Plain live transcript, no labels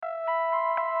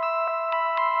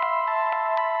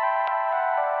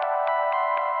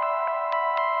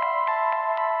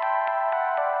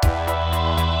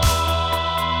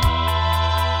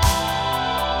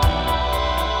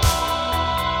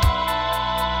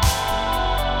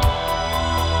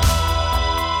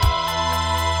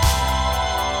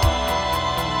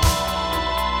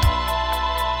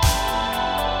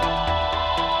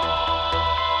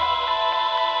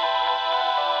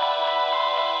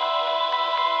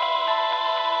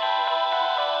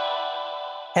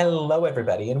Hello,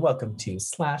 everybody, and welcome to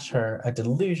Slash Her, a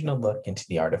delusional look into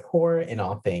the art of horror and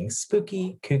all things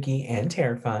spooky, kooky, and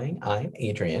terrifying. I'm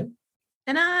Adrian.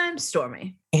 And I'm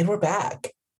Stormy. And we're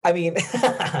back. I mean,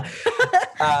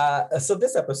 so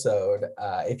this episode,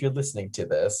 if you're listening to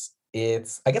this,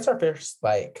 it's, I guess, our first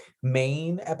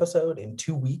main episode in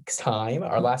 2 weeks' time.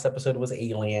 Our last episode was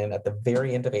Alien at the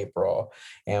very end of April,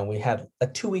 and we had a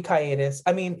 2-week hiatus.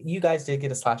 I mean, you guys did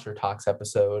get a Slasher Talks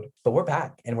episode, but we're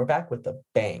back, and we're back with a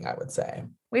bang, I would say.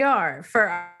 We are. For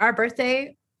our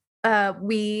birthday,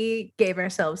 we gave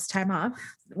ourselves time off.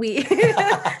 We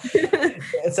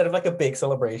Instead of like a big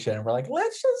celebration, we're like,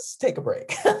 let's just take a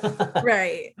break.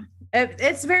 Right.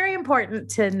 It's very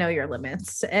important to know your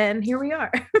limits, and here we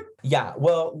are. Yeah,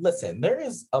 well, listen, there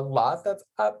is a lot that's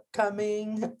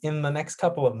upcoming in the next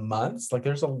couple of months. Like,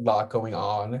 there's a lot going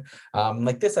on.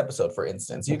 Like this episode, for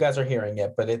instance, you guys are hearing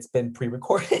it, but it's been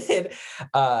pre-recorded.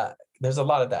 There's a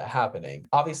lot of that happening.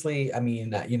 Obviously, I mean,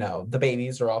 the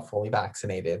babies are all fully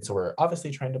vaccinated. So we're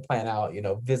obviously trying to plan out,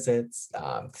 visits,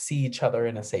 see each other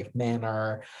in a safe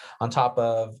manner. On top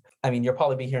of, I mean, you'll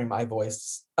probably be hearing my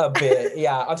voice a bit.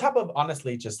 Yeah. On top of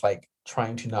honestly, just like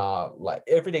trying to not like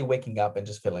every day waking up and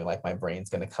just feeling like my brain's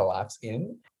going to collapse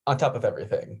in on top of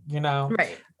everything,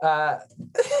 Right. But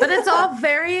it's all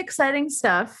very exciting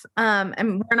stuff.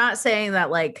 And we're not saying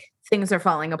that like things are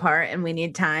falling apart and we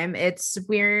need time.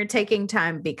 We're taking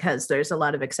time because there's a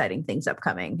lot of exciting things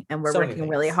upcoming and we're working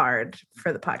really hard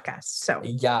for the podcast. So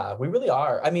yeah, we really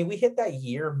are. I mean, we hit that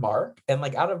year mark and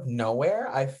like out of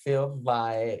nowhere, I feel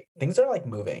like things are like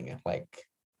moving. Like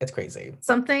it's crazy.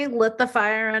 Something lit the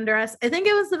fire under us. I think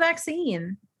it was the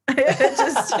vaccine. It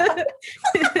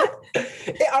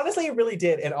honestly, it really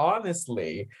did. And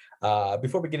honestly,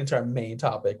 before we get into our main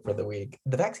topic for the week,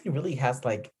 the vaccine really has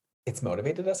it's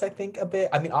motivated us, I think, a bit.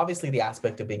 I mean, obviously the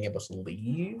aspect of being able to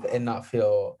leave and not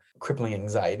feel crippling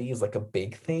anxiety is like a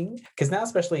big thing. Because now,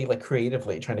 especially like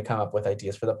creatively trying to come up with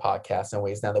ideas for the podcast and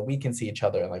ways now that we can see each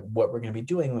other and like what we're going to be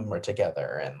doing when we're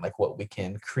together and like what we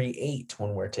can create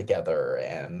when we're together.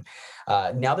 And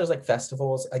now there's like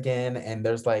festivals again. And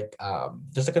there's going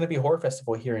to be a horror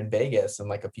festival here in Vegas in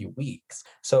like a few weeks.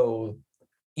 So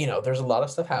there's a lot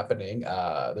of stuff happening.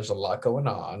 There's a lot going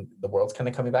on. The world's kind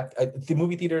of coming back. The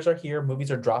movie theaters are here. Movies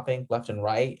are dropping left and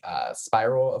right.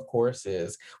 Spiral, of course,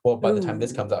 by the time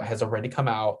this comes out, has already come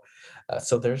out.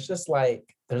 So there's just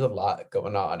there's a lot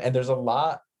going on. And there's a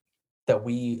lot that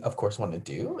we, of course, want to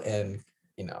do. And,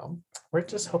 we're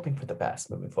just hoping for the best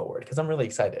moving forward because I'm really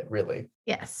excited, really.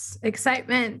 Yes.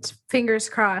 Excitement, fingers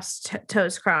crossed,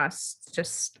 toes crossed,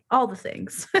 just all the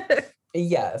things.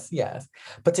 Yes.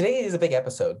 But today is a big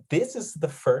episode. This is the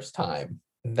first time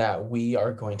that we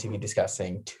are going to be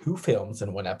discussing 2 films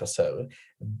in one episode.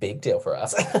 Big deal for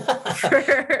us.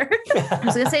 Sure. I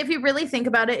was going to say, if you really think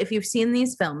about it, if you've seen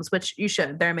these films, which you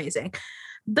should, they're amazing.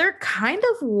 They're kind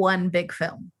of one big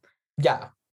film. Yeah.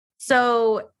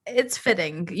 So it's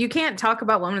fitting. You can't talk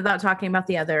about one without talking about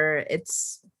the other.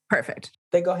 It's perfect.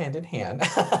 They go hand in hand.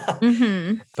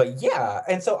 Mm-hmm. But yeah,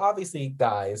 and so obviously,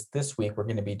 guys, this week we're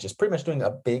going to be just pretty much doing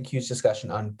a big, huge discussion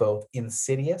on both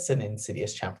Insidious and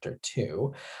Insidious Chapter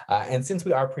 2. And since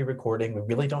we are pre-recording, we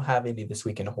really don't have any This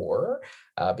Week in Horror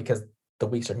because the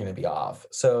weeks are going to be off.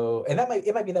 So, and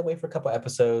it might be that way for a couple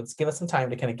episodes. Give us some time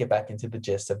to kind of get back into the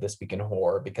gist of This Week in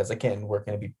Horror because, again, we're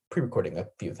going to be pre-recording a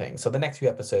few things. So the next few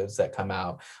episodes that come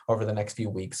out over the next few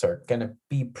weeks are going to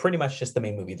be pretty much just the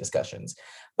main movie discussions.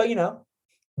 But,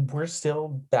 we're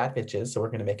still bad bitches, so we're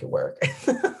going to make it work.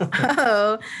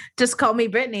 Oh, just call me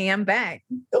Brittany. I'm back.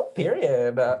 Oh,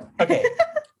 period. Okay.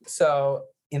 So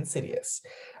Insidious.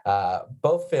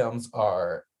 Both films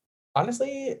are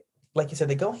honestly, like you said,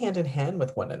 they go hand in hand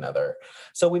with one another.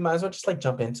 So we might as well just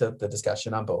jump into the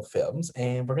discussion on both films.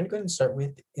 And we're going to go ahead and start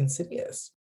with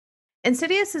Insidious.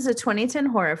 Insidious is a 2010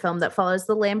 horror film that follows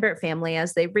the Lambert family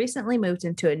as they recently moved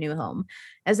into a new home.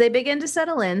 As they begin to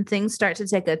settle in, things start to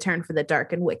take a turn for the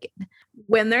dark and wicked.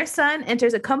 When their son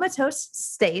enters a comatose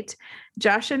state,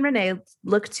 Josh and Renee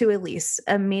look to Elise,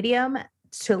 a medium,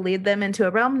 to lead them into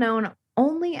a realm known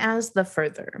only as The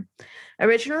Further.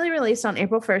 Originally released on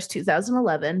April 1st,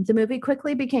 2011, the movie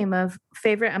quickly became a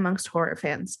favorite amongst horror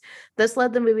fans. This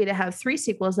led the movie to have 3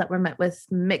 sequels that were met with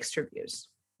mixed reviews.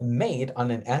 Made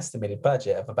on an estimated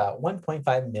budget of about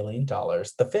 $1.5 million,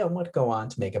 the film would go on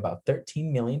to make about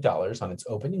 $13 million on its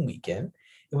opening weekend.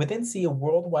 It would then see a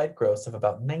worldwide gross of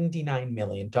about $99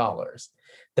 million.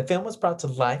 The film was brought to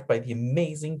life by the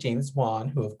amazing James Wan,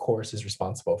 who of course is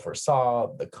responsible for Saw,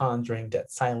 The Conjuring, Dead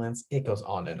Silence, it goes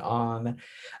on and on.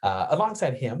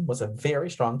 Alongside him was a very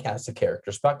strong cast of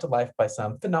characters brought to life by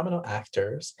some phenomenal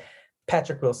actors.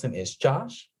 Patrick Wilson is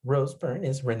Josh. Rose Byrne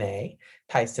is Renee.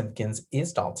 Ty Simpkins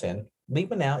is Dalton. Lee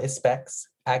Winnell is Specs.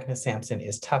 Agnes Sampson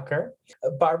is Tucker.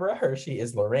 Barbara Hershey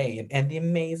is Lorraine. And the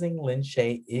amazing Lynn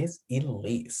Shay is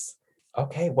Elise.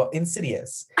 Okay, well,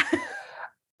 Insidious.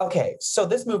 Okay, so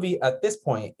this movie at this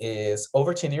point is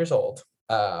over 10 years old.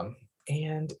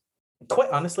 And quite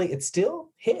honestly, it still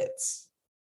hits.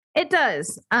 It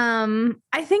does.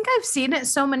 I think I've seen it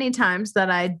so many times that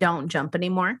I don't jump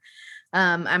anymore.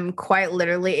 I'm quite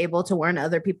literally able to warn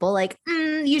other people like,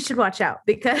 you should watch out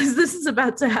because this is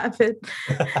about to happen.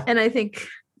 And I think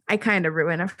I kind of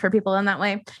ruin it for people in that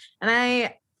way.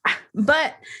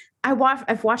 But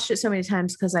I've watched it so many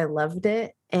times because I loved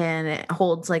it, and it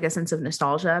holds like a sense of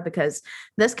nostalgia because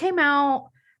this came out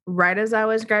right as I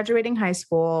was graduating high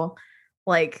school.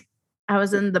 Like I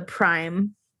was in the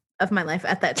prime of my life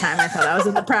at that time. I thought I was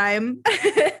in the prime.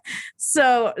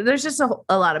 So there's just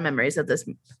a lot of memories that this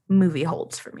movie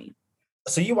holds for me.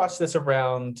 So you watched this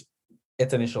around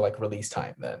its initial like release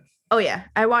time then? Oh yeah.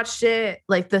 I watched it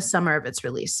like the summer of its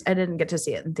release. I didn't get to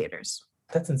see it in theaters.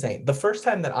 That's insane. The first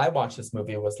time that I watched this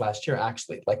movie was last year,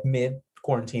 actually, like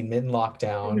mid-quarantine,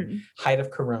 mid-lockdown, height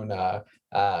of Corona.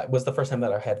 Was the first time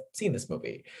that I had seen this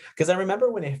movie. Because I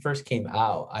remember when it first came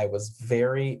out, I was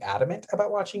very adamant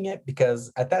about watching it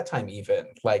because at that time even,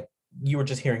 like, you were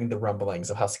just hearing the rumblings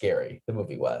of how scary the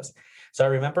movie was. So I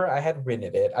remember I had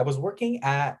rented it. I was working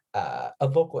at a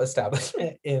local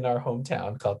establishment in our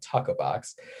hometown called Taco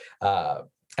Box.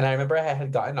 And I remember I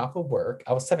had gotten off of work.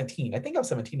 I was 17. I think I was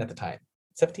 17 at the time.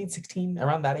 17, 16,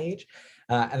 around that age.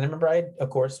 And I remember I, of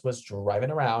course, was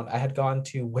driving around. I had gone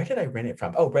to, where did I rent it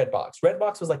from? Oh, Redbox.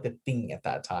 Redbox was like the thing at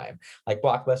that time. Like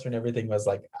Blockbuster and everything was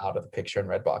like out of the picture, and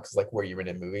Redbox is like where you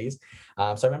rented movies.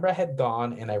 So I remember I had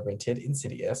gone and I rented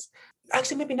Insidious.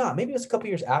 Actually, maybe not. Maybe it was a couple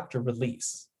years after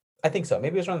release. I think so.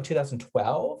 Maybe it was around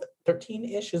 2012,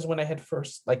 13-ish is when I had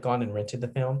first like gone and rented the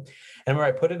film. And when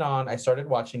I put it on, I started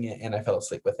watching it and I fell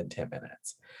asleep within 10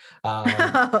 minutes.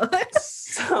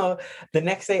 So the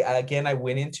next day, again, I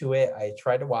went into it. I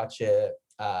tried to watch it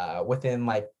within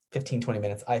like 15, 20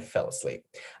 minutes. I fell asleep.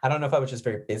 I don't know if I was just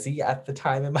very busy at the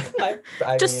time in my life.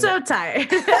 So tired.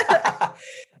 I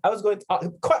was going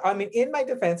to, in my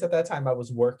defense at that time, I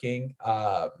was working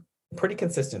pretty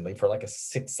consistently for like a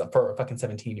fucking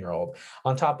 17-year-old,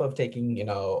 on top of taking,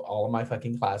 all of my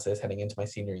fucking classes heading into my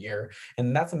senior year.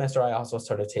 And that semester, I also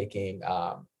started taking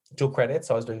dual credits.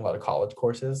 So I was doing a lot of college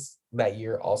courses that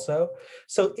year also.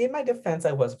 So in my defense,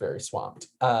 I was very swamped.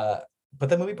 But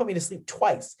the movie put me to sleep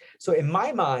twice. So in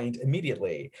my mind,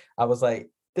 immediately, I was like,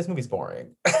 this movie's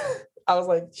boring. I was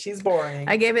like, she's boring.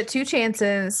 I gave it 2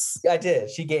 chances. I did.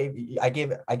 I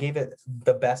gave it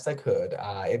the best I could.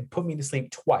 It put me to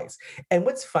sleep twice. And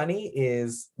what's funny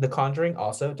is The Conjuring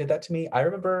also did that to me. I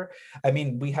remember,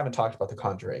 we haven't talked about The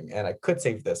Conjuring, and I could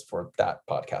save this for that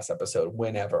podcast episode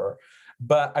whenever.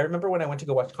 But I remember when I went to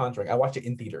go watch Conjuring, I watched it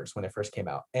in theaters when it first came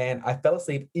out, and I fell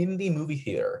asleep in the movie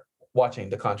theater watching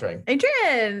The Conjuring.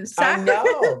 Adrian,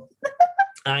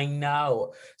 I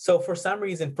know. So for some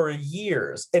reason, for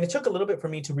years, and it took a little bit for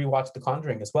me to rewatch The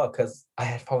Conjuring as well, because I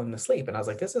had fallen asleep and I was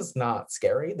like, this is not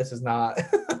scary. This is not,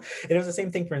 and it was the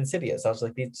same thing for Insidious. I was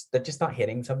like, they're just not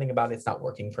hitting something about it. It's not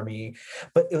working for me.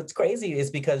 But what's crazy is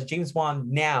because James Wan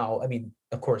now,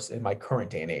 of course, in my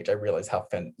current day and age, I realize how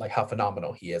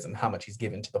phenomenal he is and how much he's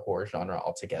given to the horror genre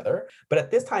altogether. But at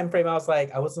this time frame,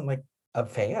 I wasn't like a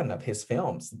fan of his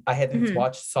films. I hadn't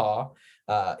watched Saw.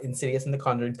 Insidious and The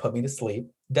Conjuring put me to sleep.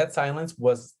 Dead Silence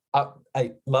was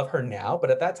I love her now, but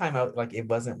at that time it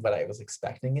wasn't what I was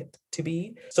expecting it to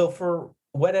be. So for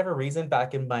whatever reason,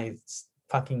 back in my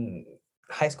fucking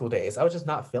high school days, I was just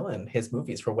not feeling his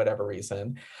movies for whatever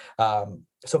reason.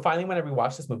 So finally, when I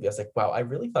rewatched this movie, I was like, wow, I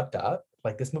really fucked up.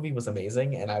 Like, this movie was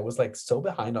amazing, and I was like so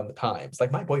behind on the times.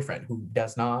 Like, my boyfriend, who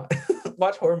does not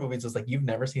watch horror movies, was like, you've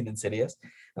never seen Insidious?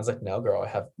 I was like, no, girl, I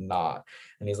have not.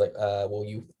 And he's like, well,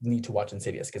 you need to watch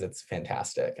Insidious because it's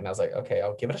fantastic. And I was like, okay,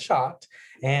 I'll give it a shot.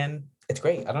 And it's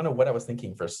great. I don't know what I was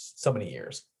thinking for so many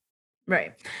years.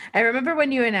 Right. I remember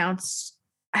when you announced,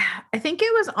 I think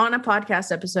it was on a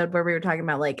podcast episode where we were talking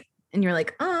about and you're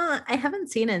like, I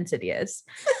haven't seen Insidious.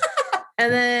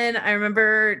 And then I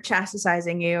remember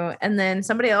chastising you, and then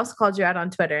somebody else called you out on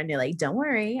Twitter, and you're like, don't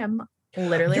worry, I'm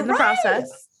literally in the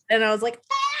process. And I was like,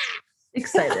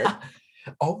 excited.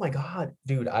 Oh my God,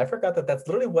 dude, I forgot that's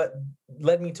literally what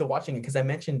led me to watching it, because I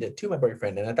mentioned it to my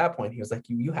boyfriend. And at that point, he was like,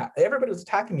 you have, everybody was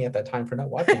attacking me at that time for not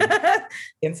watching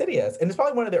Insidious. And it's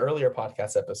probably one of the earlier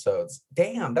podcast episodes.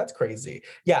 Damn, that's crazy.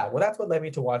 Yeah, well, that's what led me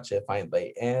to watch it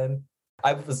finally. And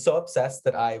I was so obsessed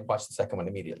that I watched the second one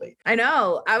immediately. I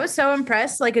know. I was so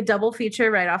impressed, like a double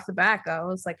feature right off the back. I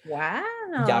was like, wow.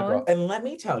 know. Yeah, girl. And let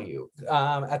me tell you,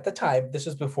 at the time, this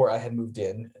was before I had moved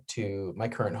in to my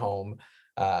current home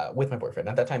with my boyfriend.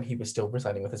 At that time, he was still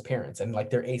residing with his parents, and like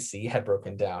their AC had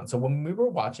broken down. So when we were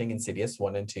watching Insidious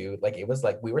 1 and 2, like it was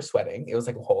like we were sweating. It was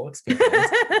like a whole experience.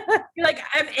 You're like,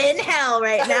 I'm in hell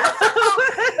right now.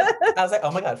 I was like,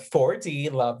 oh my God,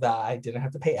 4D, love that. I didn't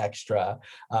have to pay extra.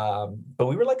 But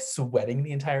we were like sweating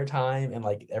the entire time, and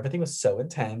like everything was so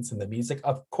intense. And the music,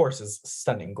 of course, is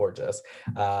stunning, gorgeous.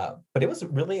 But it was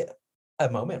really a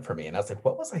moment for me. And I was like,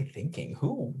 what was I thinking?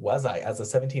 Who was I as a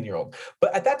 17-year-old?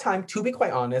 But at that time, to be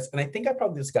quite honest, and I think I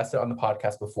probably discussed it on the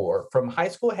podcast before, from high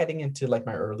school heading into like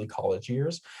my early college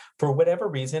years, for whatever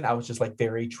reason, I was just like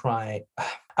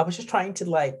I was just trying to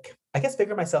like, I guess,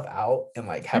 figure myself out and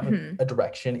like have a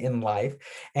direction in life.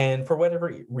 And for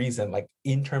whatever reason, like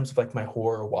in terms of like my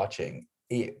horror watching,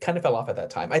 it kind of fell off at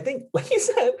that time. I think, like you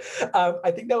said,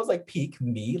 I think that was like peak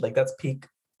me. Like that's peak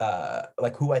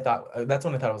like who I thought, that's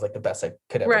when I thought I was like the best I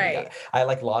could ever be at. I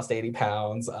like lost 80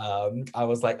 pounds. I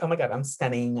was like, oh my God, I'm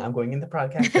stunning. I'm going into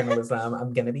broadcast journalism.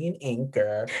 I'm going to be an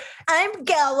anchor. I'm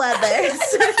Gail Weathers.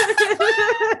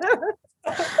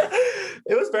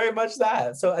 It was very much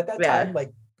that. So at that time,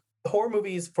 like horror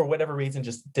movies, for whatever reason,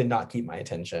 just did not keep my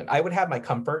attention. I would have my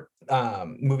comfort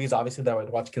movies, obviously, that I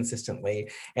would watch consistently.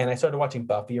 And I started watching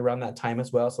Buffy around that time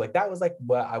as well. So like that was like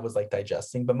what I was like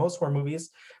digesting. But most horror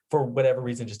movies, for whatever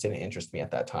reason, just didn't interest me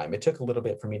at that time. It took a little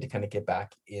bit for me to kind of get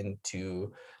back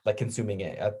into like consuming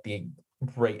it at the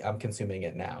rate I'm consuming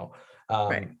it now.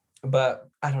 But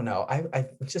I don't know. I'm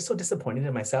just so disappointed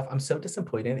in myself. I'm so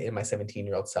disappointed in my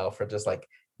 17-year-old self for just like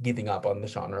giving up on the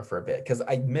genre for a bit, because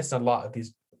I missed a lot of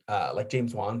these like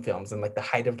James Wan films and like the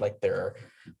height of like their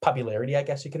popularity, I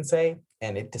guess you can say,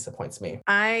 and it disappoints me.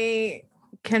 I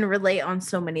can relate on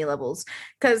so many levels,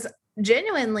 because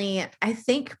genuinely, I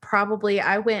think probably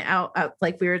I went out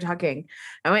like we were talking,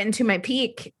 I went into my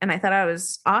peak and I thought I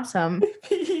was awesome.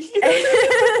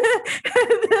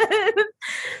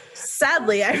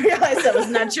 Sadly, I realized that was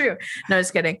not true. No,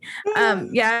 just kidding.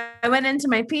 Yeah, I went into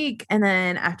my peak, and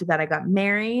then after that I got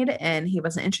married and he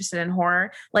wasn't interested in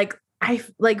horror. Like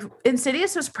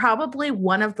Insidious was probably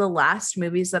one of the last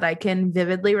movies that I can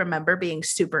vividly remember being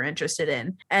super interested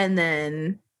in. And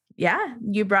then, yeah,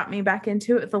 you brought me back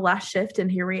into it with The Last Shift,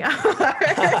 and here we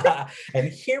are. And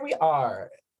here we are,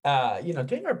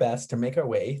 doing our best to make our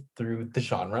way through the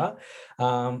genre.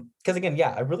 Because again,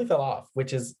 yeah, I really fell off,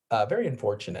 which is very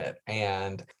unfortunate.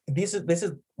 And this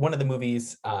is one of the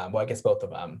movies, well, I guess both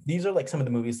of them. These are like some of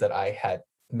the movies that I had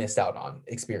missed out on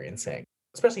experiencing,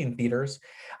 especially in theaters.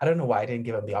 I don't know why I didn't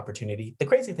give them the opportunity. The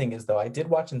crazy thing is, though, I did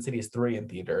watch Insidious 3 in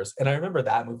theaters, and I remember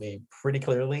that movie pretty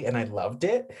clearly, and I loved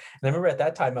it. And I remember at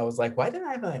that time, I was like, why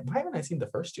haven't I seen the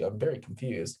first two? I'm very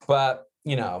confused. But,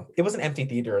 it was an empty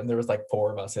theater, and there was like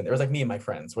 4 of us in there. It was like me and my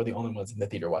friends were the only ones in the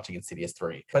theater watching Insidious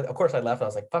 3. But of course, I left. I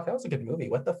was like, fuck, that was a good movie.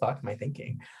 What the fuck am I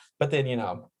thinking? But then,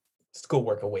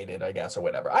 schoolwork awaited, I guess, or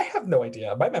whatever. I have no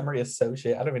idea. My memory is so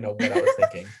shit. I don't even know what I was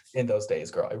thinking in those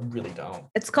days, girl. I really don't.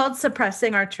 It's called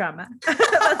suppressing our trauma.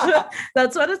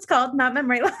 That's what it's called, not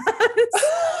memory loss.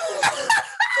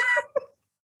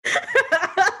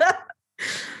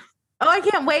 Oh, I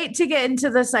can't wait to get into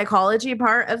the psychology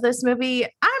part of this movie.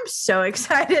 I'm so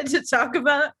excited to talk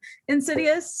about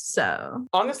Insidious. So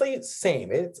honestly,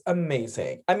 same. It's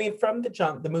amazing. I mean, from the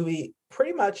jump, the movie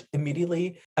pretty much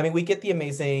immediately, we get the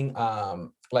amazing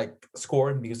like score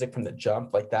and music from the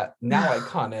jump, like that now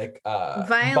iconic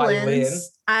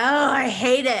violins. Oh, I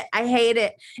hate it. I hate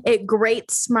it. It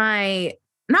grates not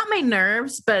my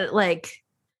nerves, but like,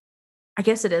 I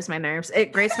guess it is my nerves.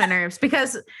 It grates my nerves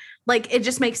because like it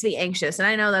just makes me anxious. And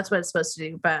I know that's what it's supposed to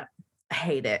do, but I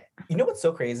hate it. You know what's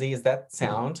so crazy is that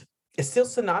sound is still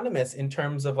synonymous in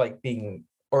terms of like being,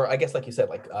 or I guess like you said,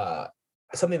 like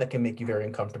something that can make you very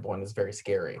uncomfortable and is very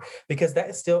scary, because that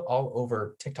is still all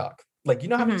over TikTok. Like, you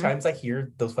know how many times I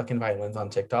hear those fucking violins on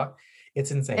TikTok?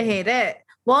 It's insane. I hate it.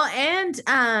 Well, and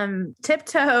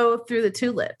Tiptoe Through the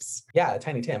Tulips. Yeah,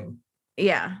 Tiny Tim.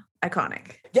 Yeah,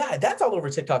 iconic. Yeah, that's all over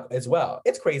TikTok as well.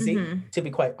 It's crazy, to be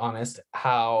quite honest,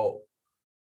 how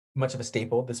much of a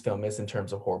staple this film is in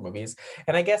terms of horror movies.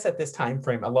 And I guess at this time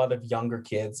frame, a lot of younger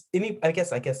kids, I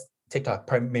guess TikTok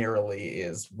primarily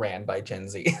is ran by Gen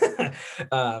Z.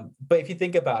 But if you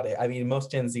think about it,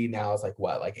 most Gen Z now is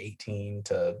like 18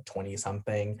 to 20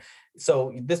 something.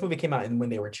 So this movie came out when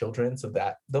they were children. So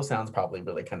those sounds probably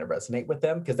really kind of resonate with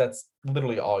them, because that's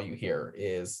literally all you hear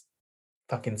is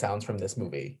fucking sounds from this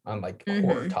movie on like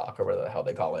horror talk, or whatever the hell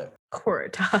they call it. Horror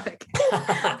talk.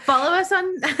 Follow us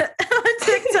on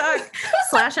TikTok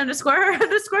 /__pod.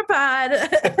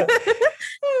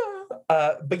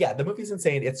 But yeah, the movie's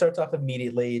insane. It starts off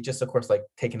immediately, just of course, like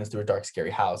taking us through a dark,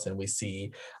 scary house, and we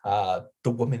see the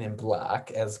woman in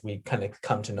black as we kind of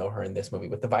come to know her in this movie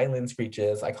with the violin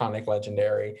screeches, iconic,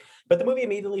 legendary. But the movie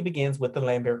immediately begins with the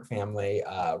Lambert family,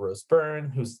 Rose Byrne,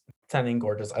 who's stunning,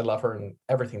 gorgeous. I love her in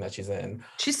everything that she's in.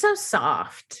 She's so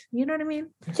soft. You know what I mean?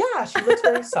 Yeah, she looks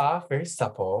very soft, very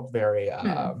supple, very.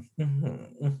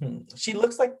 She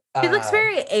looks like She looks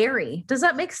very airy. Does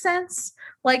that make sense?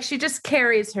 Like she just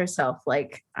carries herself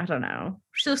like, I don't know.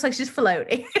 She looks like she's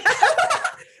floating.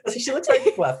 She looks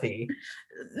very fluffy.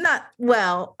 Not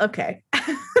well, okay.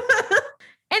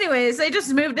 Anyways, they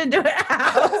just moved into a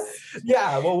house.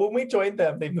 Yeah, well, when we joined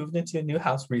them, they moved into a new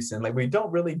house recently. Like, we don't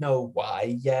really know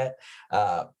why yet,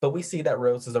 but we see that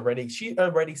Rose is she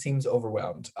already seems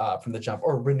overwhelmed from the jump.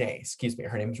 Or Renee, excuse me,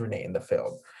 her name's Renee in the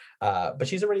film. But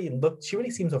she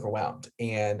already seems overwhelmed.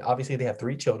 And obviously they have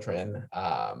 3 children,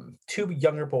 2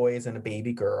 younger boys and a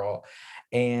baby girl.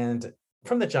 And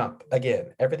from the jump,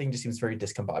 again, everything just seems very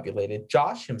discombobulated.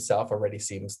 Josh himself already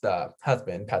seems, the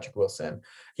husband, Patrick Wilson,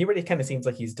 he already kind of seems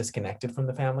like he's disconnected from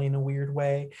the family in a weird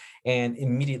way. And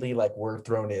immediately, like, we're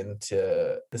thrown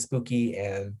into the spooky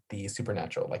and the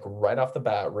supernatural. Like, right off the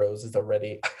bat, Rose is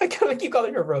already, I keep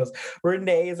calling her Rose.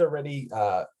 Renee is already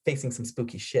facing some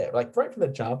spooky shit, like right from the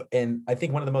jump. And I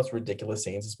think one of the most ridiculous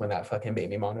scenes is when that fucking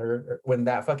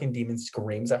demon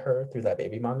screams at her through that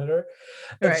baby monitor.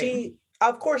 And Right.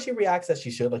 of course, she reacts as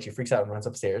she should, like she freaks out and runs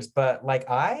upstairs. But like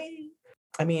I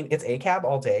mean, it's ACAB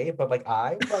all day, but like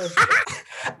I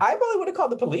probably would have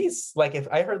called the police. Like if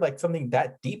I heard like something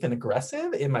that deep and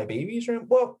aggressive in my baby's room.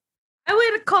 Well, I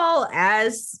would call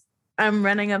as I'm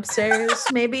running upstairs,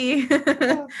 maybe.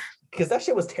 because that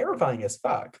shit was terrifying as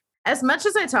fuck. As much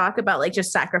as I talk about like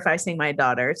just sacrificing my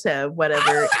daughter to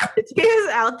whatever entity is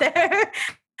out there,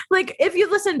 like if you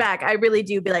listen back, I really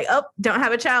do be like, oh, don't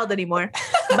have a child anymore.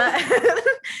 But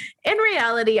in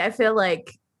reality, I feel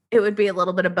like it would be a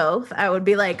little bit of both. I would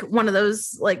be like one of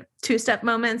those like 2-step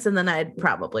moments, and then I'd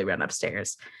probably run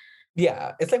upstairs.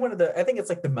 Yeah, it's like I think it's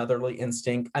like the motherly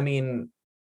instinct. I mean,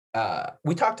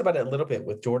 we talked about it a little bit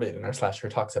with Jordan in our Slash Her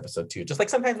Talks episode too. Just like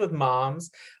sometimes with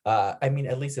moms, I mean,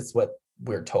 at least it's what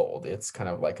we're told. It's kind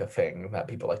of like a thing that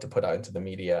people like to put out into the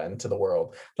media and to the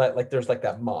world. Like there's like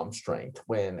that mom strength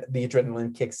when the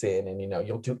adrenaline kicks in, and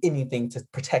you'll do anything to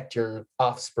protect your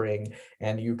offspring,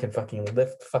 and you can fucking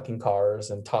lift fucking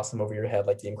cars and toss them over your head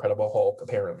like the Incredible Hulk,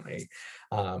 apparently.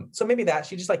 So maybe that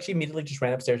she immediately just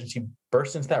ran upstairs and she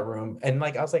burst into that room. And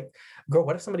like I was like, girl,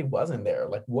 what if somebody wasn't there?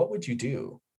 Like, what would you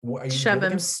do? Shove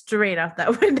him straight out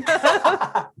that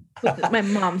window with my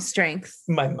mom's strength.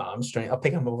 My mom's strength. I'll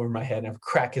pick him over my head and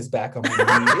crack his back on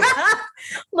my knee.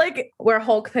 Like where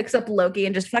Hulk picks up Loki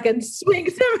and just fucking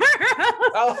swings him around.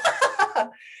 Oh,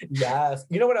 yes.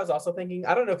 You know what I was also thinking?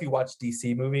 I don't know if you watch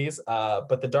DC movies,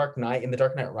 but in The Dark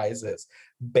Knight Rises,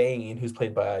 Bane, who's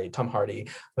played by Tom Hardy,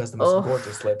 who has the most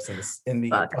gorgeous lips in the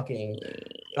fucking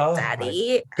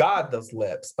daddy. God, those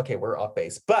lips. Okay, we're off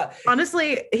base, but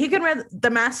honestly, he can wear the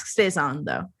mask stays on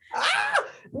though.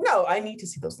 No, I need to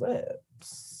see those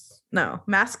lips. No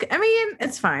mask. I mean,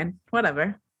 it's fine.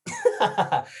 Whatever.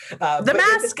 The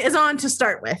mask is on to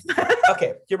start with.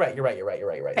 Okay, you're right.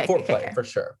 Okay, Foreplay for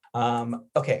sure.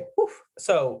 Okay. Woof.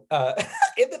 So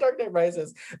in The Dark Knight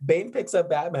Rises, Bane picks up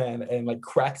Batman and like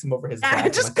cracks him over his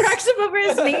back. Just cracks him over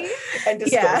his knee. And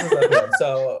disposes of him.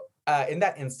 So in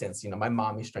that instance, my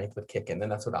mommy strength would kick in, and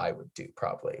that's what I would do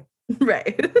probably.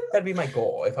 Right. That'd be my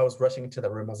goal. If I was rushing into the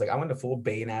room, I was like, I'm gonna full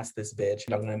Bane ass this bitch,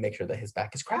 and I'm gonna make sure that his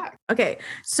back is cracked. Okay,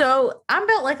 so I'm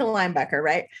built like a linebacker,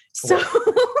 right? So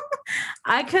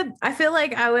I feel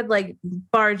like I would like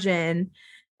barge in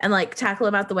and like tackle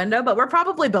him out the window, but we're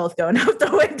probably both going out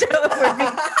the window.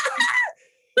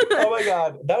 Oh my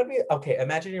God, that would be okay.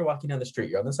 Imagine you're walking down the street,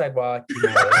 you're on the sidewalk,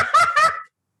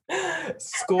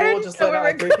 school just let out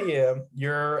at 3 p.m.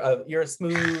 You're a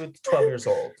smooth 12 years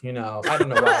old. I don't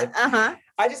know why.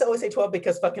 I just always say 12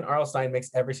 because fucking R.L. Stine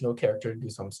makes every single character do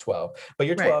something 12. But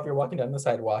you're 12, You're walking down the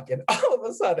sidewalk, and all of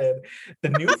a sudden, the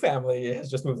new family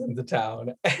has just moved into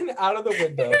town. And out of the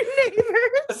window,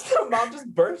 so mom just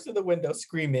bursts through the window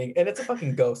screaming, and it's a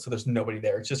fucking ghost, so there's nobody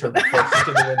there. It's just her bursting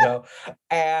through the window,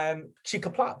 and she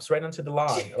kaplops right onto the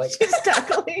lawn. Like she's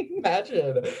stuckling.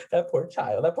 Imagine that poor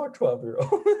child, that poor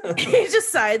 12-year-old. He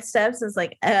just sidesteps and is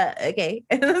like, okay.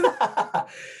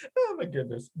 Oh my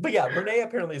goodness. But yeah, Renee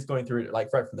apparently is going through it like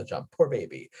right from the jump. Poor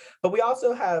baby. But we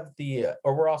also have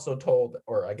we're also told,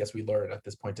 or I guess we learn at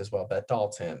this point as well, that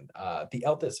Dalton, the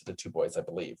eldest of the 2 boys, I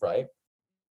believe, right?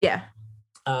 Yeah.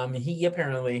 He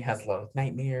apparently has a lot of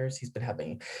nightmares. He's been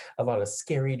having a lot of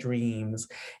scary dreams.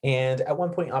 And at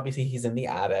one point, obviously, he's in the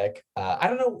attic. I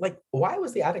don't know, like, why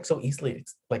was the attic so easily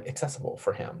like accessible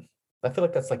for him? I feel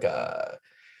like that's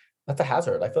a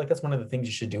hazard. I feel like that's one of the things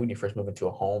you should do when you first move into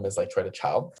a home is like try to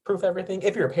child-proof everything.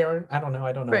 If you're a parent, I don't know.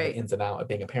 I don't know the ins and outs of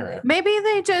being a parent. Maybe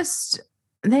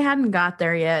they hadn't got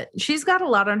there yet. She's got a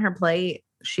lot on her plate.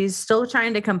 She's still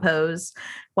trying to compose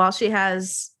while she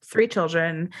has 3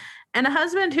 children and a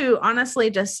husband who honestly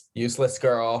just useless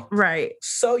girl. Right.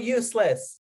 So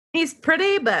useless. He's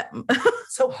pretty, but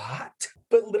so hot,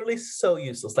 but literally so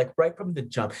useless. Like right from the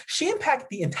jump. She unpacked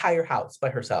the entire house by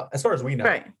herself, as far as we know.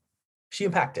 Right. She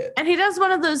unpacked it. And he does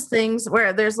one of those things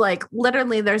where there's like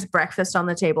literally there's breakfast on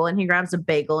the table and he grabs a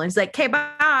bagel and he's like, okay,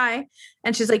 bye.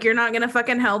 And she's like, you're not going to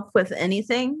fucking help with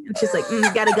anything. And she's like,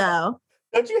 gotta go.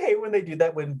 Don't you hate when they do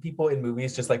that when people in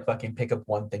movies just like fucking pick up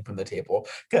one thing from the table?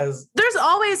 Because there's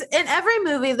always in every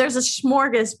movie, there's a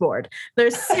smorgasbord.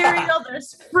 There's cereal,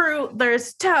 there's fruit,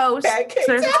 there's toast,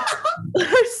 there's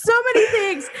so many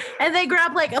things. And they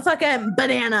grab like a fucking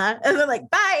banana and they're like,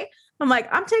 bye. I'm like,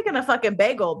 I'm taking a fucking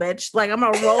bagel, bitch. Like, I'm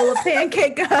gonna roll a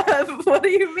pancake up. What do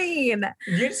you mean?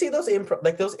 You see those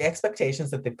like those expectations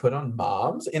that they put on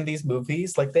moms in these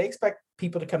movies? Like, they expect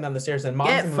people to come down the stairs, and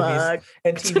moms in movies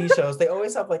and TV shows, they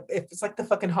always have like, it's like the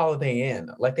fucking Holiday Inn.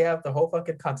 Like, they have the whole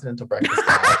fucking continental breakfast.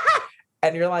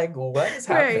 And you're like, what is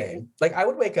happening? Right. Like, I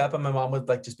would wake up and my mom would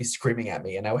like just be screaming at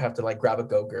me, and I would have to like grab a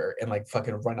Go-Gurt and like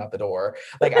fucking run out the door.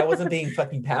 Like, I wasn't being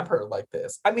fucking pampered like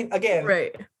this. I mean, again,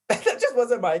 right. That just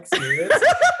wasn't my experience.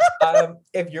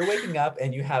 If you're waking up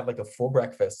and you have like a full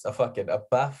breakfast, a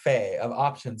buffet of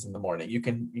options in the morning, you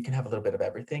can have a little bit of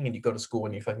everything, and you go to school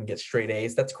and you fucking get straight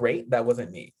A's. That's great. That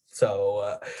wasn't me.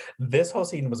 So this whole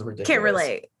scene was ridiculous. Can't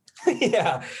relate.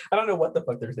 Yeah, I don't know what the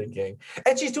fuck they're thinking.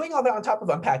 And she's doing all that on top of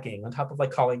unpacking, on top of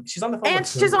like calling. She's on the phone. And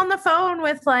she's on the phone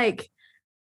with like,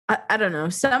 I don't know,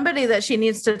 somebody that she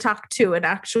needs to talk to, an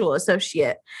actual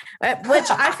associate, which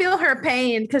I feel her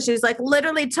pain because she's like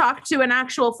literally talk to an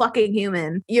actual fucking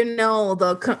human. You know,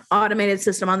 the automated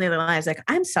system on the other line is like,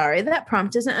 I'm sorry, that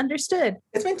prompt isn't understood.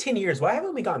 It's been 10 years. Why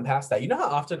haven't we gotten past that? You know how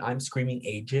often I'm screaming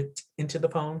agent into the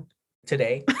phone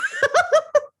today?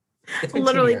 It's been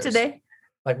literally today.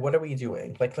 Like, what are we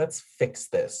doing? Like, let's fix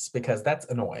this because that's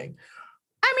annoying.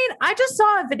 I mean, I just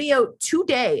saw a video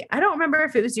today. I don't remember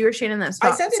if it was you or Shannon that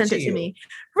sent it to me.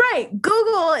 Right.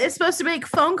 Google is supposed to make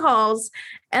phone calls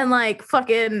and like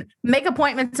fucking make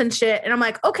appointments and shit. And I'm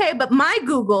like, okay, but my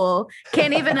Google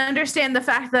can't even understand the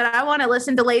fact that I want to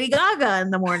listen to Lady Gaga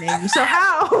in the morning. So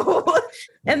how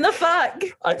in the fuck?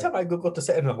 I tell my Google to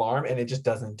set an alarm and it just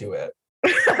doesn't do it.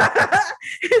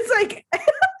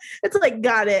 It's like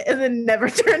got it and then never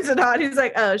turns it on. He's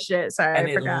like, oh shit, sorry, and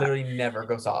I it literally never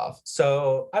goes off.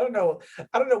 So I don't know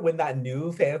when that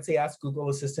new fancy ass Google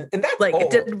Assistant, and that's like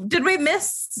old. did we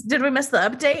miss the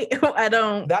update? I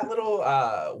don't. That little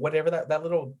whatever that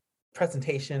little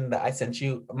presentation that I sent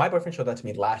you, my boyfriend showed that to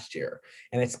me last year,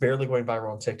 and it's barely going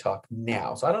viral on TikTok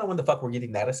now. So I don't know when the fuck we're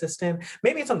getting that assistant.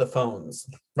 Maybe it's on the phones,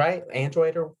 right?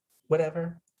 Android or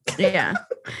whatever. Yeah,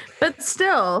 but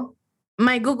still,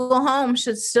 my Google Home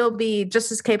should still be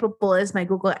just as capable as my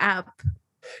Google app.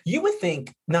 You would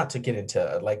think, not to get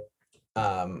into like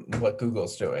what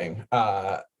Google's doing,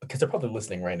 because they're probably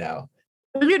listening right now.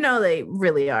 You know they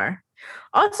really are.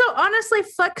 Also, honestly,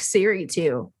 fuck Siri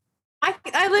too.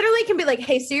 I literally can be like,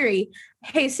 hey Siri,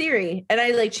 and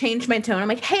I like change my tone. I'm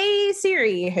like, hey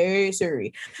Siri,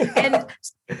 and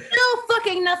still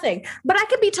fucking nothing. But I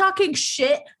could be talking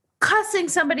shit, cussing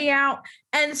somebody out,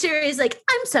 and Siri's like,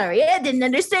 I'm sorry, I didn't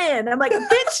understand. I'm like,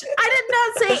 bitch,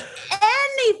 I did not say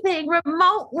anything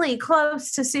remotely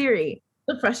close to Siri.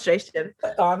 The frustration.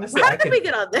 Honestly, how did we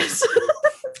get on this?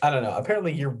 I don't know.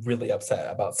 Apparently you're really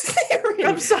upset about Siri.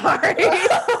 I'm sorry.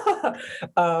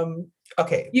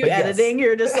 Okay. You editing, yes.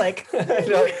 You're just like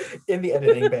in the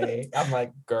editing bay. I'm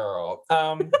like, girl.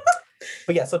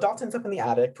 But yeah, so Dalton's up in the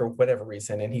attic for whatever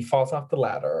reason, and he falls off the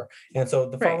ladder. And so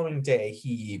the following day,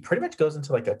 he pretty much goes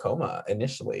into like a coma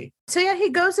initially. So yeah,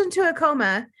 he goes into a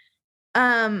coma.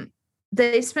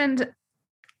 They spend,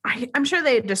 I'm sure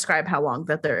they describe how long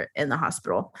that they're in the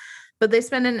hospital, but they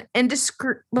spend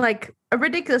a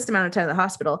ridiculous amount of time in the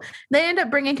hospital. They end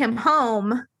up bringing him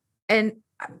home. And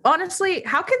honestly,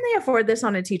 how can they afford this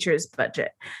on a teacher's budget?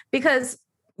 Because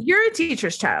you're a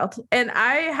teacher's child, and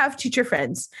I have teacher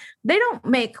friends. They don't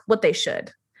make what they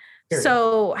should. Period.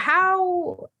 So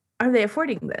how are they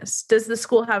affording this? Does the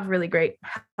school have really great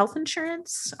health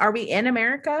insurance? Are we in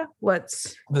America?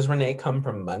 Does Renee come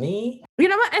from money? You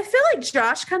know what? I feel like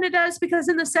Josh kind of does, because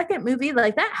in the second movie,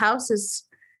 like that house is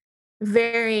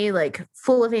very like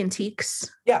full of antiques.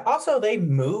 Yeah. Also, they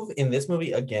move in this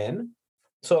movie again.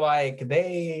 So like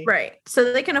they Right.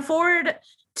 So they can afford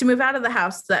to move out of the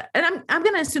house and I'm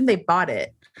gonna assume they bought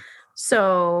it.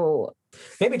 So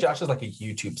maybe Josh is like a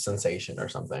YouTube sensation or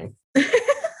something.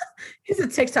 he's a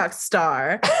TikTok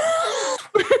star.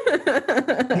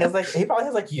 He probably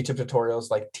has like YouTube tutorials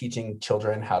like teaching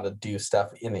children how to do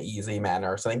stuff in an easy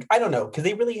manner or something. I don't know, because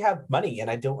they really have money and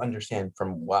I don't understand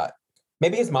from what.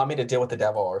 Maybe his mom made a deal with the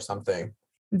devil or something.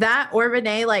 That or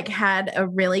Renee like had a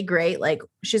really great, like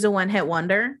she's a one-hit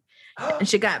wonder and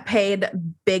she got paid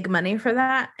big money for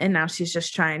that. And now she's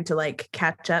just trying to like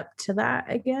catch up to that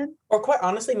again. Or quite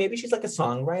honestly, maybe she's like a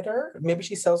songwriter. Maybe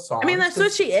she sells songs. I mean, that's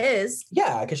what she is.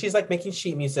 Yeah, because she's like making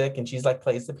sheet music and she's like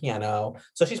plays the piano.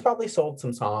 So she's probably sold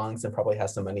some songs and probably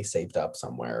has some money saved up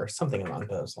somewhere, something along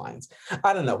those lines.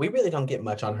 I don't know. We really don't get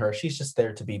much on her. She's just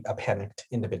there to be a panicked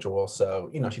individual. So,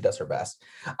 you know, she does her best.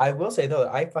 I will say though,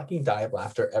 I fucking die of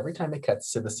laughter every time it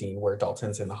cuts to the scene where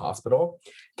Dalton's in the hospital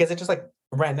because it just like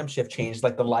random shift changed.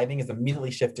 Like the lighting is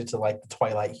immediately shifted to like the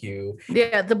twilight hue.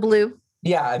 Yeah, the blue.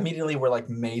 Yeah, immediately we're like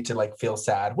made to like feel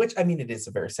sad, which I mean, it is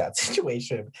a very sad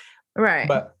situation. Right.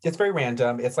 But it's very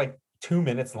random. It's like 2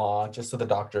 minutes long, just so the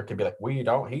doctor can be like,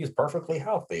 he's perfectly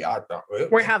healthy.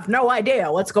 We have no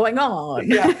idea what's going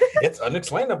on. Yeah, it's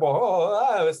unexplainable.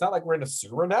 It's not like we're in a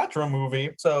supernatural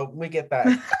movie. So we get that.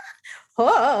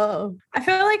 Oh, I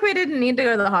feel like we didn't need to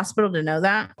go to the hospital to know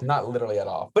that. Not literally at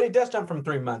all. But it does jump from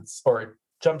 3 months or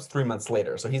jumps 3 months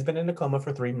later. So he's been in a coma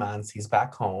for 3 months. He's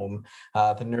back home.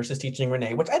 The nurse is teaching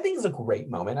Renee, which I think is a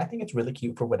great moment. I think it's really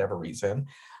cute for whatever reason.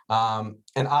 And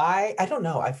I don't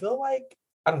know. I feel like,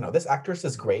 I don't know. This actress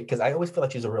is great because I always feel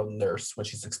like she's a real nurse when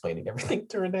she's explaining everything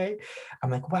to Renee.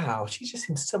 I'm like, wow, she just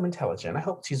seems so intelligent. I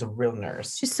hope she's a real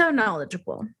nurse. She's so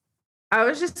knowledgeable. I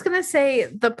was just going to say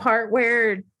the part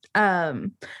where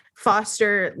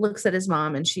Foster looks at his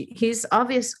mom and he's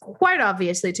quite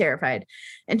obviously terrified.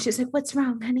 And she's like, "What's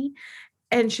wrong, honey?"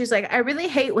 And she's like, "I really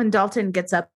hate when Dalton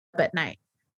gets up at night."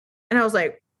 And I was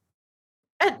like,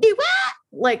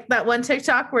 like that one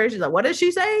TikTok where she's like, "What does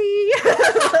she say?"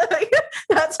 Like,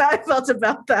 that's how I felt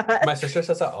about that. My sister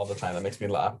says that all the time. That makes me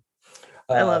laugh.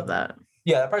 I love that.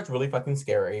 Yeah, that part's really fucking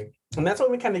scary. And that's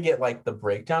when we kind of get like the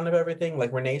breakdown of everything.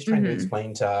 Like Renee's trying to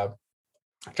explain to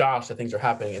Josh that things are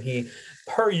happening. And he,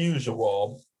 per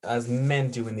usual, as men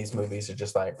do in these movies, are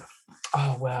just like,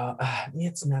 "Oh, well,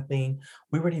 it's nothing.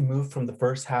 We already moved from the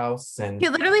first house." And he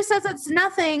literally says it's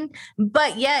nothing,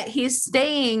 but yet he's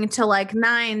staying till like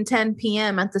 9-10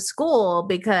 p.m. at the school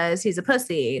because he's a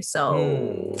pussy.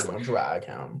 So drag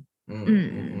him.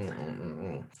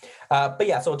 But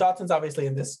yeah, so Dalton's obviously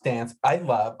in this dance. I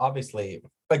love, obviously,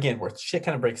 again, where shit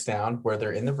kind of breaks down, where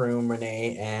they're in the room,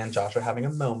 Renee and Josh are having a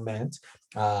moment.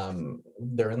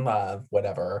 They're in love,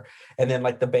 whatever. And then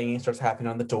like the banging starts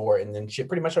happening on the door, and then shit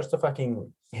pretty much starts to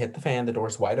fucking hit the fan. The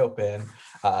door's wide open.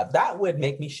 That would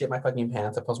make me shit my fucking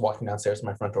pants if I was walking downstairs and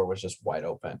my front door was just wide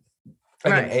open.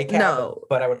 Again, right. no.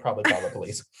 But I would probably call the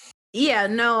police. Yeah,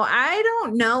 no, I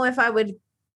don't know if I would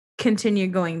continue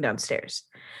going downstairs.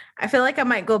 I feel like I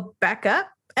might go back up,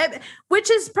 which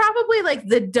is probably like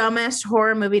the dumbest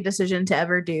horror movie decision to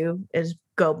ever do is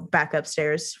go back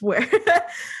upstairs where,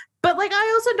 but like,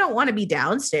 I also don't want to be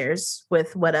downstairs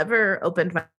with whatever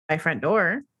opened my front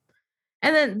door.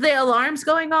 And then the alarm's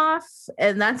going off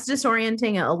and that's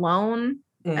disorienting alone.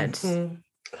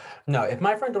 No, if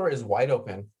my front door is wide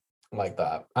open like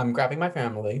that, I'm grabbing my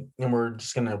family and we're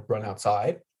just going to run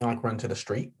outside and like run to the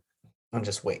street and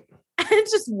just wait.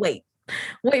 Just wait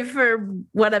for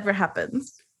whatever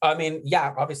happens. I mean,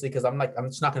 yeah, obviously, because I'm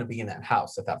just not going to be in that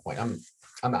house at that point.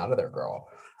 I'm out of there, girl.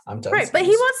 I'm done. Right, but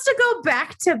he wants to go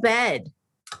back to bed.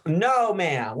 No,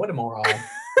 man, what a moron.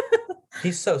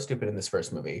 He's so stupid in this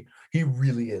first movie. He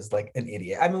really is like an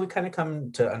idiot. I mean, we kind of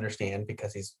come to understand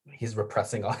because he's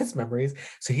repressing all his memories.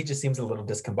 So he just seems a little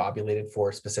discombobulated for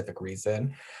a specific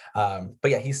reason. But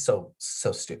yeah, he's so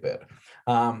stupid.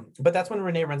 But that's when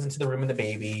Renee runs into the room of the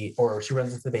baby, or she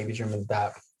runs into the baby's room, and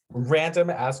that random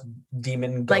ass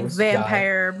demon ghost like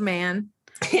vampire guy. Man.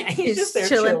 Yeah, he's just there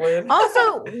chilling.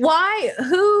 Also, why?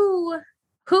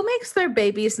 Who makes their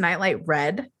baby's nightlight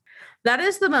red? That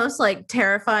is the most like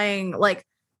terrifying. Like,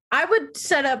 I would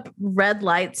set up red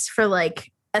lights for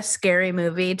like a scary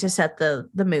movie to set the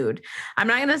mood. I'm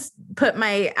not gonna put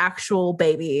my actual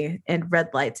baby in red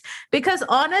lights because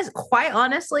quite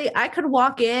honestly, I could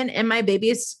walk in and my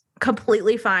baby's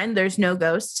completely fine. There's no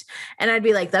ghost, and I'd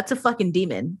be like, "That's a fucking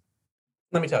demon."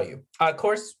 Let me tell you. Of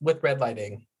course, with red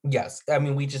lighting, yes. I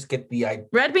mean, we just get the idea.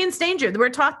 Red means danger. We're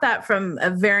taught that from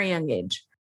a very young age.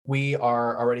 we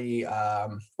are already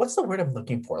what's the word I'm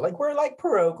looking for? Like we're like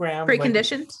programmed,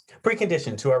 Preconditioned.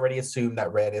 Preconditioned to already assume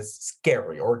that red is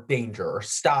scary or danger or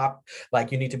stop.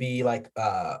 Like you need to be like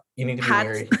you need to be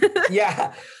wary.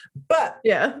 Yeah. But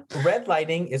yeah, red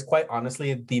lighting is quite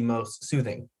honestly the most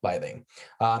soothing lighting.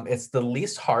 It's the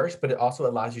least harsh, but it also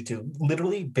allows you to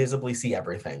literally visibly see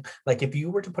everything. Like if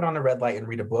you were to put on a red light and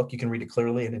read a book, you can read it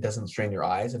clearly and it doesn't strain your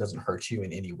eyes. It doesn't hurt you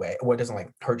in any way. Or it doesn't like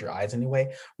hurt your eyes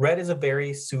anyway. Red is a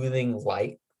very soothing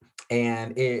light.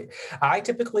 And I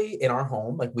typically in our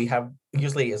home, like we have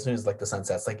usually as soon as like the sun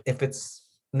sets, like if it's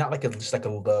not like just like a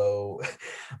low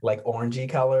like orangey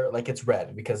color, like it's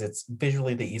red because it's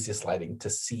visually the easiest lighting to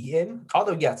see in,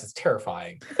 although yes, it's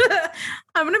terrifying.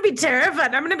 I'm gonna be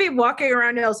terrified. I'm gonna be walking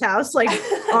around y'all's house like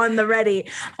on the ready.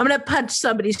 I'm gonna punch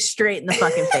somebody straight in the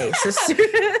fucking face.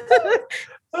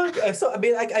 Okay, so I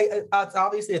mean, it's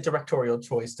obviously a directorial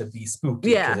choice to be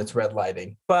spooky because it's red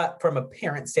lighting. But from a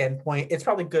parent standpoint, it's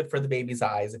probably good for the baby's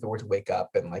eyes if it were to wake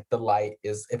up and like the light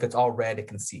is, if it's all red, it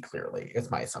can see clearly. It's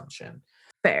my assumption.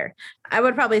 Fair. I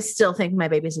would probably still think my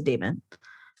baby's a demon.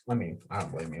 I mean, I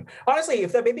don't blame you. Honestly,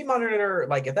 if that baby monitor,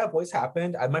 like if that voice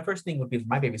happened, my first thing would be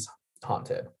my baby's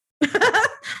haunted.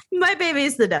 My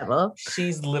baby's the devil.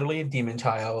 She's literally a demon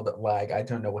child. Like, I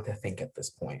don't know what to think at this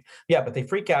point. Yeah, but they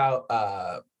freak out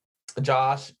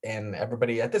Josh and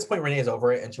everybody. At this point, Renee is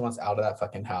over it and she wants out of that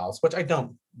fucking house, which I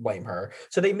don't blame her.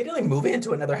 So they immediately move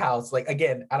into another house. Like,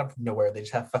 again, out of nowhere, they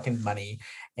just have fucking money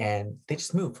and they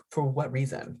just move. For what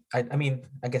reason? I mean,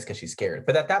 I guess because she's scared.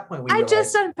 But at that point, I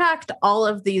just unpacked all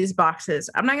of these boxes.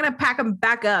 I'm not going to pack them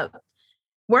back up.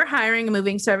 We're hiring a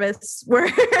moving service.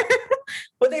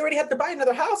 But they already have to buy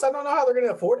another house. I don't know how they're going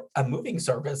to afford a moving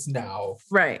service now.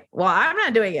 Right. Well, I'm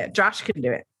not doing it. Josh can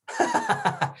do it.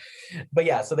 But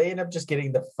yeah, so they end up just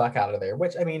getting the fuck out of there,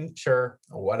 which I mean, sure,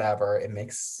 whatever. It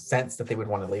makes sense that they would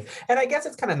want to leave. And I guess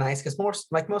it's kind of nice because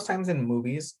most times in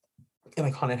movies, in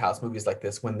like haunted house movies like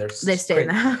this, when they stay in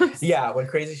the house. Yeah, when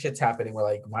crazy shit's happening, we're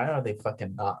like, why are they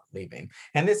fucking not leaving?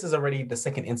 And this is already the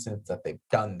second instance that they've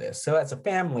done this. So as a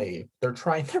family, they're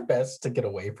trying their best to get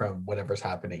away from whatever's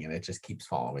happening, and it just keeps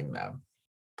following them.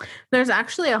 There's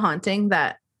actually a haunting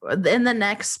that in the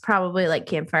next probably like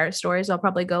campfire stories I'll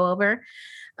probably go over.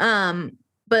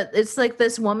 But it's like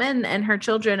this woman and her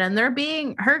children, and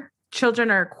her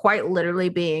children are quite literally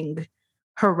being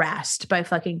harassed by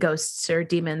fucking ghosts or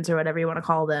demons or whatever you want to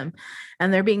call them,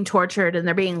 and they're being tortured and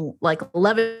they're being like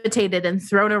levitated and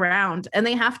thrown around, and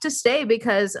they have to stay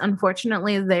because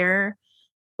unfortunately they're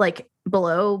like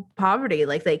below poverty,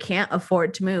 like they can't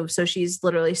afford to move. So she's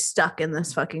literally stuck in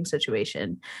this fucking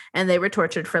situation, and they were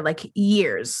tortured for like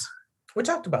years. We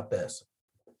talked about this.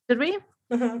 Did we?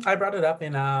 Mm-hmm. I brought it up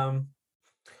in I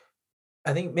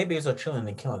think maybe it was a Chillin'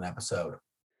 and Killin' episode.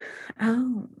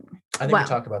 Oh, I think we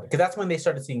talked about it because that's when they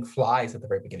started seeing flies at the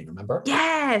very beginning. Remember?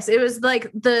 Yes, it was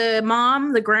like the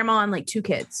mom, the grandma, and like two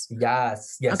kids.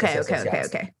 Yes.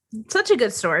 Okay. Such a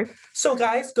good story. So,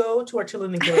 guys, go to our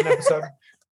Chillin' and Killin' episode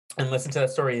and listen to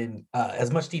that story in as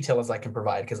much detail as I can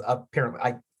provide because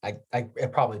apparently I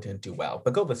probably didn't do well,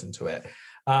 but go listen to it.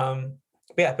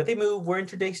 But they move. We're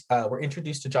introduced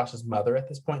to Josh's mother at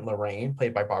this point, Lorraine,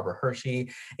 played by Barbara Hershey,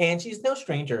 and she's no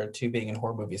stranger to being in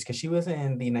horror movies because she was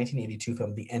in the 1982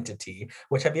 film The Entity.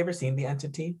 Which, have you ever seen The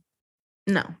Entity?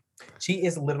 No. She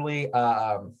is literally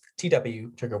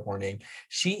TW, trigger warning.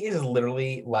 She is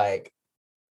literally like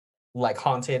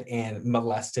haunted and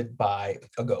molested by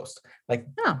a ghost. Like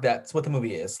that's what the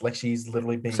movie is. Like she's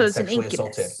literally being sexually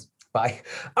assaulted by.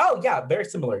 Oh yeah, very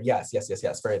similar. Yes,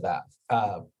 very that.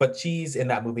 But she's in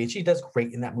that movie and she does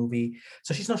great in that movie.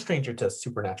 So she's no stranger to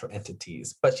supernatural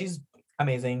entities, but she's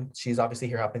amazing. She's obviously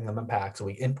here helping them unpack. So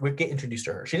we get introduced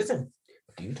to her. She doesn't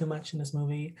do too much in this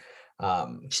movie.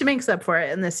 She makes up for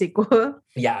it in the sequel.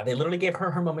 Yeah, they literally gave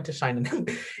her moment to shine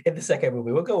in the second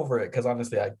movie. We'll go over it because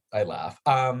honestly, I laugh.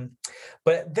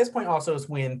 But at this point also is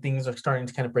when things are starting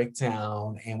to kind of break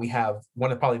down, and we have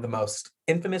one of probably the most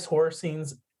infamous horror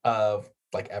scenes of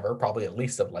like ever, probably at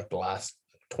least of like the last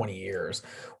 20 years,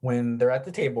 when they're at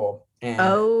the table and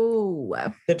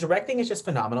the directing is just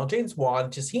phenomenal. James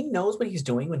Wan, he knows what he's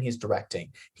doing when he's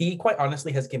directing. He quite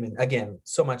honestly has given, again,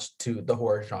 so much to the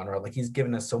horror genre. Like he's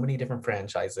given us so many different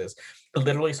franchises.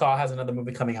 Literally Saw has another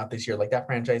movie coming out this year. Like that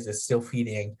franchise is still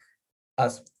feeding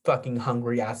us fucking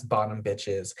hungry ass bottom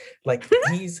bitches. Like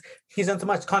he's done so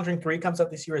much. Conjuring 3 comes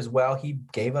out this year as well. He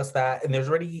gave us that, and there's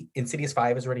already Insidious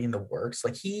 5 is already in the works.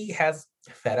 Like he has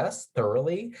fed us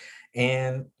thoroughly,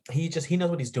 and he knows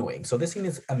what he's doing. So this scene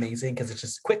is amazing because it's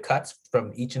just quick cuts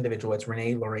from each individual. It's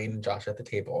Renee, Lorraine, and Josh at the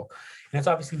table, and it's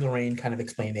obviously Lorraine kind of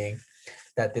explaining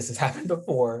that this has happened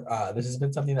before. This has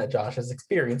been something that Josh has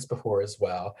experienced before as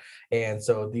well. And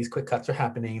so these quick cuts are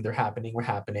happening. They're happening. We're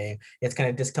happening. It's kind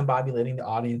of discombobulating the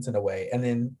audience in a way. And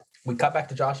then we cut back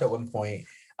to Josh at one point,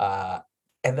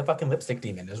 and the fucking lipstick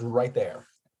demon is right there.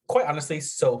 Quite honestly,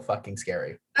 so fucking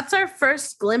scary. That's our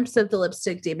first glimpse of the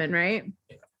lipstick demon, right?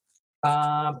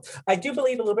 I do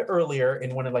believe a little bit earlier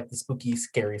in one of like the spooky,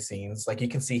 scary scenes, like you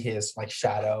can see his like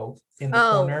shadow in the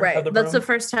corner right. of the That's room. the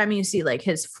first time you see like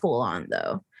his full on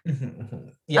though.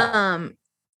 Yeah.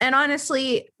 And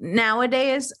honestly,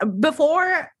 nowadays,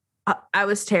 before I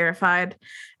was terrified.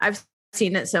 I've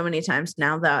seen it so many times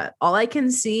now that all I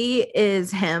can see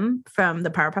is him from the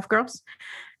Powerpuff Girls.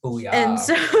 Oh yeah. And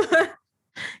so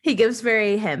he gives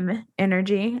very him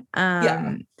energy.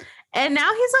 Yeah. And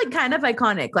now he's like kind of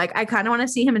iconic. Like I kind of want to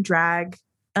see him in drag.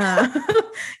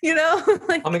 You know?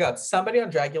 Like, oh my god, somebody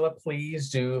on Dragula, please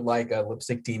do like a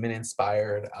lipstick demon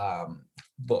inspired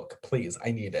book. Please.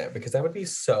 I need it because that would be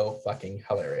so fucking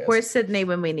hilarious. where's Sydney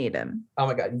when we need him? Oh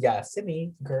my god, yeah,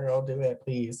 Sydney, girl, do it,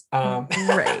 please.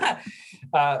 Right.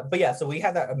 But yeah, so we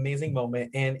had that amazing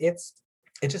moment and it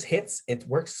just hits, it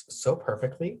works so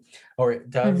perfectly, or it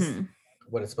does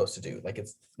what it's supposed to do. Like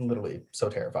it's literally so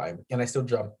terrifying. And I still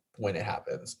jump when it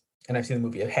happens. And I've seen the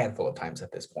movie a handful of times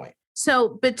at this point.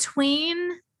 So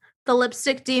between the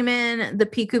lipstick demon, the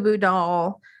peekaboo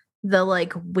doll, the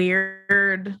like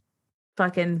weird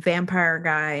fucking vampire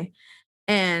guy,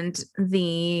 and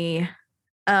the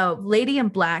lady in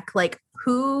black, like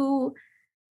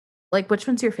which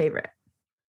one's your favorite?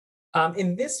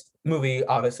 In this movie,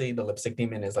 obviously the lipstick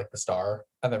demon is like the star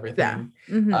of everything.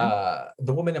 Yeah.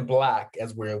 The woman in black,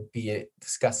 as we'll be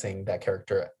discussing that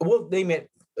character, we'll name it.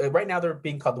 Right now, they're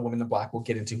being called the woman in black. We'll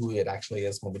get into who it actually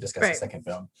is when we discuss the second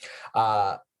film.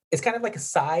 It's kind of like a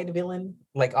side villain.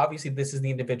 Like, obviously, this is the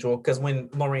individual, because when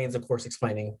Lorraine's, of course,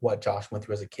 explaining what Josh went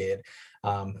through as a kid,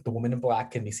 the woman in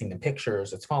black can be seen in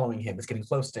pictures. It's following him. It's getting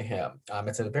close to him.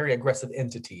 It's a very aggressive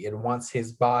entity. It wants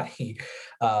his body.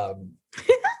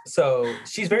 So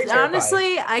she's very terrifying.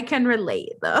 Honestly, I can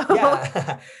relate, though.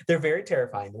 Yeah, they're very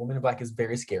terrifying. The woman in black is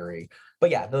very scary.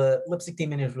 But yeah, the lipstick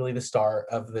demon is really the star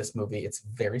of this movie. It's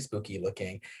very spooky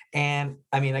looking. And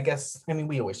I mean,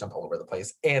 we always jump all over the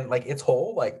place. And like its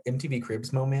whole like MTV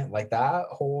Cribs moment, like that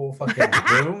whole fucking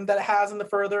room that it has in the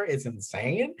further is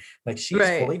insane. Like she's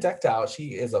fully decked out.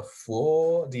 She is a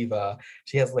full diva.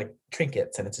 She has like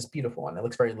trinkets and it's just beautiful and it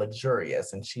looks very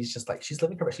luxurious. And she's just like, she's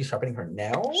sharpening her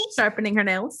nails. She's living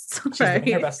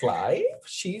her best life.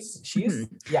 She's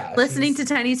yeah. Listening to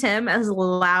Tiny Tim as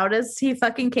loud as he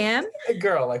fucking can.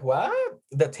 Girl, like what?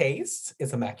 The taste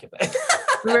is immaculate.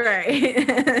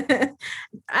 Right.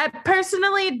 I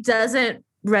personally doesn't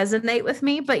resonate with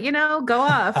me, but go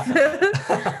off.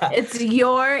 It's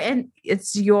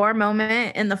your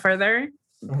moment in the further.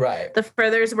 Right. The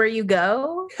further is where you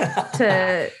go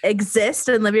to exist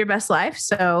and live your best life.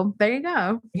 So there you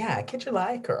go. Yeah, get your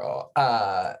life, girl.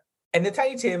 And the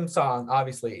Tiny Tim song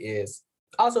obviously is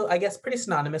also, I guess, pretty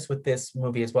synonymous with this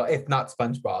movie as well. If not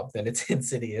SpongeBob, then it's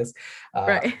Insidious.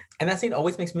 Right. And that scene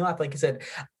always makes me laugh. Like you said,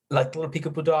 like the little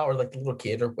peekaboo doll or like the little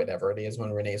kid or whatever it is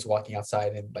when Renee is walking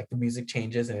outside and like the music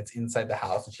changes and it's inside the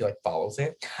house and she like follows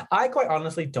it. I quite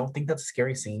honestly don't think that's a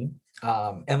scary scene.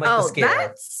 And like the scare.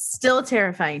 That's still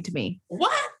terrifying to me.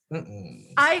 What?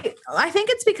 I think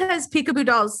it's because peekaboo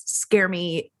dolls scare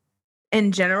me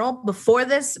in general. Before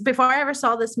I ever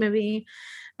saw this movie,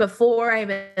 before I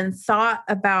even thought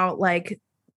about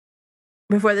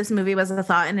before this movie was a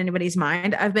thought in anybody's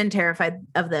mind, I've been terrified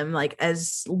of them like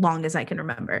as long as I can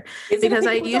remember. Because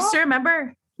I used to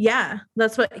remember,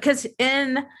 that's what, because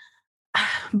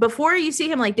before you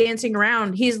see him like dancing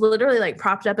around, he's literally like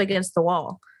propped up against the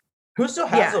wall. Who still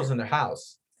has those in their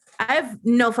house? I have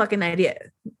no fucking idea.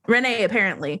 Renee,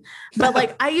 apparently. But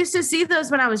like, I used to see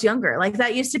those when I was younger. Like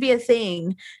that used to be a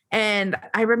thing. And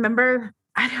I remember,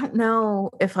 I don't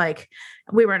know if like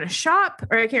we were in a shop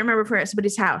or I can't remember if we were at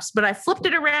somebody's house, but I flipped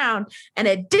it around and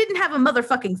it didn't have a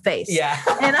motherfucking face. Yeah.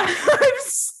 And I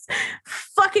was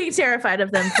fucking terrified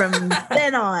of them from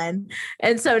then on.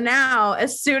 And so now,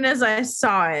 as soon as I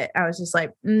saw it, I was just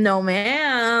like, no,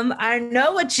 ma'am, I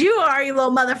know what you are, you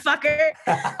little motherfucker.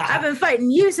 I've been fighting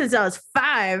you since I was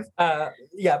 5.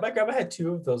 Yeah, my grandma had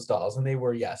 2 of those dolls and they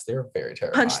were very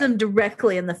terrifying. Punch them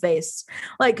directly in the face.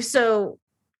 Like, so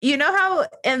You know how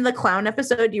in the clown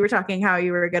episode you were talking how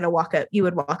you were gonna you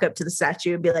would walk up to the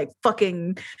statue and be like,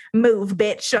 "Fucking move,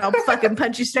 bitch! I'll fucking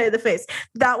punch you straight in the face."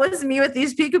 That was me with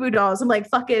these peekaboo dolls. I'm like,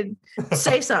 "Fucking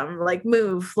say something, like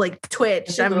move, like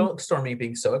twitch." I'm little Stormy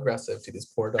being so aggressive to these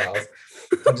poor dolls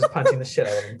and just punching the shit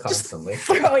out of them constantly, just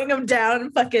throwing them down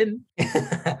and fucking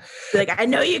like, "I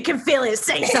know you can feel it.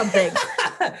 Say something."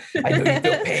 I know you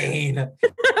feel pain.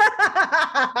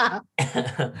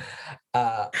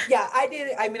 Yeah, I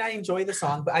did. I mean, I enjoy the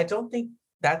song, but I don't think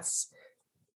that's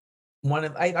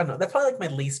I don't know. That's probably like my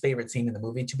least favorite scene in the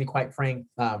movie, to be quite frank.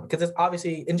 Because it's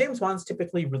obviously, and James Wan's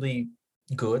typically really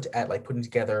good at like putting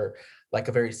together like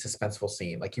a very suspenseful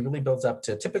scene. Like he really builds up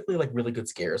to typically like really good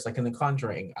scares, like in The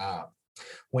Conjuring.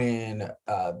 When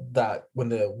when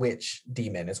the witch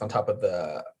demon is on top of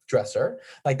the dresser,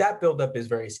 like that buildup is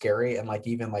very scary, and like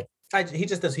even like he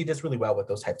does really well with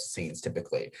those types of scenes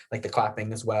typically, like the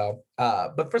clapping as well.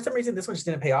 But for some reason this one just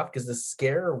didn't pay off because the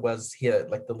scare was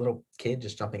like the little kid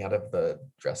just jumping out of the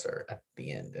dresser at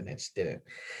the end, and it just didn't.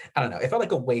 I don't know. It felt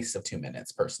like a waste of 2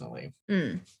 minutes personally.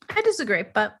 I disagree,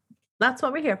 but that's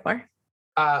what we're here for.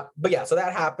 But yeah, so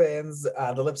that happens.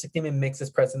 The lipstick demon makes his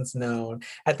presence known.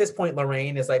 At this point,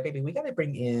 Lorraine is like, "Baby, we got to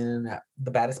bring in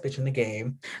the baddest bitch in the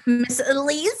game, Miss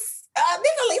Elise."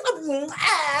 Miss Elise,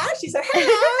 she said,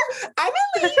 "Hello, I'm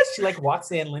Elise." She like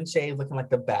walks in, Lin Shaye looking like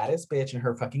the baddest bitch in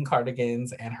her fucking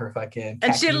cardigans and her fucking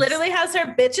and she literally has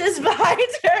her bitches behind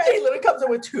her. She literally comes in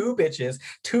with 2 bitches,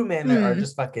 2 men that are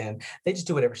just fucking, they just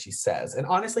do whatever she says. And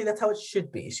honestly, that's how it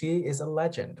should be. She is a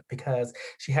legend because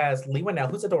she has Lee Winnell,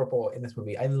 who's adorable in this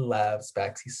movie. I love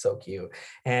Specs. He's so cute.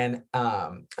 And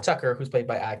Tucker, who's played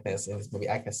by Agnes in this movie,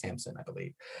 Agnes Sampson, I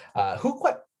believe, who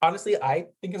quite honestly, I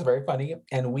think is very funny.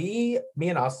 And me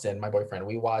and Austin, my boyfriend,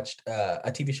 we watched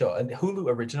a TV show, a Hulu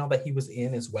original that he was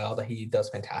in as well, that he does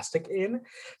fantastic in.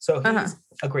 So he's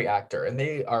a great actor, and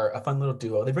they are a fun little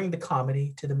duo. They bring the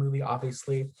comedy to the movie,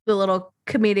 obviously. The little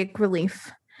comedic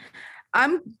relief.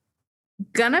 I'm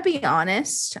gonna be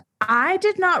honest, I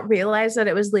did not realize that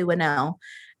it was Lee Winnell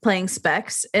playing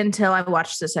Specs until I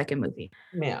watched the second movie.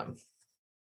 Ma'am.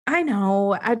 I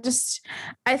know. I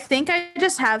think I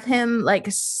just have him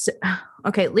like,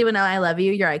 okay, Lee Winnell, I love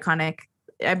you. You're iconic.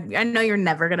 I know you're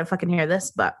never going to fucking hear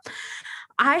this, but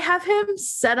I have him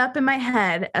set up in my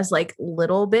head as like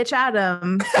little bitch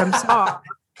Adam from Saw.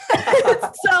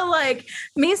 So like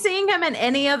me seeing him in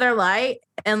any other light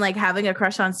and like having a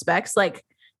crush on Specs, like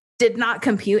did not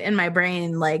compute in my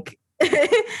brain. Like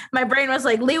my brain was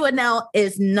like, Lee Winnell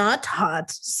is not hot.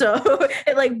 So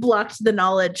it like blocked the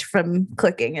knowledge from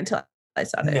clicking until I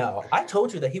saw it. No, I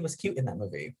told you that he was cute in that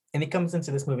movie. And he comes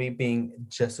into this movie being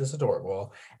just as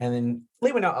adorable. And then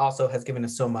Lee Winnell also has given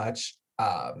us so much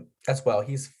as well.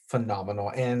 He's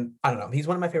phenomenal. And I don't know, he's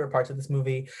one of my favorite parts of this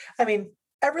movie. I mean,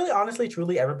 I really, honestly,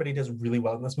 truly, everybody does really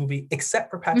well in this movie, except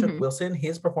for Patrick Wilson.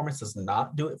 His performance does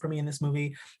not do it for me in this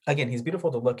movie. Again, he's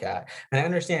beautiful to look at. And I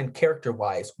understand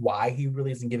character-wise why he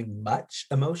really isn't giving much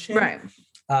emotion. Right.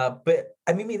 But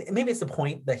I mean, maybe it's the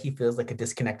point that he feels like a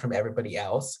disconnect from everybody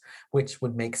else, which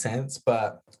would make sense.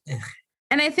 But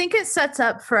and I think it sets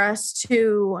up for us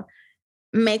to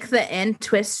make the end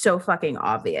twist so fucking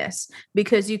obvious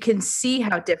because you can see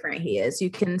how different he is. You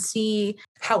can see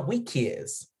how weak he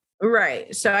is.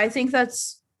 Right. So I think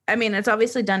it's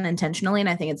obviously done intentionally, and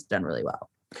I think it's done really well.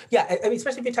 Yeah, I mean,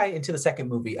 especially if you tie it into the second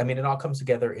movie. I mean, it all comes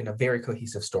together in a very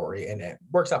cohesive story, and it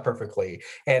works out perfectly.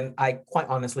 And I quite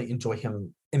honestly enjoy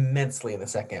him immensely in the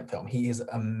second film. He is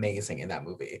amazing in that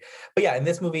movie. But yeah, in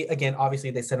this movie, again,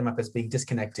 obviously they set him up as being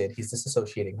disconnected. He's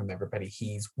disassociating from everybody.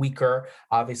 He's weaker,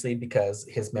 obviously, because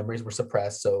his memories were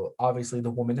suppressed. So obviously the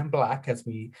woman in black, as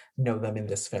we know them in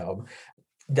this film,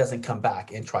 doesn't come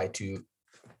back and try to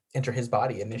enter his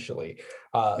body initially.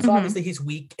 So obviously he's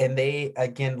weak, and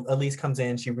Elise comes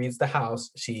in, she reads the house,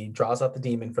 she draws out the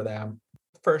demon for them.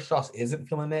 First, Joss isn't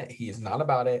feeling it. He is not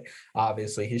about it.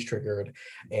 Obviously, he's triggered,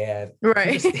 and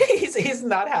he's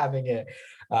not having it.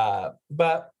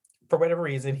 But for whatever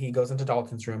reason, he goes into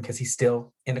Dalton's room because he's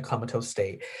still in a comatose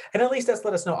state. And at least that's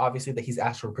let us know, obviously, that he's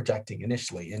astral projecting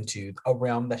initially into a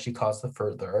realm that she calls the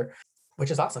Further, which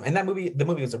is awesome. And the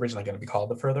movie was originally going to be called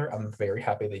The Further. I'm very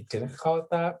happy they didn't call it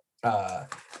that.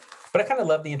 But I kind of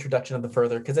love the introduction of The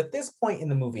Further because at this point in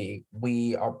the movie,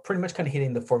 we are pretty much kind of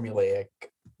hitting the formulaic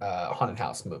haunted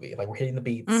house movie. Like we're hitting the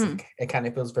beats. It kind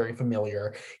of feels very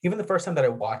familiar. Even the first time that I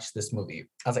watched this movie,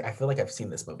 I was like, I feel like I've seen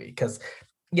this movie because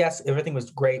yes, everything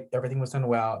was great. Everything was done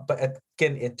well. But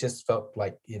again, it just felt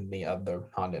like in the other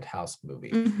haunted house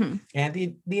movie. And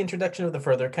the introduction of The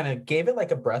Further kind of gave it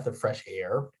like a breath of fresh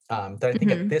air that I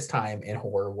think at this time in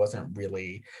horror wasn't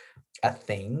really a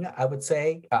thing, I would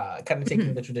say, kind of taking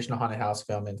Mhm. the traditional haunted house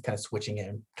film and kind of switching it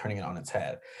and turning it on its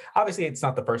head. Obviously, it's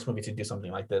not the first movie to do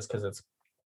something like this because it's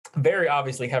very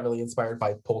obviously heavily inspired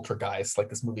by Poltergeist. Like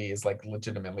this movie is like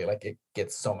legitimately like it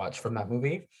gets so much from that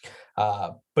movie,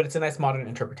 but it's a nice modern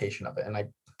interpretation of it, and I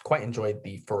quite enjoyed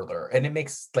the further. And it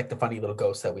makes like the funny little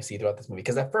ghosts that we see throughout this movie.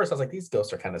 Because at first I was like, these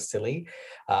ghosts are kind of silly,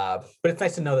 but it's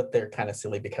nice to know that they're kind of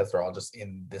silly because they're all just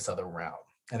in this other realm,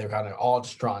 and they're kind of all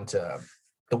just drawn to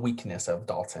the weakness of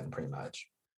Dalton, pretty much.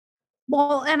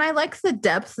 Well, and I like the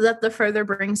depth that the further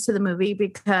brings to the movie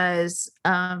because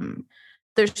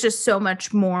there's just so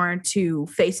much more to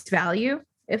face value,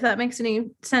 if that makes any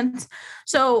sense.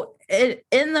 So,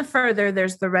 in the further,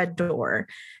 there's the red door.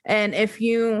 And if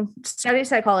you study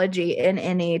psychology in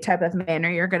any type of manner,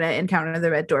 you're going to encounter the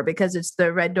red door because it's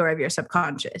the red door of your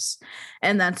subconscious.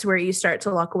 And that's where you start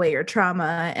to lock away your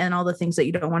trauma and all the things that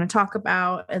you don't want to talk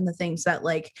about and the things that,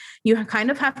 like, you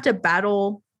kind of have to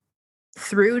battle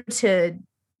through to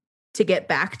get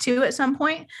back to at some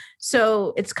point.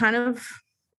 So it's kind of,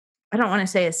 I don't want to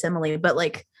say a simile, but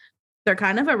like they're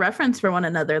kind of a reference for one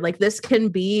another. Like this can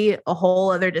be a whole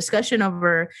other discussion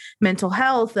over mental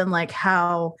health and like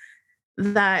how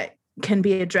that can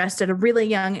be addressed at a really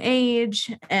young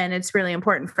age. And it's really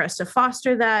important for us to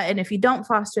foster that. And if you don't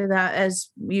foster that, as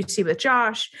you see with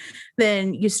Josh,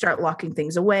 then you start locking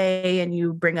things away and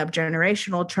you bring up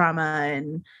generational trauma.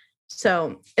 And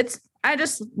so I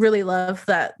just really love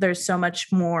that there's so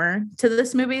much more to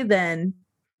this movie than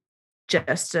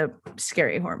just a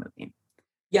scary horror movie.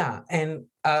 Yeah, and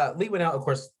Lee Winnell, of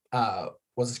course,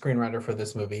 was a screenwriter for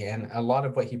this movie, and a lot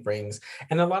of what he brings,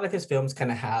 and a lot of his films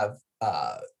kind of have.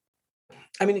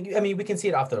 I mean, we can see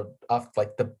it off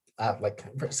like the like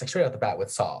straight out the bat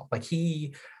with Saw. Like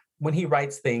when he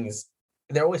writes things,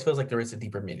 there always feels like there is a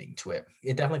deeper meaning to it.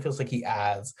 It definitely feels like he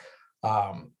adds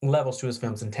levels to his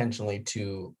films intentionally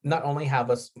to not only have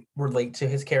us relate to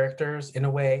his characters in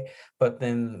a way, but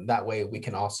then that way we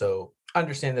can also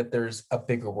understand that there's a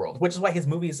bigger world, which is why his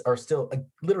movies are still like,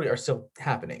 literally are still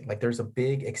happening. Like there's a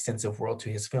big extensive world to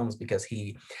his films because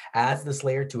he adds this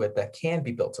layer to it that can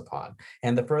be built upon.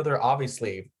 And the further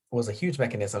obviously was a huge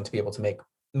mechanism to be able to make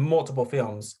multiple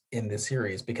films in this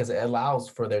series because it allows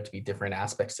for there to be different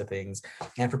aspects to things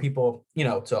and for people,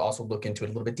 to also look into it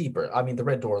a little bit deeper. I mean, the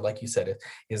red door, like you said,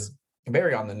 is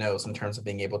very on the nose in terms of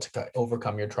being able to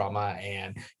overcome your trauma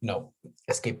and,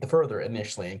 escape the further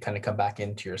initially and kind of come back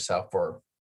into yourself or,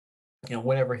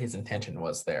 whatever his intention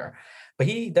was there. But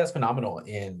he does phenomenal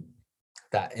in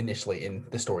that initially in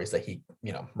the stories that he,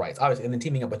 writes, obviously, and then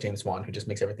teaming up with James Wan, who just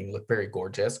makes everything look very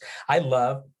gorgeous. I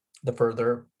love the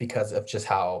further because of just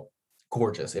how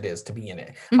gorgeous it is to be in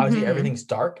it. Obviously, Mhm. everything's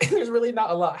dark and there's really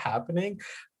not a lot happening,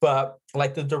 but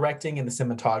like the directing and the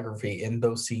cinematography in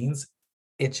those scenes,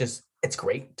 it's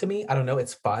great to me. I don't know,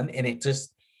 it's fun and it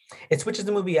switches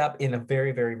the movie up in a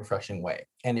very, very refreshing way.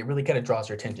 And it really kind of draws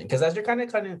your attention. Because as you're I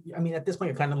mean, at this point,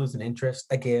 you're kind of losing interest.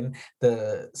 Again,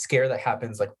 the scare that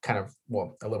happens, like kind of,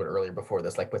 well, a little bit earlier before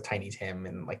this, like with Tiny Tim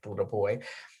and like the little boy,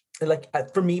 like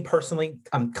for me personally,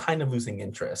 I'm kind of losing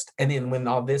interest. And then when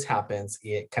all this happens,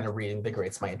 it kind of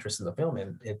reinvigorates my interest in the film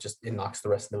and it knocks the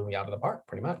rest of the movie out of the park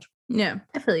pretty much. Yeah,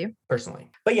 I feel you. Personally.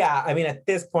 But yeah, I mean, at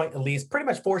this point, Elise pretty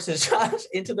much forces Josh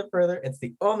into the further. It's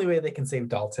the only way they can save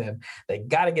Dalton. They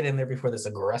got to get in there before this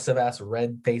aggressive ass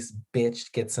red faced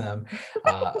bitch gets him.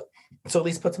 So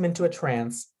Elise puts him into a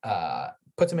trance,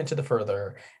 puts him into the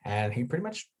further, and he pretty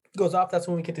much goes off. That's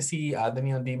when we get to see the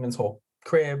Neon Demon's whole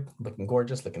crib, looking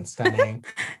gorgeous, looking stunning.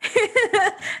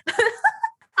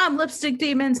 I'm Lipstick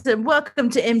Demons and welcome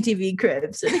to MTV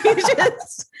Cribs. And you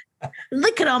just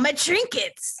look at all my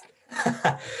trinkets.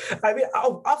 I mean,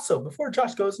 also before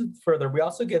Josh goes further, we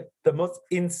also get the most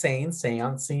insane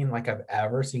seance scene like I've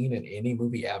ever seen in any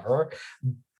movie ever.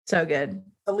 So good.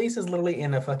 Elise is literally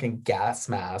in a fucking gas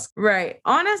mask. Right.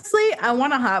 Honestly, I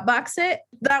want to hotbox it.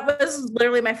 That was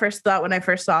literally my first thought when I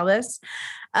first saw this.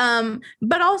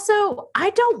 But also,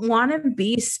 I don't want to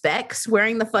be Specs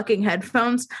wearing the fucking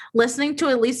headphones, listening to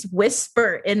Elise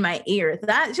whisper in my ear.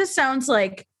 That just sounds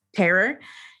like terror.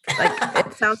 Like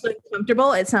it sounds like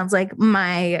comfortable. It sounds like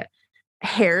my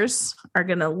hairs are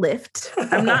gonna lift.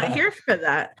 I'm not here for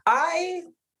that. I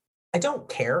don't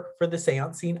care for the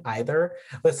seance scene either.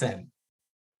 Listen,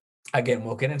 again,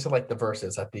 we'll get into like the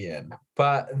verses at the end,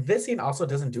 but this scene also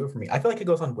doesn't do it for me. I feel like it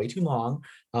goes on way too long.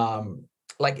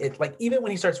 Like even when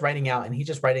he starts writing out and he's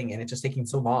just writing and it's just taking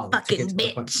so long Fucking to get to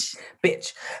the point.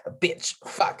 Bitch,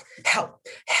 fuck, help.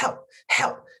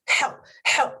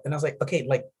 And I was like, okay,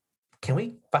 like can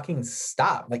we fucking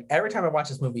stop? Like every time I watch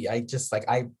this movie, I just like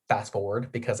I fast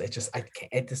forward because I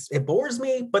can't, it bores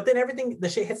me. But then everything, the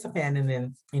shit hits the fan, and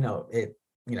then it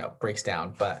breaks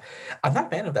down. But I'm not a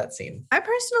fan of that scene. I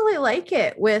personally like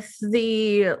it with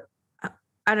the,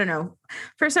 I don't know,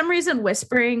 for some reason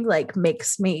whispering like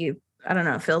makes me, I don't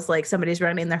know, it feels like somebody's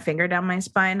running their finger down my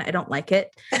spine. I don't like it.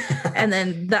 And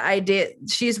then the idea,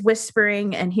 she's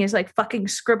whispering and he's like fucking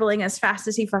scribbling as fast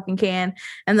as he fucking can.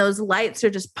 And those lights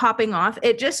are just popping off.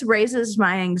 It just raises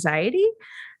my anxiety.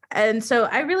 And so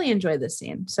I really enjoy this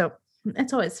scene. So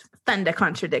it's always fun to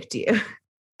contradict you.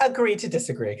 Agree to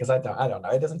disagree, because I don't know.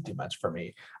 It doesn't do much for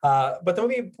me. But the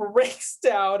movie breaks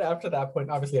down after that point.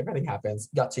 Obviously, everything happens.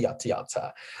 Yata,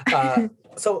 yata, yata.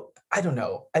 So I don't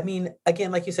know. I mean,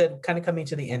 again, like you said, kind of coming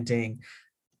to the ending,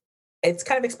 it's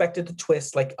kind of expected to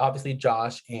twist. Like obviously,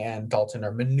 Josh and Dalton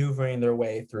are maneuvering their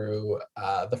way through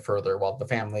the further, while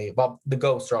the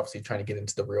ghosts are obviously trying to get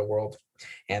into the real world,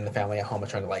 and the family at home are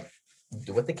trying to like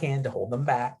do what they can to hold them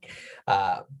back.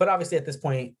 But obviously at this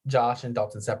point, Josh and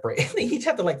Dalton separate. They each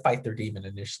have to like fight their demon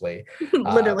initially.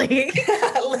 Literally.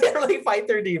 Literally fight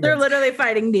their demons. They're literally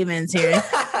fighting demons here.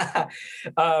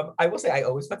 I will say I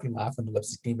always fucking laugh when the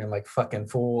lipstick demon like fucking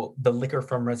fool the liquor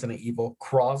from Resident Evil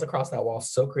crawls across that wall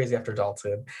so crazy after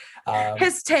Dalton.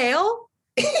 His tail?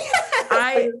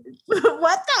 What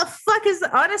the fuck is,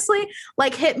 honestly,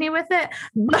 like hit me with it.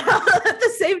 But at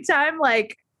the same time,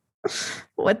 like,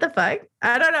 what the fuck?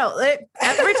 I don't know.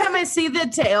 Every time I see the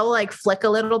tail like flick a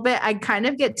little bit, I kind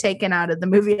of get taken out of the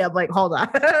movie. I'm like, hold on.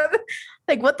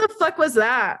 Like, what the fuck was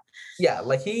that? Yeah,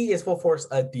 like he is full force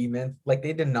a demon. Like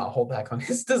they did not hold back on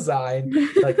his design.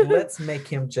 Like, let's make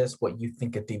him just what you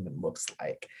think a demon looks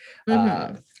like.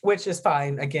 Which is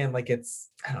fine. Again, like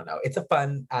I don't know, it's a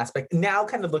fun aspect. Now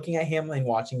kind of looking at him and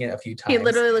watching it a few times. He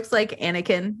literally looks like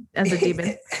Anakin as a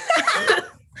demon.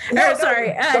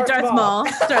 Darth Maul.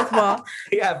 Darth Maul.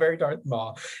 Yeah, very Darth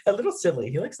Maul. A little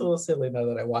silly. He looks a little silly now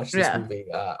that I watched this movie,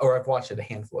 or I've watched it a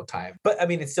handful of times. But I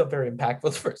mean, it's still very impactful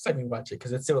the first time you watch it,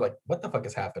 because it's still like, what the fuck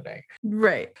is happening?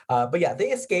 Right. But yeah, they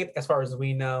escape as far as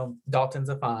we know. Dalton's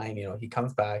a fine. He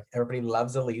comes back. Everybody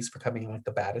loves Elise for coming like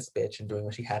the baddest bitch and doing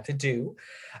what she had to do.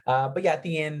 But yeah, at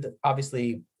the end,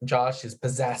 obviously, Josh is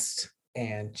possessed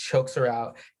and chokes her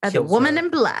out. By the woman in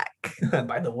black.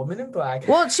 By the woman in black.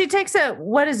 Well, she takes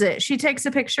she takes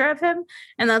a picture of him,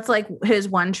 and that's like his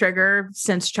one trigger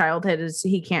since childhood is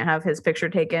he can't have his picture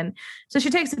taken. So she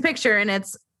takes a picture and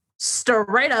it's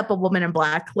straight up a woman in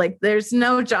black. Like there's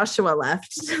no Joshua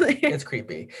left. It's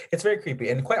creepy. It's very creepy.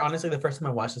 And quite honestly, the first time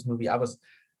I watched this movie,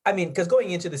 because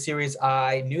going into the series,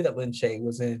 I knew that Lin Shaye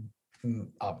was in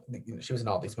she was in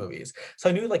all these movies, so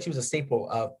I knew like she was a staple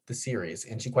of the series,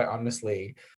 and she quite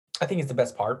honestly I think is the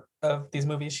best part of these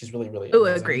movies. She's really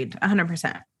agreed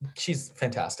 100%. She's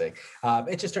fantastic.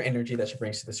 It's just her energy that she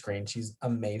brings to the screen. She's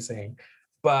amazing.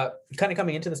 But kind of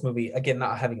coming into this movie, again,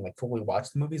 not having like fully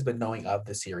watched the movies, but knowing of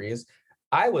the series,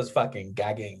 I was fucking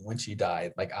gagging when she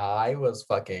died. Like I was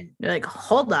fucking... You're like,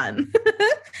 hold on.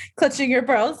 Clutching your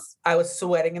pearls. I was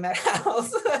sweating in that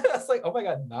house. I was like, oh my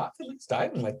God, not Felix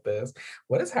dying like this.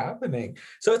 What is happening?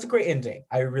 So it's a great ending.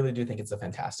 I really do think it's a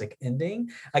fantastic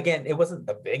ending. Again, it wasn't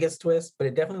the biggest twist, but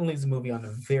it definitely leaves the movie on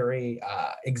a very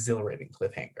exhilarating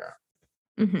cliffhanger.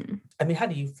 Mm-hmm. I mean, how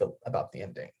do you feel about the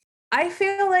ending? I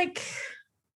feel like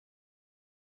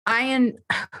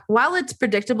while it's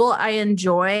predictable, I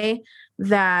enjoy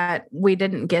that we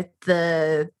didn't get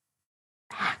the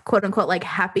quote unquote like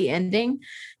happy ending,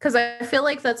 because I feel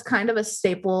like that's kind of a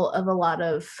staple of a lot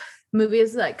of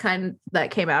movies that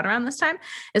came out around this time,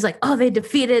 is like, oh, they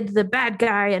defeated the bad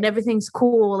guy and everything's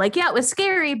cool. Like, yeah, it was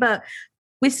scary, but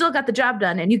we still got the job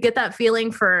done. And you get that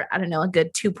feeling for, I don't know, a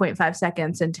good 2.5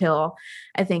 seconds until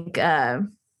I think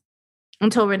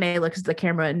until Renee looks at the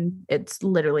camera and it's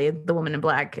literally the woman in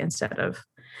black instead of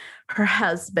her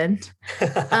husband.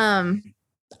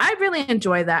 I really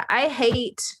enjoy that.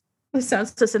 This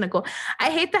sounds so cynical.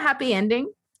 I hate the happy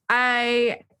ending.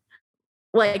 I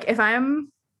like if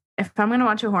I'm going to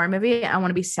watch a horror movie, I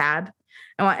want to be sad.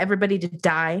 I want everybody to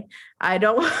die. I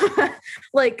don't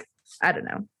like, I don't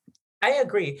know. I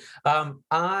agree. I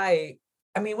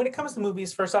mean, when it comes to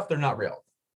movies, first off, they're not real.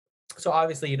 So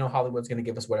obviously, Hollywood's going to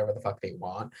give us whatever the fuck they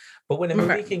want. But when a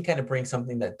movie can kind of bring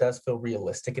something that does feel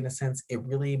realistic in a sense, it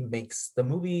really makes the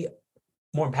movie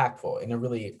more impactful in a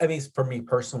really, I mean, for me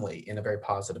personally, in a very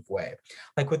positive way.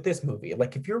 Like with this movie,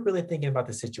 like if you're really thinking about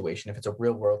the situation, if it's a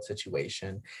real world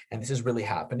situation and this is really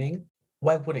happening,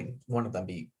 why wouldn't one of them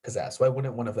be possessed? Why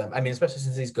wouldn't one of them? I mean, especially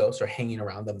since these ghosts are hanging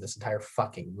around them this entire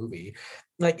fucking movie,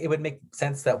 like it would make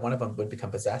sense that one of them would become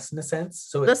possessed in a sense.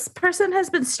 So This person has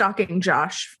been stalking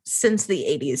Josh since the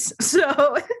 80s.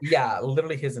 So yeah,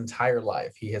 literally his entire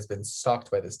life, he has been stalked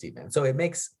by this demon. So it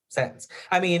makes sense.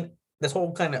 I mean, this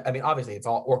whole kind of, I mean, obviously it's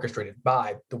all orchestrated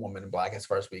by the woman in black, as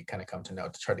far as we kind of come to know,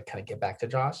 to try to kind of get back to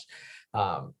Josh.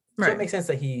 So Right. it makes sense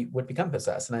that he would become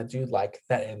possessed. And I do like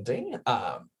that ending.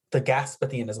 The gasp at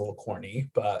the end is a little corny,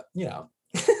 but you know,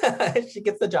 she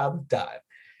gets the job done.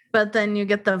 But then you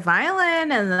get the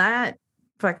violin, and that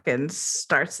fucking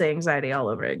starts the anxiety all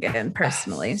over again,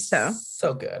 personally. So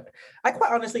good. I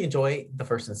quite honestly enjoy the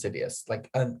first Insidious, like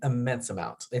an immense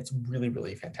amount. It's really,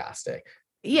 really fantastic.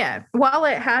 Yeah, while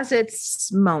it has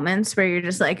its moments where you're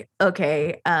just like,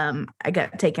 okay, I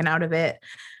got taken out of it,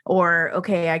 or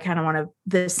okay, I kind of want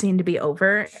this scene to be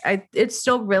over. It's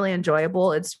still really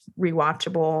enjoyable. It's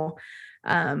rewatchable.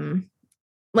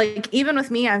 Like even with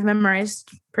me, I've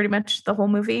memorized pretty much the whole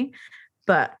movie,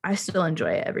 but I still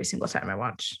enjoy it every single time I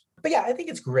watch. But yeah, I think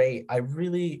it's great. I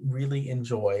really, really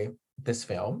enjoy this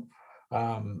film.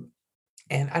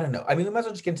 And I don't know. I mean, we might as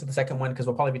well just get into the second one because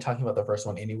we'll probably be talking about the first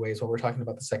one anyways while we're talking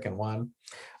about the second one.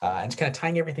 And just kind of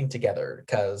tying everything together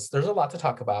because there's a lot to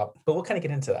talk about, but we'll kind of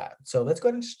get into that. So let's go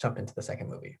ahead and just jump into the second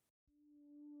movie.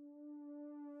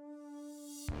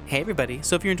 Hey everybody,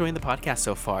 so if you're enjoying the podcast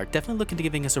so far, definitely look into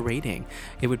giving us a rating.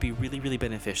 It would be really, really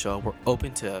beneficial. We're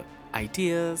open to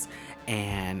ideas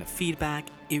and feedback.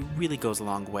 It really goes a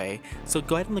long way. So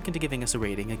go ahead and look into giving us a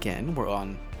rating. Again, we're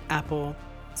on Apple,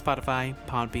 Spotify,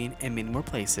 Podbean, and many more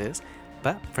places.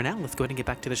 But for now, let's go ahead and get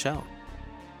back to the show.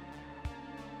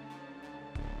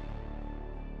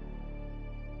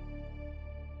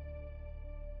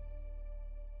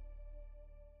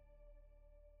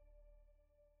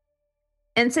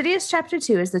 Insidious Chapter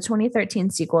 2 is the 2013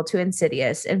 sequel to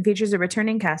Insidious and features a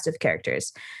returning cast of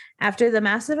characters. After the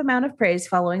massive amount of praise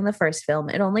following the first film,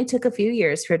 it only took a few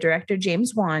years for director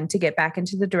James Wan to get back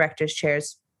into the director's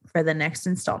chairs for the next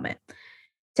installment.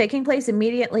 Taking place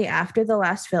immediately after the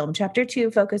last film, Chapter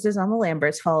 2 focuses on the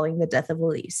Lamberts following the death of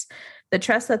Elise. The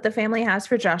trust that the family has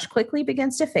for Josh quickly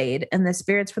begins to fade, and the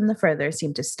spirits from the further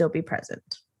seem to still be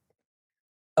present.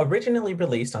 Originally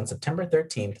released on September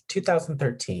 13th,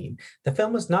 2013, the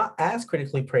film was not as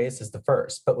critically praised as the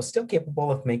first, but was still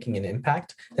capable of making an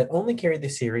impact that only carried the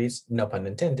series, no pun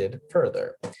intended,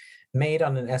 further. Made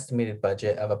on an estimated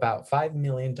budget of about $5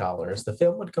 million, the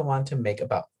film would go on to make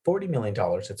about $40 million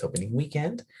its opening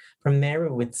weekend. From there, we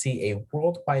would see a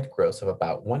worldwide gross of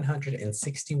about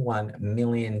 $161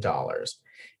 million.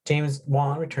 James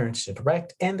Wan returns to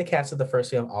direct, and the cast of the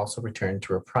first film also returned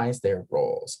to reprise their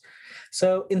roles.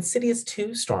 So, Insidious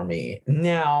 2, Stormy.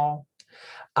 Now,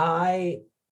 I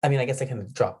mean, I guess I kind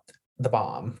of dropped the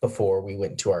bomb before we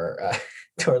went to our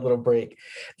to our little break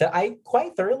that I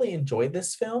quite thoroughly enjoyed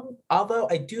this film. Although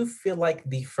I do feel like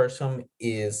the first film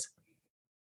is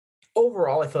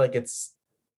overall, I feel like it's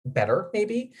better,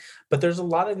 maybe, but there's a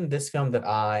lot in this film that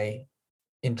I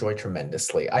enjoy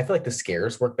tremendously. I feel like the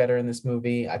scares work better in this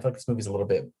movie. I feel like this movie's a little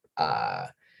bit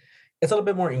it's a little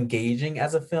bit more engaging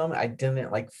as a film. I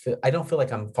don't feel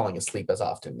like I'm falling asleep as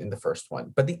often in the first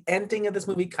one. But the ending of this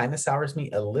movie kind of sours me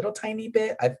a little tiny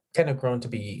bit. I've kind of grown to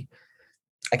be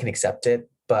I can accept it,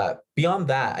 but beyond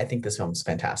that, I think this film is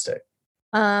fantastic.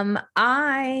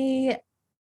 I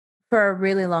for a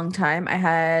really long time I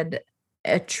had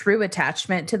a true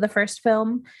attachment to the first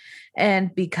film.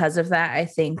 And because of that, I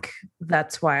think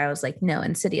that's why I was like, no,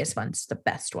 Insidious one's the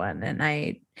best one.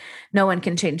 And no one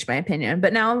can change my opinion.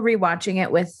 But now rewatching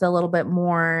it with a little bit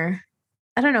more,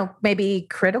 I don't know, maybe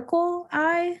critical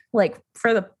eye, like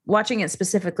watching it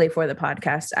specifically for the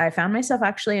podcast, I found myself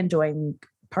actually enjoying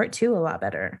part 2 a lot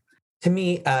better. To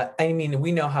me, I mean,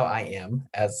 we know how I am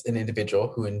as an individual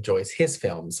who enjoys his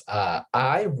films.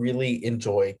 I really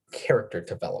enjoy character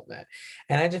development.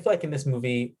 And I just feel like in this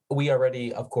movie,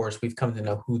 of course, we've come to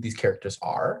know who these characters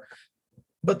are,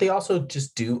 but they also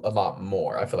just do a lot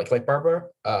more. I feel like Barbara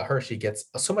Hershey gets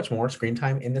so much more screen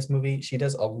time in this movie. She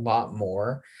does a lot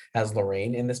more as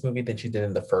Lorraine in this movie than she did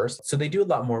in the first. So they do a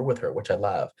lot more with her, which I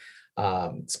love.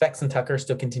 Specs and Tucker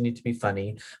still continue to be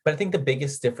funny, but I think the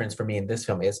biggest difference for me in this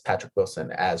film is Patrick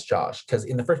Wilson as Josh, because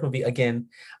in the first movie, again,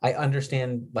 I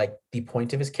understand like the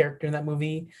point of his character in that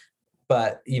movie,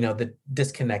 but the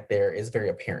disconnect there is very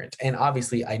apparent. And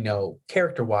obviously I know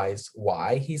character-wise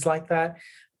why he's like that,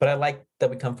 but I like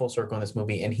that we come full circle in this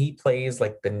movie and he plays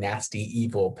like the nasty,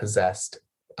 evil, possessed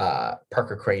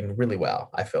Parker Crane really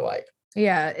well, I feel like.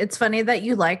 Yeah, it's funny that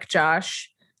you like Josh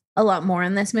a lot more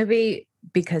in this movie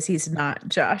because he's not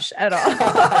Josh at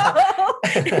all.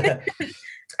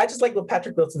 I just like what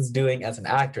Patrick Wilson's doing as an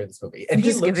actor in this movie. And I'm he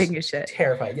just looks giving you shit.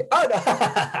 terrifying. Oh,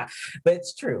 no. But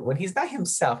it's true. When he's not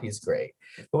himself, he's great.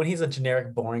 But when he's a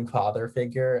generic, boring father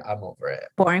figure, I'm over it.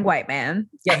 Boring white man.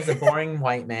 Yeah, he's a boring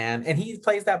white man. And he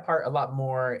plays that part a lot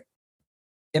more,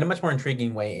 in a much more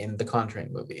intriguing way in the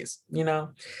Conjuring movies, you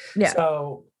know? Yeah.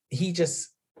 So he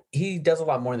does a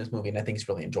lot more in this movie, and I think it's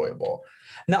really enjoyable.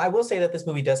 Now, I will say that this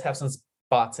movie does have some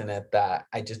spots in it that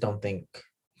I just don't think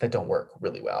that don't work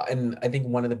really well. And I think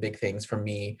one of the big things for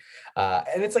me,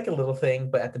 and it's like a little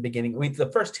thing, but at the beginning,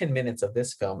 the first 10 minutes of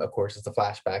this film, of course, is a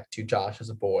flashback to Josh as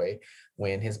a boy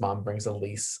when his mom brings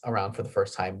Elise around for the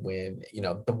first time when, you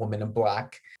know, the woman in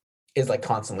black is like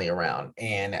constantly around.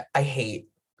 And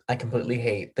I completely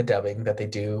hate the dubbing that they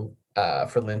do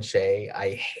for Lin Shaye.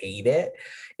 I hate it.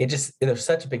 There's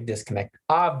such a big disconnect.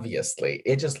 Obviously,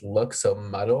 it just looks so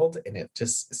muddled, and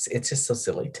it's just so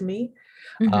silly to me.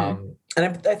 Mm-hmm.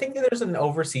 And I think that there's an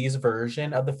overseas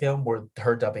version of the film where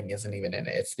her dubbing isn't even in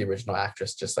it. It's the original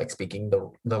actress just like speaking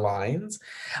the lines.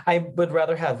 I would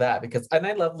rather have that and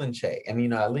I love Lin Shaye, and you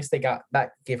know, at least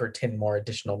that gave her 10 more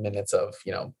additional minutes of,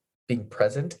 you know, being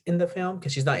present in the film,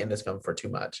 because she's not in this film for too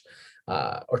much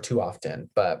or too often,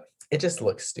 but it just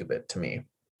looks stupid to me.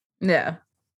 Yeah.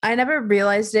 I never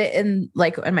realized it in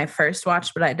my first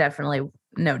watch, but I definitely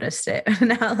noticed it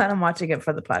now that I'm watching it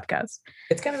for the podcast.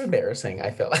 It's kind of embarrassing, I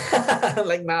feel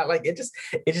like it just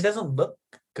doesn't look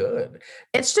good.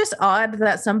 It's just odd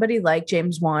that somebody like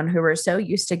James Wan, who we're so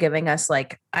used to giving us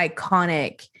like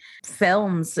iconic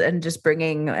films and just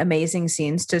bringing amazing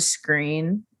scenes to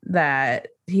screen, that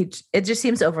it just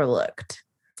seems overlooked.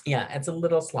 Yeah, it's a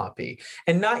little sloppy,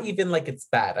 and not even like it's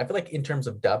bad. I feel like in terms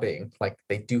of dubbing, like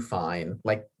they do fine.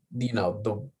 Like, you know,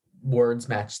 the words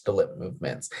match the lip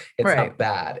movements. It's right. Not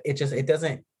bad. It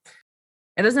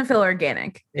doesn't feel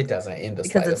organic. It doesn't in the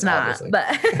because slightest, it's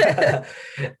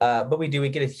not. But we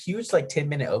get a huge like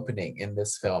 10-minute opening in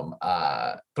this film,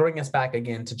 throwing us back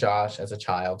again to Josh as a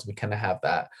child. We kind of have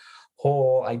that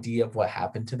whole idea of what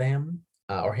happened to them,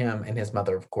 or him and his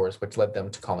mother, of course, which led them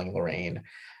to calling Lorraine.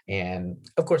 And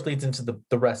of course leads into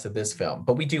the rest of this film.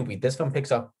 But this film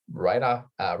picks up right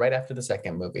after the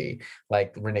second movie.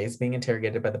 Like Renee's being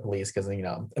interrogated by the police because, you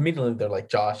know, immediately they're like,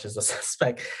 Josh is a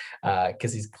suspect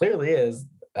because he clearly is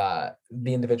the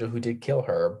individual who did kill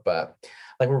her. But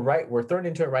like we're thrown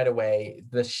into it right away.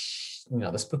 The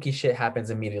spooky shit happens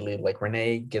immediately. Like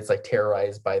Renee gets like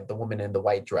terrorized by the woman in the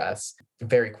white dress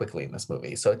very quickly in this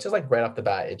movie. So it's just like right off the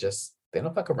bat, they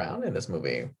don't fuck around in this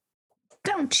movie.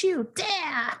 Don't you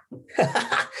dare.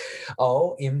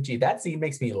 OMG, that scene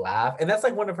makes me laugh. And that's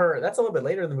like that's a little bit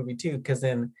later in the movie too, because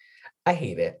then I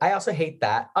hate it. I also hate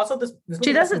that. Also, this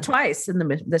she does it twice in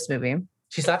this movie.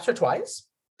 She slaps her twice?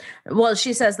 Well,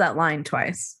 she says that line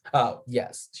twice. Oh,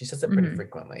 yes. She says it pretty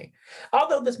frequently.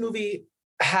 Although this movie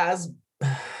has,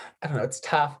 I don't know, it's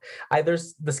tough.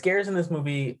 There's the scares in this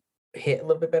movie hit a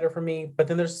little bit better for me, but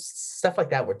then there's stuff like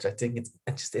that which I think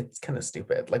it's kind of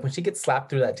stupid. Like when she gets slapped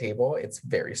through that table, it's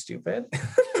very stupid.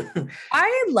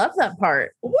 I love that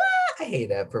part. What? I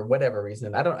hate it for whatever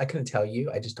reason. I couldn't tell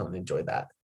you. I just don't enjoy that.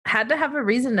 Had to have a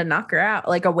reason to knock her out,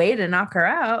 like a way to knock her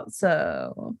out.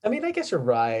 So I mean, I guess you're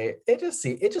right. It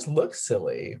just looks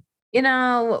silly. You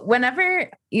know, whenever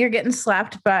you're getting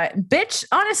slapped by bitch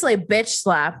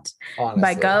slapped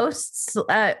by ghosts,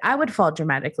 I would fall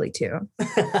dramatically too.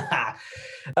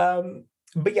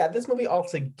 But yeah, this movie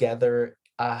altogether,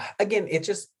 again,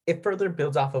 it further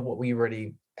builds off of what we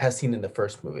already have seen in the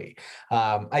first movie.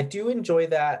 I do enjoy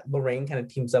that Lorraine kind of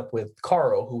teams up with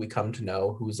Carl, who we come to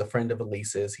know, who's a friend of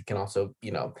Elise's. He can also,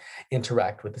 you know,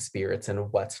 interact with the spirits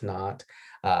and what's not.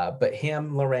 But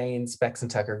him, Lorraine, Specs,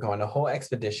 and Tucker go on a whole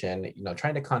expedition, you know,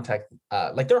 trying to contact,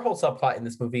 like their whole subplot in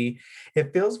this movie.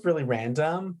 It feels really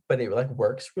random, but it like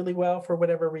works really well for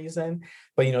whatever reason.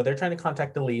 But, you know, they're trying to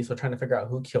contact Elise. They're trying to figure out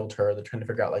who killed her. They're trying to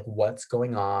figure out like what's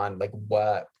going on, like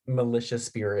what malicious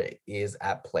spirit is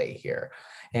at play here.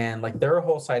 And like their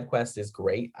whole side quest is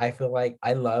great. I feel like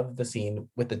I love the scene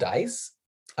with the dice.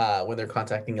 When they're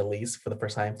contacting Elise for the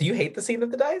first time. Do you hate the scene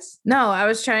with the dice? No, I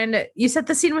was you said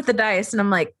the scene with the dice, and I'm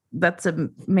like, that's a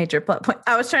major plot point.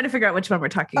 I was trying to figure out which one we're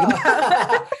talking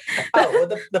about. Well,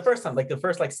 the first time, like the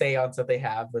first like seance that they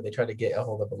have where they try to get a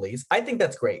hold of Elise. I think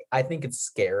that's great. I think it's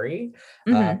scary.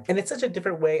 And it's such a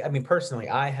different way. I mean, personally,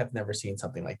 I have never seen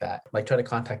something like that. Like try to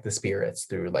contact the spirits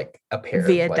through like a pair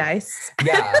via of, like, dice.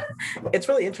 Yeah. It's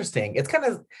really interesting. It's kind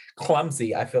of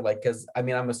clumsy, I feel like, because I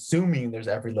mean, I'm assuming there's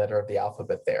every letter of the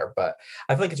alphabet there, but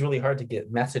I feel like it's really hard to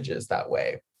get messages that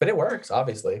way. But it works,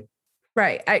 obviously.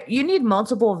 Right. You need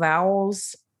multiple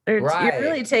vowels. Right. You're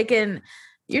really taking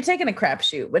You're taking a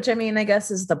crapshoot, which I mean, I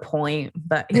guess is the point,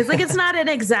 but he's like, it's not an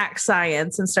exact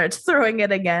science and starts throwing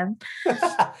it again.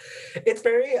 It's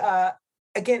very,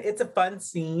 again, it's a fun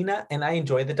scene and I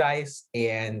enjoy the dice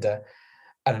and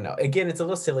I don't know. Again, it's a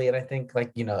little silly, and I think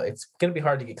it's going to be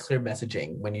hard to get clear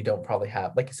messaging when you don't probably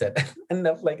have, like you said,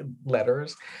 enough like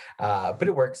letters. But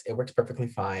it works. It works perfectly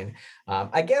fine.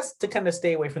 I guess to kind of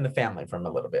stay away from the family from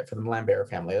a little bit, from the Lambert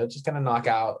family, they'll just kind of knock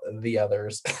out the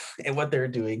others and what they're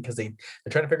doing because they're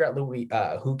trying to figure out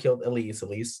who killed Elise.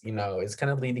 Elise, is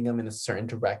kind of leading them in a certain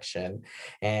direction,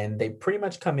 and they pretty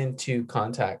much come into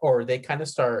contact, or they kind of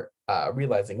start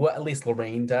realizing, well, at least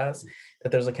Lorraine does,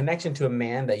 that there's a connection to a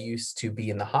man that used to be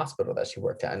in the hospital that she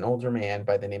worked at, an older man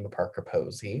by the name of Parker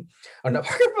Posey. Oh, no,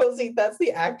 Parker Posey, that's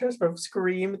the actress from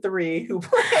Scream 3 who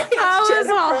plays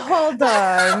hold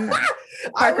on.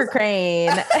 Parker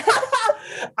Crane.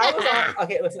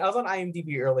 I was on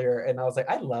IMDb earlier and I was like,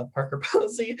 I love Parker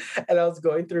Posey. And I was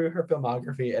going through her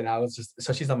filmography and I was just,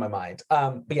 so she's on my mind.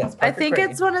 But yes, Parker I think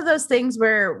Crane. It's one of those things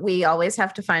where we always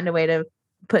have to find a way to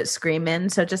put Scream in.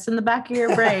 So just in the back of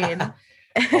your brain.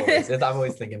 I'm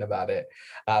always thinking about it.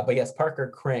 But yes, Parker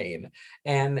Crane.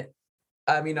 And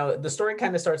the story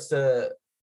kind of starts to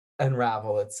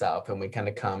unravel itself and we kind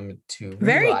of come to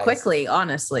very quickly,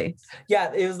 honestly.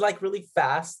 Yeah, it was like really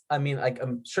fast. I mean, like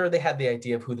I'm sure they had the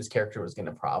idea of who this character was going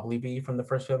to probably be from the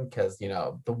first film because,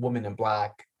 the woman in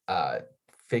black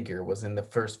figure was in the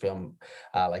first film,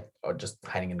 or just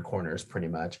hiding in corners pretty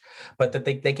much. But that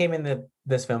they came in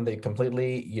this film, they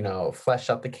completely, fleshed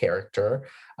out the character,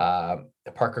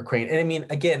 Parker Crane. And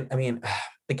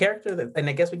the character and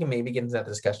I guess we can maybe get into that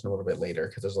discussion a little bit later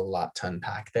because there's a lot to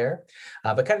unpack there.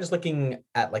 But kind of just looking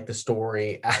at like the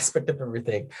story aspect of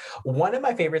everything, one of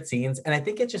my favorite scenes, and I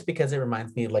think it's just because it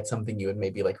reminds me of like something you would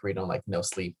maybe like read on like No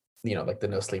Sleep, like the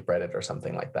No Sleep Reddit or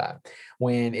something like that.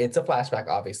 When it's a flashback,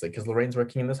 obviously, because Lorraine's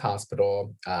working in this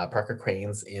hospital. Parker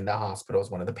Crane's in the hospital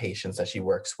as one of the patients that she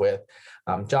works with.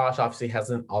 Josh obviously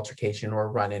has an altercation or a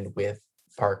run-in with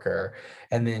Parker.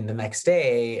 And then the next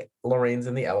day, Lorraine's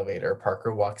in the elevator.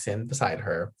 Parker walks in beside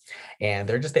her and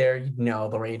they're just there.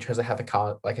 Lorraine tries to have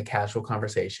a casual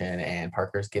conversation and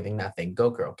Parker's giving nothing. Go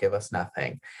girl, give us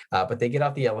nothing. But they get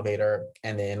off the elevator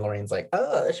and then Lorraine's like,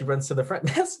 she runs to the front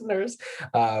desk nurse.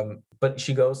 But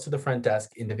she goes to the front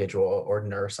desk individual or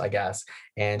nurse, I guess.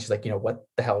 And she's like, what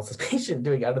the hell is this patient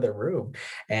doing out of their room?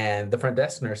 And the front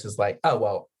desk nurse is like, oh,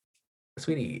 well,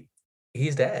 sweetie,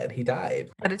 he's dead. He died.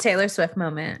 What a Taylor Swift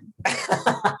moment.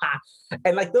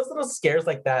 And like those little scares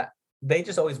like that, they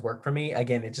just always work for me.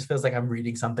 Again, it just feels like I'm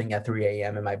reading something at 3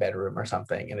 a.m. in my bedroom or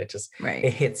something. And it just,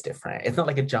 It hits different. It's not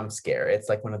like a jump scare. It's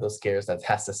like one of those scares that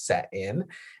has to set in.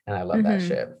 And I love that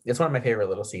shit. It's one of my favorite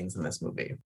little scenes in this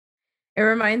movie. It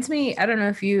reminds me, I don't know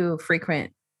if you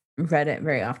frequent Reddit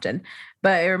very often,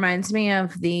 but it reminds me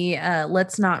of the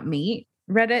Let's Not Meet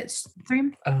Reddit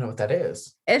stream. I don't know what that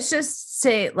is. It's just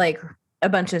like a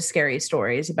bunch of scary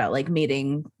stories about like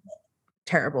meeting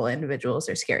terrible individuals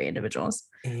or scary individuals.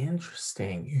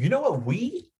 Interesting. You know what?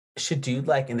 We should do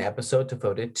like an episode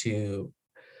devoted to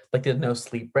like the No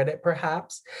Sleep Reddit,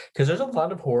 perhaps, because there's a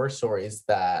lot of horror stories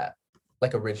that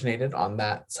like originated on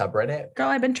that subreddit. Girl,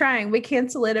 I've been trying. We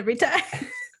cancel it every time.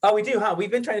 Oh, we do, huh?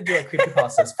 We've been trying to do like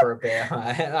creepypastas for a bit, huh?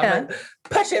 And I'm like,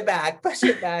 push it back.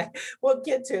 We'll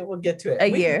get to it.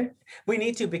 A year. We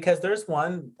need to, because there's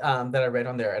one that I read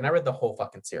on there, and I read the whole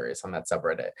fucking series on that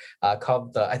subreddit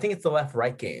called I think it's the Left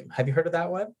Right Game. Have you heard of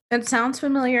that one? It sounds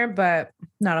familiar, but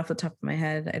not off the top of my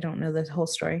head. I don't know the whole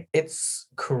story. It's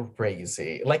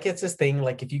crazy. Like it's this thing,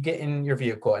 like if you get in your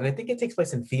vehicle, and I think it takes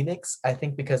place in Phoenix, I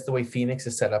think because the way Phoenix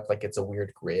is set up, like it's a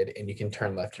weird grid and you can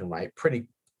turn left and right pretty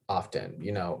often,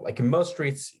 like in most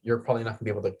streets, you're probably not gonna be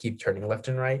able to keep turning left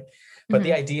and right. But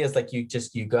the idea is like you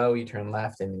turn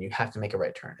left and then you have to make a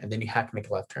right turn and then you have to make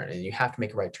a left turn and you have to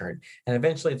make a right turn. And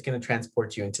eventually it's going to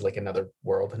transport you into like another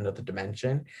world, another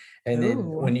dimension. And then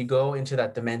when you go into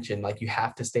that dimension, like you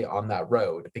have to stay on that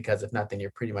road because if not, then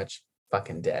you're pretty much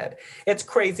fucking dead. It's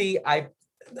crazy. I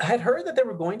had heard that they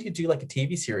were going to do like a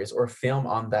TV series or a film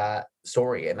on that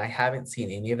story, and I haven't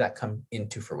seen any of that come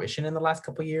into fruition in the last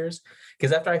couple of years.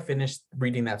 Because after I finished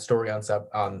reading that story on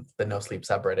the No Sleep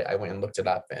subreddit, I went and looked it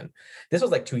up, and this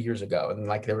was like 2 years ago, and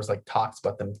like there was like talks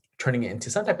about them turning it into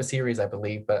some type of series, I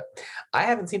believe, but I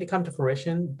haven't seen it come to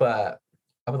fruition. But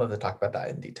I would love to talk about that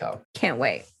in detail. Can't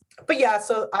wait. But yeah,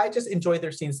 so I just enjoy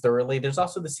their scenes thoroughly. There's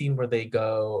also the scene where they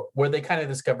kind of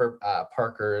discover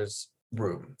Parker's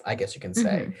room, I guess you can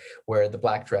say, where the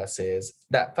black dress is.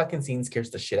 That fucking scene scares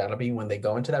the shit out of me when they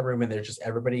go into that room and there's just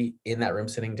everybody in that room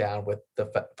sitting down with the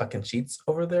fucking sheets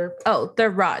over there. Oh, they're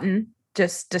rotten,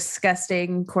 just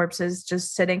disgusting corpses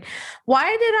just sitting.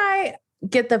 Why did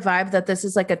get the vibe that this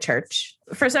is like a church.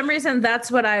 For some reason, that's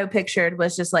what I pictured,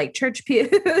 was just like church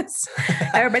pews.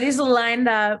 Everybody's lined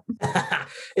up.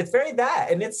 It's very that,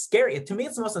 and it's scary. To me,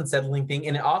 it's the most unsettling thing,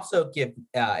 and it also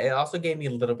gave me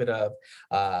a little bit of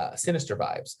Sinister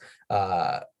vibes,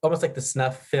 almost like the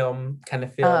snuff film kind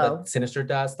of feel that Sinister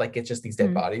does. Like it's just these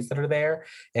dead bodies that are there,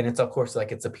 and it's of course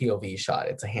like it's a POV shot,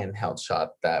 it's a handheld shot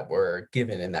that we're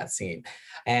given in that scene,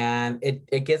 and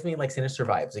it gives me like Sinister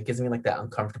vibes. It gives me like that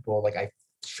uncomfortable, like I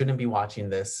shouldn't be watching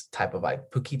this type of vibe.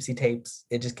 Poughkeepsie tapes.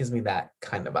 It just gives me that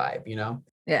kind of vibe, you know?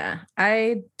 Yeah,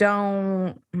 I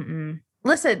don't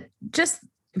listen. Just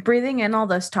breathing in all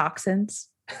those toxins,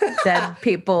 dead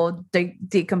people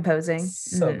decomposing.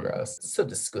 So gross, so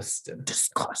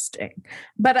disgusting.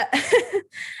 But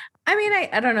I mean,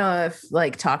 I don't know if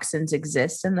like toxins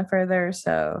exist in the further.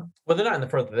 So well, they're not in the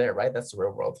further there, right? That's the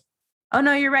real world. Oh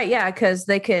no, you're right. Yeah, because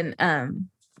they can.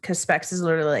 Because Specs is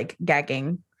literally like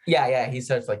gagging. Yeah, he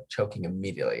starts like choking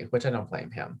immediately, which I don't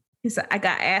blame him. He's like, I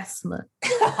got asthma.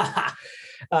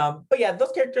 But yeah,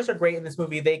 those characters are great in this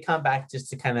movie. They come back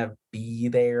just to kind of be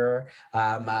there.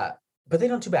 But they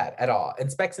don't do bad at all.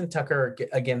 And Specs and Tucker,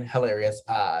 again, hilarious.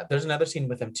 There's another scene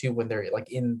with them too when they're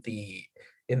like in the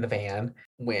van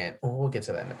we'll get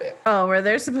to that in a bit. Oh, where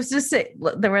they're supposed to say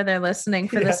where they're listening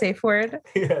for the safe word.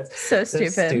 Yes. So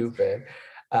stupid.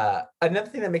 Another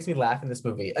thing that makes me laugh in this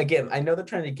movie, again, I know they're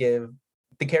trying to give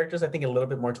the characters, I think, a little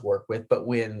bit more to work with, but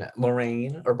when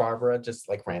Lorraine or Barbara just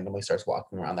like randomly starts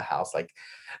walking around the house, like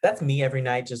that's me every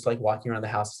night, just like walking around the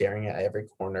house, staring at every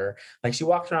corner. Like she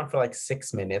walks around for like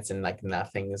 6 minutes and like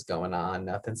nothing is going on,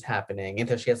 nothing's happening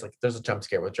until she has like, there's a jump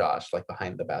scare with Josh, like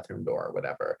behind the bathroom door or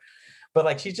whatever. But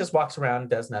like she just walks around,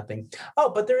 does nothing.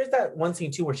 Oh, but there is that one scene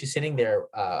too where she's sitting there,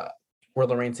 where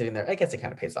Lorraine's sitting there. I guess it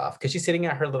kind of pays off because she's sitting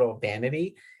at her little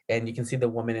vanity and you can see the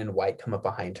woman in white come up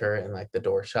behind her and like the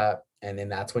door shut. And then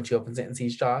that's when she opens it and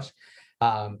sees Josh.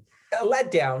 A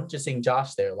letdown just seeing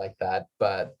Josh there like that,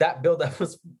 but that buildup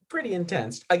was pretty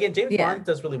intense. Again, James Bond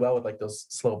does really well with like those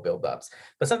slow buildups,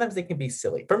 but sometimes they can be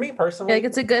silly. For me personally, like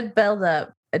it's a good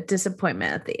buildup, a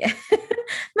disappointment at the end.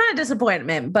 Not a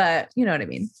disappointment, but you know what I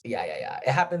mean. Yeah.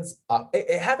 It happens.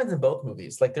 It happens in both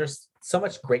movies. Like there's so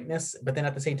much greatness, but then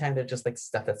at the same time, there's just like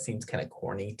stuff that seems kind of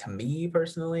corny to me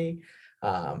personally.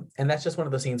 And that's just one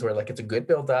of those scenes where like it's a good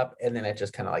build up and then it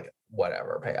just kind of like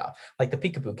whatever payoff. Like the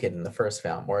Peekaboo Kid in the first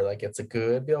film, where like it's a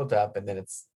good build up and then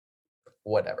it's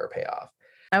whatever payoff.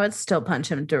 I would still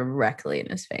punch him directly in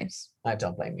his face. I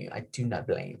don't blame you. I do not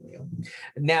blame you.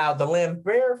 Now, the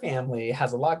Lambert family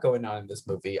has a lot going on in this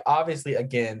movie. Obviously,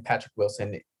 again, Patrick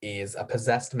Wilson is a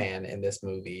possessed man in this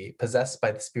movie, possessed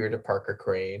by the spirit of Parker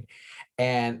Crane.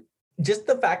 And just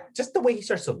the way he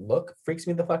starts to look freaks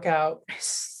me the fuck out.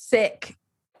 Sick.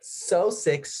 So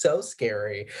sick, so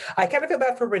scary. I kind of feel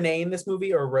bad for Renee in this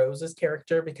movie, or Rose's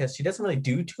character, because she doesn't really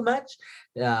do too much.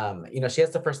 She has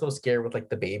the first little scare with like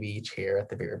the baby chair at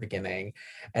the very beginning,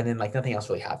 and then like nothing else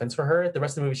really happens for her. The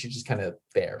rest of the movie, she's just kind of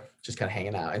there, just kind of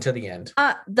hanging out until the end.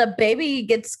 The baby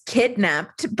gets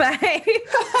kidnapped by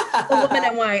a woman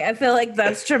in white. I feel like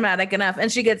that's traumatic enough,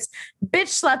 and she gets bitch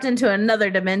slapped into another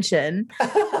dimension.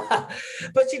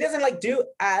 But she doesn't like do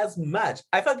as much.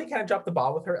 I feel like they kind of dropped the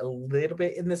ball with her a little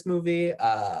bit in this movie.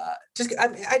 I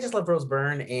just love Rose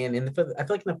Byrne, and I feel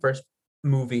like in the first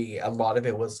movie, a lot of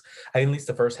it was, at least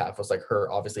the first half was like her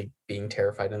obviously being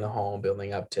terrified in the home,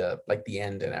 building up to like the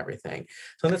end and everything.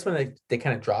 So in this one, they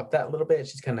kind of dropped that a little bit.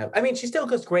 She's kind of, she still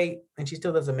goes great and she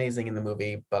still does amazing in the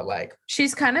movie, but like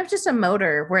she's kind of just a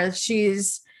motor where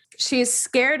she's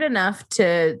scared enough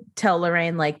to tell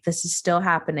Lorraine, like, this is still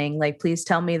happening. Like, please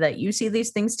tell me that you see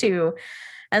these things too.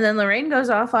 And then Lorraine goes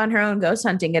off on her own ghost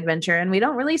hunting adventure, and we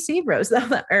don't really see Rose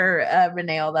or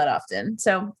Renee all that often.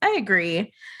 So I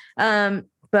agree.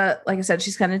 But like I said,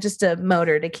 she's kind of just a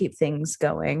motor to keep things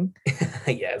going.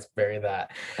 Yes, very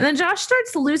that. And then Josh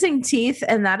starts losing teeth,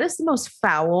 and that is the most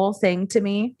foul thing to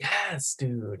me. Yes,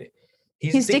 dude.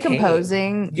 He's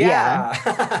decomposing.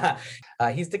 Yeah.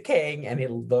 He's decaying, and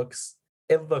it looks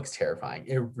terrifying.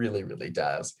 It really, really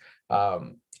does.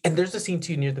 And there's a scene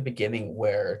too near the beginning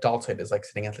where Dalton is like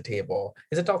sitting at the table.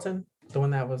 Is it Dalton, the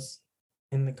one that was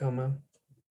in the coma?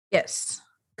 Yes,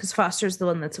 because Foster's the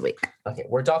one that's awake. Okay,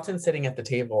 where Dalton's sitting at the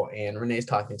table and Renee's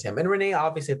talking to him. And Renee,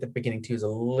 obviously, at the beginning too, is a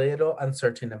little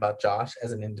uncertain about Josh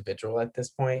as an individual at this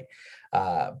point.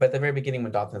 But at the very beginning,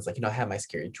 when Dalton's like, I had my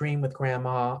scary dream with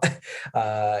grandma.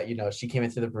 She came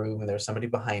into the room and there was somebody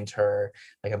behind her.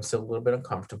 Like, I'm still a little bit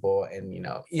uncomfortable. And,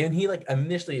 and he like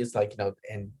initially is like,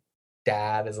 and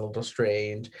dad is a little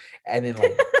strange, and then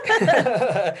like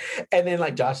and then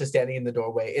like Josh is standing in the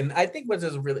doorway, and I think it's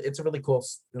a really cool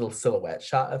little silhouette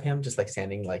shot of him just like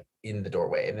standing like in the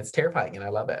doorway, and it's terrifying, and I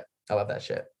love it. I love that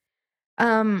shit.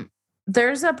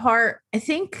 There's a part, I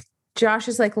think Josh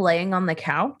is like laying on the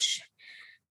couch,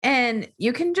 and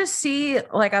you can just see,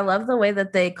 like, I love the way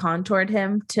that they contoured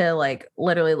him to like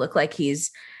literally look like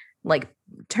he's like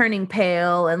turning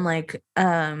pale and like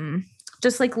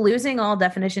just like losing all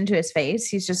definition to his face.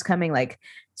 He's just coming like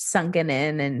sunken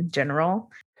in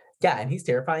general. Yeah, and he's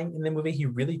terrifying in the movie. He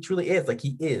really truly is. Like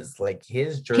he is. Like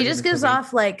his journey. He just gives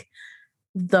off like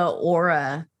the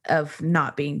aura of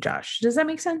not being Josh. Does that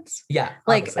make sense? Yeah.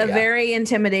 Like a very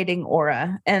intimidating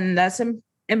aura. And that's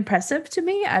impressive to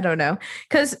me. I don't know.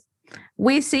 Because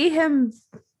we see him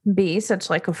be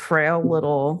such like a frail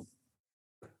little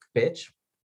bitch.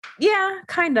 Yeah,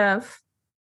 kind of.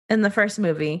 In the first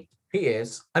movie. He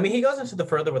is. I mean, he goes into the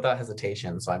further without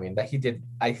hesitation. So I mean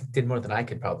I did more than I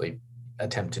could probably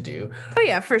attempt to do. Oh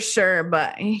yeah, for sure.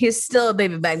 But he's still a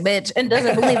baby bag bitch and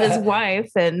doesn't believe his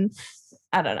wife, and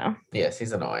I don't know. Yes,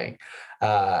 he's annoying.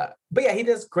 But yeah, he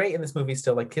does great in this movie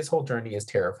still. Like his whole journey is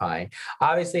terrifying.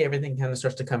 Obviously, everything kind of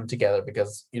starts to come together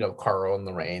because, you know, Carl and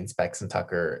Lorraine, Specs and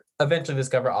Tucker eventually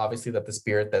discover obviously that the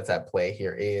spirit that's at play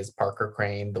here is Parker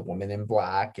Crane, the woman in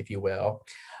black, if you will.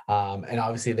 And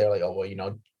obviously they're like, oh, well, you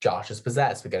know, Josh is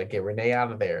possessed. We got to get Renee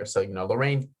out of there. So, you know,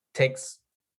 Lorraine takes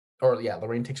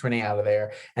Renee out of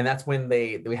there. And that's when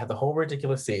we have the whole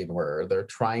ridiculous scene where they're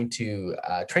trying to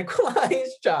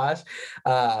tranquilize Josh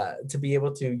to be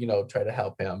able to, you know, try to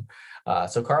help him.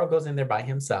 So Carl goes in there by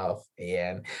himself.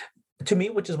 And to me,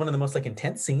 which is one of the most like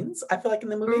intense scenes, I feel like in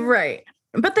the movie. Right.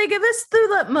 But they give us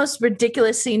the most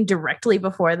ridiculous scene directly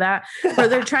before that, where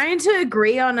they're trying to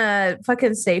agree on a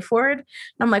fucking safe word. And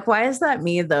I'm like, why is that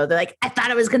me though? They're like, I thought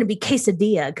it was going to be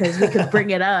quesadilla because we could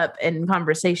bring it up in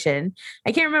conversation.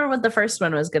 I can't remember what the first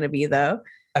one was going to be though.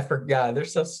 I forgot. They're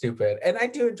so stupid. And I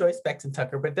do enjoy Specs and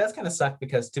Tucker, but it does kind of suck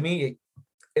because to me,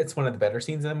 it's one of the better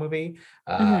scenes in the movie,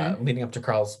 leading up to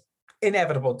Carl's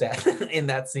inevitable death in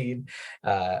that scene,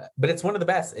 but it's one of the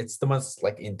best. It's the most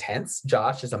like intense.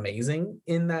 Josh is amazing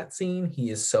in that scene. He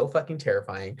is so fucking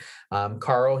terrifying.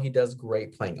 Carl, he does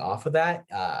great playing off of that.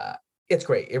 It's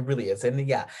great. It really is. And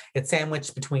yeah, it's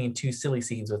sandwiched between two silly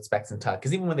scenes with Specs and Tuck.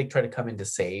 Because even when they try to come in to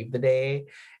save the day,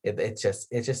 it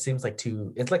just seems like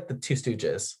it's like the Two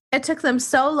Stooges. It took them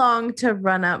so long to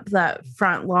run up that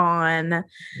front lawn.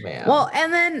 Man. Well,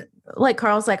 and then like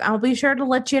Carl's like, I'll be sure to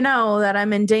let you know that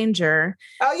I'm in danger.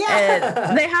 Oh yeah.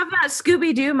 And they have that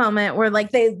Scooby-Doo moment where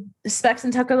like Specs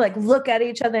and Tucker like look at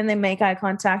each other and they make eye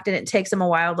contact, and it takes them a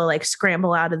while to like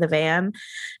scramble out of the van. And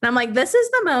I'm like, this is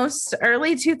the most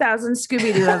early 2000s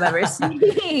Scooby-Doo I've ever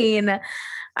seen.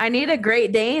 I need a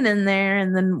Great Dane in there,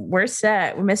 and then we're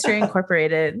set. We're Mystery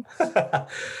Incorporated. But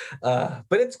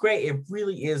it's great. It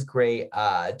really is great.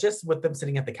 Just with them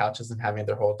sitting at the couches and having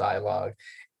their whole dialogue.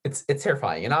 It's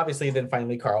terrifying. And obviously then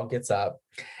finally Carl gets up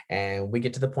and we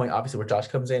get to the point obviously where Josh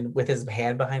comes in with his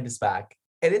hand behind his back.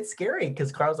 And it's scary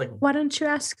because Carl's like, why don't you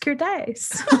ask your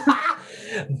dice?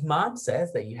 Mom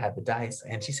says that you have the dice,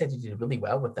 and she said you did really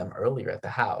well with them earlier at the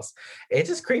house. It's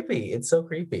just creepy. It's so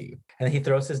creepy. And then he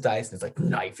throws his dice and it's like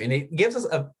knife. And it gives us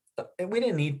we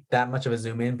didn't need that much of a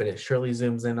zoom in, but it surely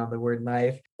zooms in on the word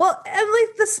knife. Well, and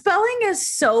like the spelling is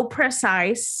so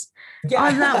precise. Yeah.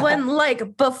 On that one,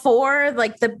 like before,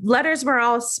 like the letters were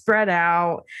all spread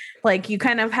out. Like you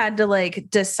kind of had to like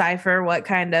decipher what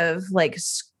kind of like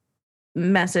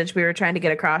message we were trying to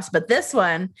get across. But this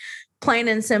one, plain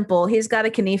and simple, he's got a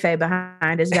Kanife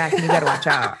behind his back and you got to watch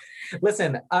out.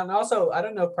 Listen, and also, I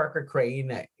don't know if Parker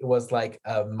Crane was like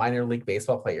a minor league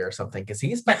baseball player or something, because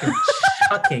he's fucking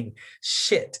chucking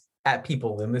shit at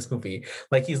people in this movie.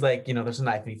 Like he's like, you know, there's a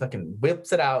knife and he fucking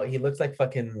whips it out. He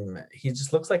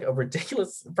just looks like a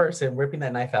ridiculous person whipping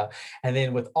that knife out. And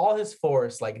then with all his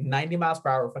force, like 90 miles per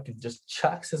hour, fucking just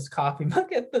chucks his coffee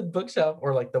mug at the bookshelf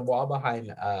or like the wall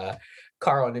behind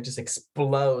Carl, and it just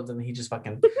explodes. And he just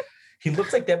fucking he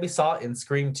looks like Debbie Saw in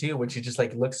Scream 2, when she just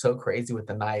like looks so crazy with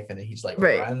the knife, and then he just like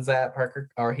runs at Parker,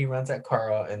 or he runs at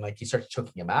Carl, and like he starts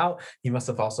choking him out. He must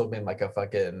have also been like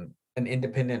an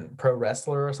independent pro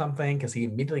wrestler or something, because he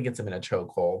immediately gets him in a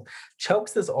chokehold,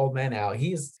 chokes this old man out.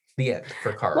 He's the end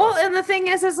for Carl. Well, and the thing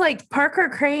is like Parker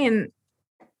Crane,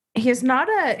 he's not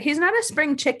a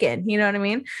spring chicken, you know what I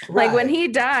mean? Right. Like when he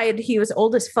died, he was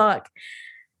old as fuck.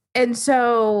 And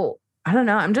so I don't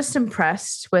know, I'm just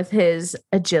impressed with his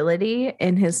agility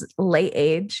in his late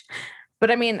age. But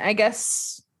I mean, I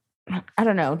guess, I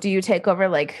don't know, do you take over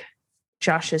like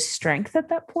Josh's strength at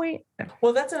that point.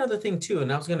 Well, that's another thing too,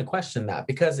 and I was going to question that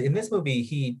because in this movie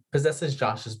he possesses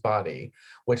Josh's body,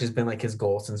 which has been like his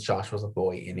goal since Josh was a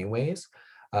boy, anyways.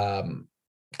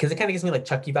 Because it kind of gives me like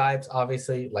Chucky vibes,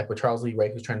 obviously, like with Charles Lee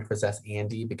Ray, who's trying to possess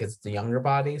Andy because it's a younger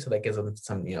body, so that gives him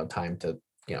some, time to,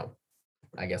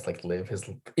 I guess like live his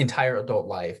entire adult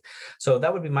life. So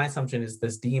that would be my assumption is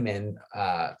this demon,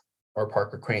 or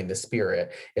Parker Crane, the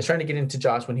spirit, is trying to get into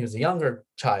Josh when he was a younger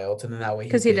child, and then that way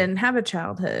because he didn't have a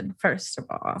childhood. First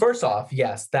off,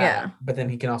 yes, that. Yeah. But then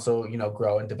he can also,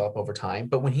 grow and develop over time.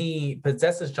 But when he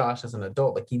possesses Josh as an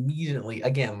adult, like immediately,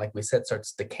 again, like we said,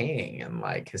 starts decaying and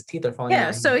like his teeth are falling out.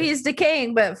 Yeah, so he's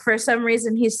decaying, but for some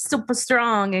reason he's super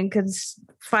strong and can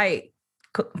fight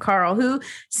Carl, who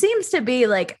seems to be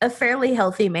like a fairly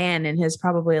healthy man in his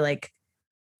probably like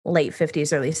late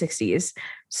 50s, early 60s.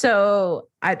 So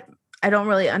I don't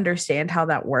really understand how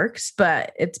that works,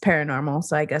 but it's paranormal.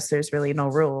 So I guess there's really no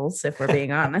rules if we're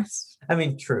being honest. I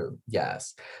mean, true.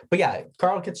 Yes. But yeah,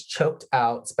 Carl gets choked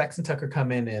out. Specs and Tucker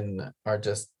come in and are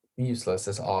just useless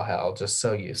as all hell. Just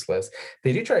so useless.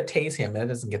 They do try to tase him and it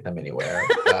doesn't get them anywhere.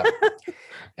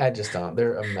 I just don't.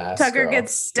 They're a mess. Tucker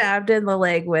gets stabbed in the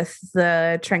leg with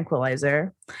the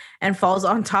tranquilizer and falls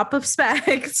on top of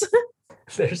Specs.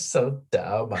 They're so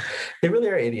dumb. They really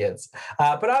are idiots.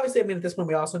 But obviously, I mean, at this point,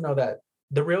 we also know that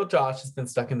the real Josh has been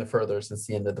stuck in the Further since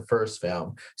the end of the first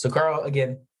film. So Carl,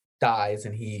 again, dies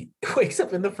and he wakes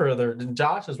up in the Further. And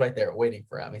Josh is right there waiting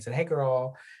for him. He said, "Hey,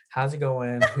 girl, how's it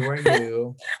going? Who are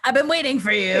you?" I've been waiting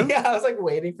for you. Yeah, I was like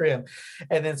waiting for him.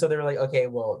 And then so they were like, okay,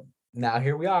 well, now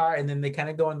here we are. And then they kind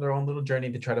of go on their own little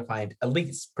journey to try to find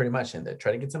Elise, pretty much, and to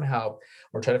try to get some help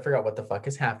or try to figure out what the fuck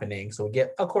is happening. So we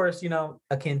get, of course,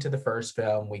 akin to the first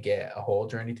film, we get a whole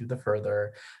journey through the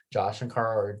Further. Josh and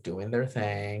Carl are doing their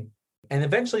thing. And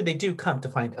eventually they do come to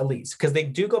find Elise because they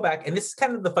do go back. And this is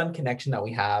kind of the fun connection that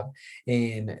we have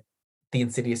in the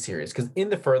Insidious series, because in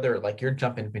the Further, like you're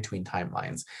jumping between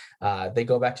timelines. They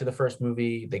go back to the first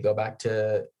movie, they go back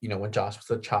to when Josh was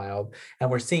a child, and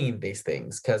we're seeing these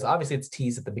things because obviously it's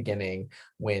teased at the beginning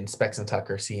when Specs and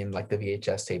Tucker seeing like the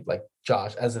VHS tape, like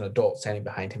Josh as an adult standing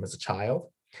behind him as a child.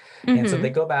 Mm-hmm. And so they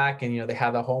go back and they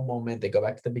have that whole moment. They go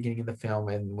back to the beginning of the film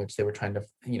in which they were trying to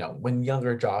when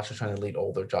younger Josh was trying to lead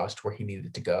older Josh to where he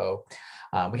needed to go.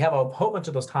 We have a whole bunch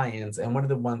of those tie-ins, and one of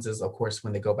the ones is, of course,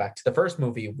 when they go back to the first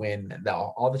movie, when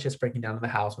all the shit's breaking down in the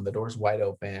house, when the door's wide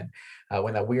open,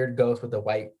 when that weird ghost with the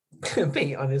white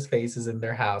paint on his face is in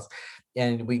their house,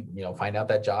 and we, find out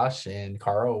that Josh and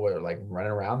Carl were like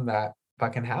running around that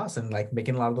fucking house and like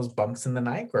making a lot of those bumps in the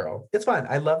night, girl. It's fun.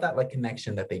 I love that like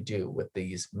connection that they do with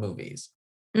these movies.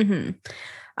 Mm-hmm.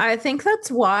 I think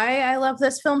that's why I love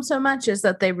this film so much, is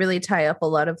that they really tie up a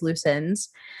lot of loose ends.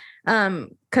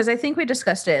 Because I think we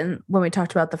discussed it when we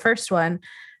talked about the first one,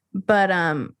 but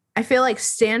I feel like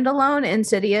standalone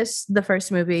Insidious, the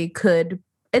first movie,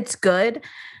 it's good.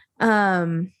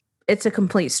 It's a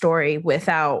complete story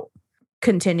without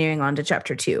continuing on to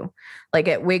chapter 2.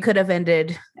 Like we could have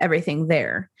ended everything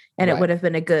there, and It would have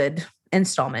been a good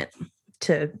installment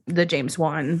to the James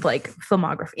Wan like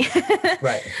filmography.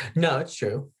 Right. No, it's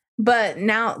true. But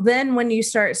then when you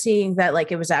start seeing that,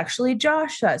 like, it was actually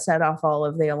Josh that set off all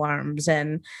of the alarms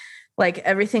and like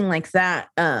everything like that,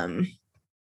 I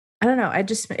don't know.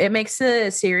 It makes the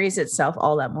series itself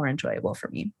all that more enjoyable for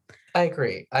me. I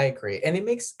agree. And it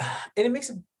makes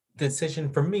a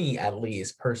decision for me, at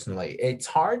least personally. It's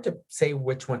hard to say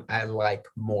which one I like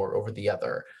more over the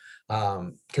other.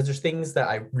 Because there's things that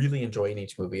I really enjoy in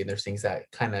each movie, and there's things that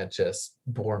kind of just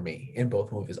bore me in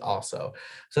both movies also.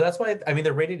 So that's why, I mean,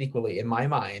 they're rated equally in my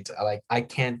mind. I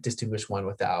can't distinguish one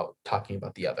without talking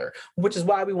about the other, which is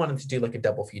why we wanted to do like a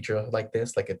double feature like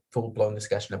this, like a full-blown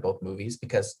discussion of both movies,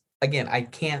 because again,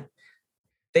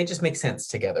 they just make sense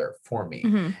together for me.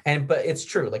 Mm-hmm. But it's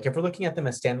true. Like if we're looking at them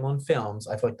as standalone films,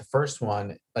 I feel like the first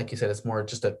one, like you said, is more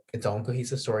just its own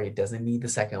cohesive story. It doesn't need the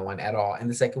second one at all. And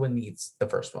the second one needs the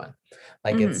first one.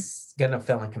 Like mm-hmm. It's going to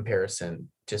fail in comparison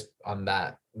just on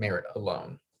that merit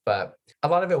alone. But a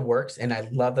lot of it works. And I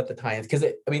love that the tie-ins, because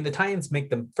the tie-ins make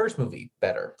the first movie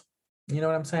better. You know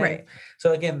what I'm saying? Right.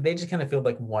 So again, they just kind of feel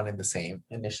like one and the same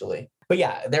initially. But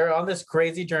yeah, they're on this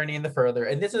crazy journey in the Further.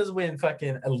 And this is when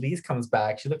fucking Elise comes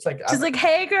back. She looks like... She's like,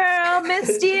 hey girl,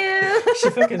 missed you. She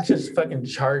fucking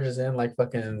charges in like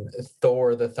fucking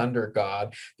Thor, the thunder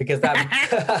god. Because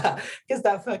that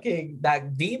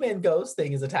demon ghost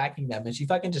thing is attacking them. And she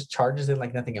fucking just charges in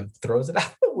like nothing and throws it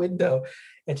out the window.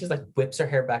 And she's like whips her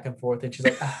hair back and forth. And she's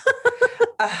like...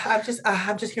 I'm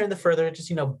just here in the Further, just,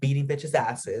 beating bitches'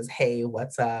 asses. Hey,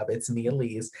 what's up? It's me,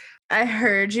 Elise. I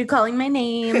heard you calling my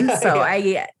name, so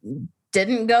I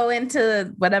didn't go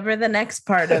into whatever the next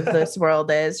part of this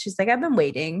world is. She's like, I've been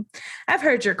waiting. I've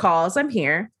heard your calls. I'm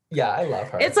here. Yeah, I love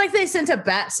her. It's like they sent a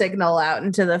bat signal out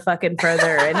into the fucking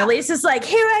further, and Elise is like,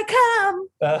 here I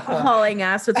come, hauling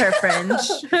ass with her French.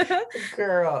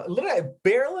 Girl, literally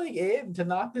barreling in to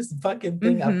knock this fucking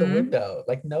thing out the window.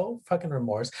 Like, no fucking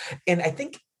remorse. And I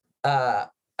think, have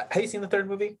you seen the third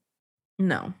movie?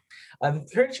 No. I'm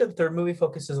pretty sure the third movie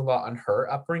focuses a lot on her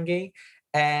upbringing.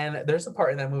 And there's a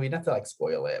part in that movie, not to like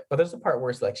spoil it, but there's a part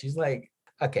where it's like, she's like,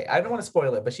 okay, I don't want to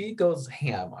spoil it, but she goes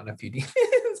ham on a few demons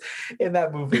in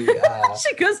that movie.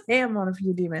 She goes ham on a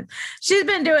few demons. She's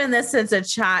been doing this since a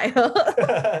child.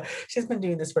 She's been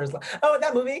doing this for as long. Oh,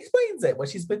 that movie explains it, what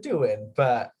she's been doing.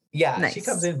 But yeah, Nice. She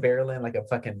comes in barreling like a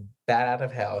fucking bat out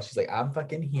of hell. She's like, I'm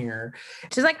fucking here.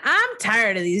 She's like, I'm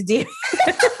tired of these demons.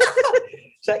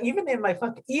 So even in my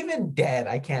even dead,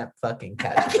 I can't fucking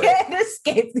catch I can't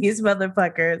escape these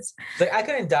motherfuckers. Like, I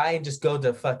couldn't die and just go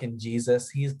to fucking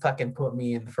Jesus. He's fucking put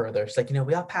me in further. She's like,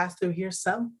 we all pass through here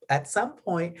at some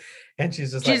point. And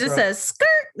she's just Jesus like, says, skirt,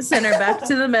 send her back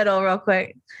to the middle real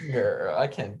quick. Girl, I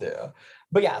can't do.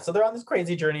 But yeah, so they're on this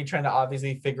crazy journey trying to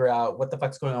obviously figure out what the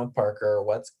fuck's going on with Parker,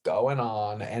 what's going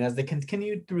on. And as they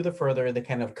continue through the further, they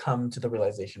kind of come to the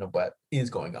realization of what is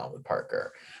going on with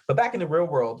Parker. But back in the real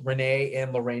world, Renee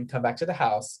and Lorraine come back to the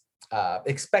house,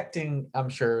 expecting, I'm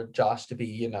sure, Josh to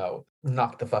be,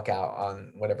 knocked the fuck out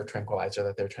on whatever tranquilizer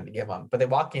that they're trying to give him. But they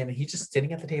walk in and he's just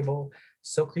sitting at the table,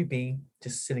 so creepy,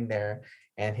 just sitting there.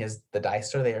 And the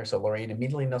dice are there. So Lorraine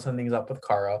immediately knows something's up with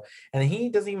Carl. And he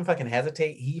doesn't even fucking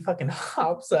hesitate. He fucking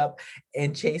hops up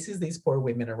and chases these poor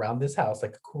women around this house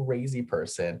like a crazy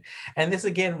person. And this,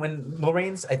 again, when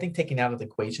Lorraine's, I think, taken out of the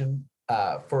equation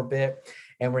for a bit.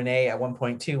 And Renee at one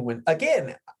point too, when,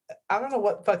 again, I don't know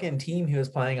what fucking team he was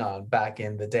playing on back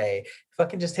in the day.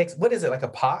 Fucking just takes, what is it, like a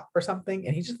pot or something?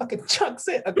 And he just fucking chucks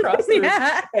it across the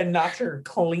room and knocks her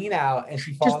clean out. And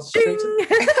she falls straight to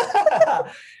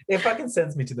it fucking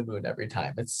sends me to the moon every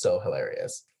time. It's so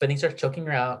hilarious. But he starts choking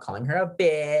her out, calling her a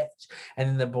bitch. And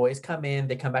then the boys come in.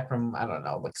 They come back from, I don't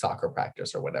know, like soccer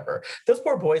practice or whatever. Those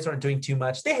poor boys aren't doing too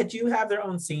much. They do have their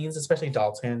own scenes, especially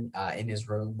Dalton in his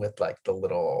room with like the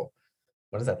little,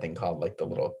 what is that thing called? Like the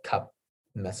little cup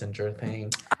messenger thing.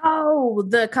 Oh,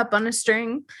 the cup on a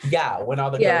string. Yeah, when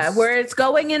all the ghosts, where it's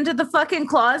going into the fucking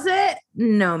closet.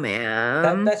 No,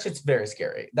 man. That shit's very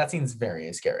scary. That seems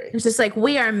very scary. It's just like,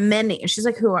 we are many. And she's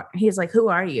like, he's like, who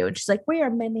are you? And she's like, we are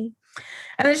many.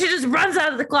 And then she just runs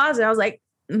out of the closet. I was like,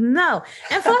 no.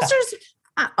 And Foster's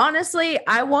honestly,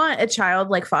 I want a child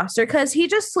like Foster because he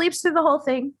just sleeps through the whole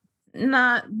thing.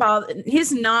 Not bothered.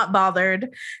 He's not bothered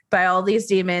by all these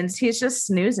demons. He's just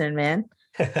snoozing, man.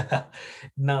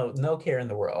 No care in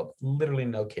the world. Literally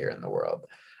no care in the world.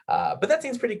 But that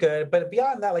seems pretty good. But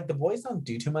beyond that, like the boys don't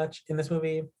do too much in this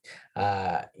movie,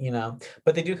 but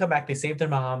they do come back. They save their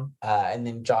mom, and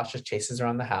then Josh just chases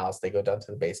around the house. They go down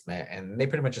to the basement, and they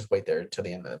pretty much just wait there till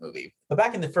the end of the movie. But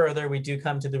back in the further, we do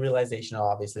come to the realization,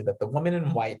 obviously, that the woman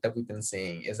in white that we've been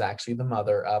seeing is actually the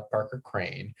mother of Parker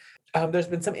Crane. There's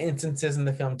been some instances in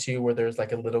the film too where there's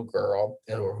like a little girl,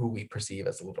 or who we perceive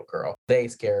as a little girl. They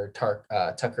scare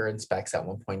Tucker and Specs at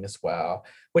one point as well,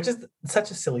 which is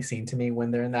such a silly scene to me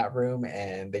when they're in that room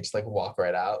and they just like walk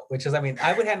right out. Which is, I mean,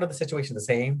 I would handle the situation the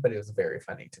same, but it was very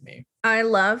funny to me. I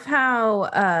love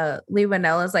how Leigh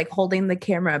Whannell is like holding the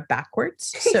camera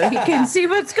backwards so he can see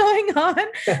what's going on.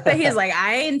 But he's like,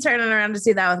 I ain't turning around to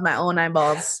see that with my own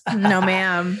eyeballs. No,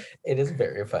 ma'am. It is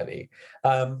very funny.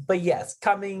 But yes,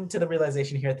 coming to the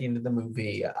realization here at the end of the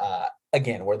movie,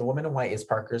 again, where the woman in white is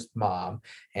Parker's mom,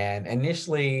 and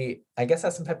initially, I guess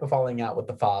has some type of falling out with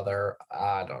the father.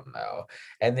 I don't know.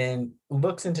 And then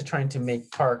looks into trying to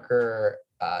make Parker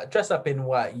dress up in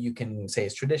what you can say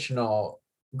is traditional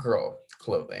girl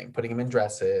clothing, putting him in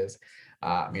dresses,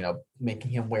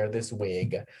 making him wear this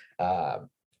wig.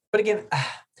 But again,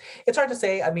 it's hard to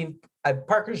say. I mean,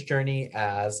 Parker's journey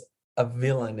as a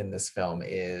villain in this film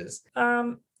is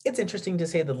it's interesting to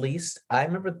say the least. I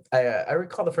remember I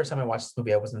recall the first time I watched this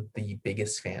movie, I wasn't the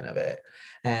biggest fan of it.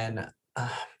 And I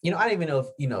don't even know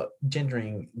if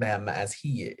gendering them as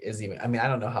he is even, I mean, I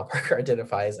don't know how Parker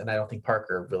identifies, and I don't think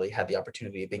Parker really had the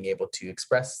opportunity of being able to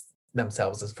express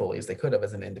themselves as fully as they could have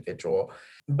as an individual.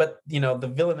 But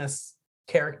the villainous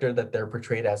character that they're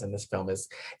portrayed as in this film it's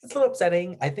a little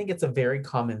upsetting. I think it's a very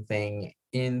common thing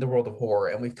in the world of horror,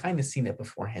 and we've kind of seen it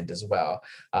beforehand as well,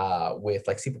 with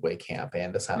like Sleepaway Camp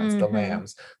and The Silence of the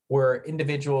Lambs, where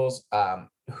individuals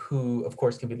who of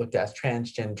course can be looked at as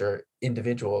transgender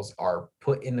individuals are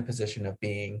put in the position of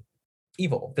being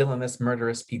evil, villainous,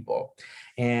 murderous people.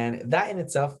 And that in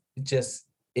itself it's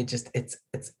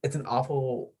an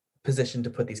awful position to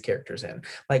put these characters in.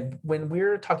 Like when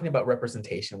we're talking about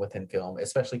representation within film,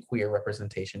 especially queer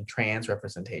representation, trans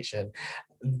representation,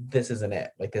 this isn't it.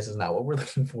 Like this is not what we're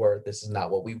looking for. This is not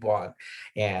what we want.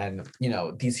 And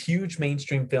these huge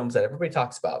mainstream films that everybody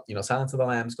talks about, Silence of the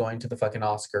Lambs going to the fucking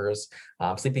Oscars,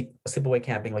 Sleepaway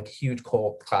Camping, like a huge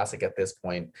cult classic at this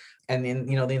point. And then,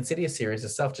 the Insidious series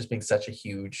itself just being such a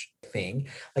huge thing,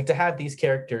 like to have these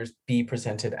characters be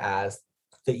presented as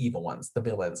the evil ones, the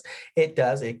villains, it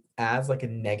adds like a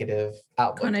negative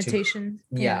outlook connotation.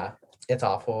 Yeah, it's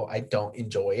awful. I don't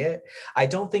enjoy it. I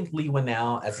don't think Leigh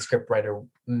Whannell as a scriptwriter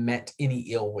meant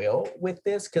any ill will with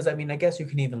this, because I guess you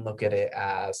can even look at it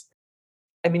as,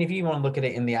 if you want to look at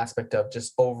it in the aspect of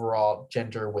just overall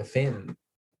gender within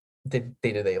the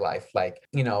day-to-day life, like,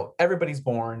 everybody's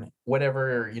born,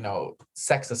 whatever,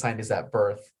 sex assigned is at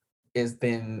birth is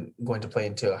then going to play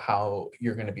into how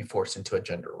you're going to be forced into a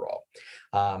gender role.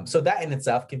 So that in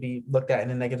itself can be looked at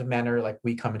in a negative manner. Like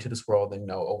we come into this world and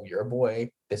know, oh, you're a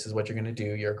boy, this is what you're going to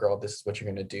do. You're a girl, this is what you're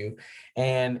going to do.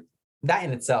 And that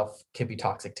in itself can be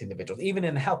toxic to individuals. Even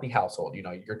in a healthy household,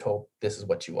 you're told this is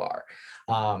what you are.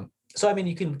 So,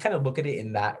 you can kind of look at it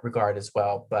in that regard as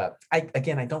well. But I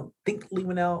don't think Leigh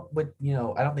Whannell would,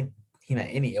 I don't think he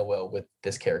meant any ill will with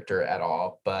this character at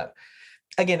all. But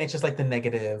again, it's just like the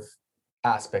negative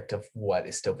aspect of what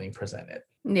is still being presented.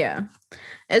 Yeah.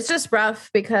 It's just rough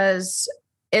because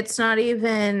it's not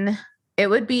even, it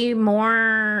would be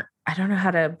more, I don't know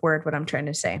how to word what I'm trying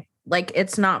to say. Like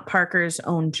it's not Parker's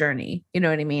own journey. You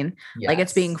know what I mean? Yes. Like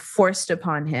it's being forced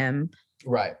upon him.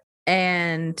 Right.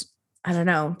 And I don't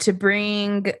know, to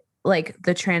bring like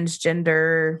the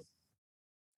transgender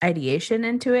ideation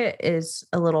into it is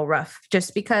a little rough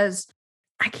just because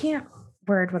I can't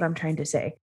word what I'm trying to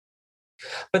say.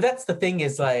 But that's the thing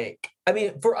is like,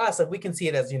 for us, like we can see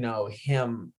it as,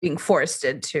 him being forced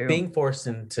into,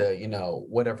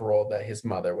 whatever role that his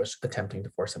mother was attempting to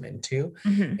force him into.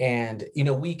 Mm-hmm. And,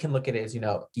 we can look at it as,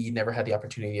 he never had the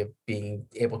opportunity of being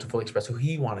able to fully express who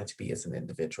he wanted to be as an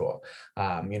individual.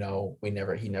 He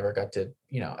never got to,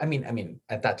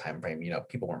 at that time frame,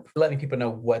 people weren't letting people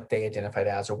know what they identified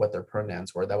as or what their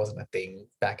pronouns were. That wasn't a thing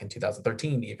back in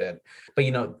 2013 even. But,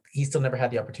 he still never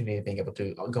had the opportunity of being able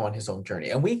to go on his own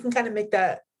journey. And we can kind of make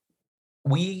that,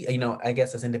 I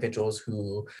guess as individuals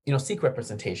who, seek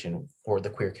representation for the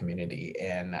queer community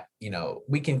and,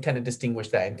 we can kind of distinguish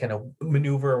that and kind of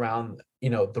maneuver around,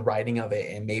 the writing of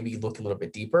it and maybe look a little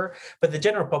bit deeper. But the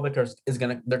general public they're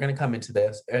going to come into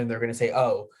this and they're going to say,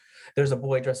 oh, there's a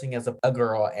boy dressing as a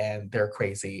girl and they're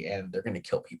crazy and they're going to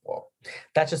kill people.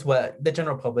 That's just what the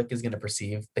general public is going to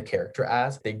perceive the character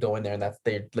as. They go in there and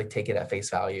they like take it at face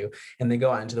value, and they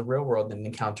go out into the real world and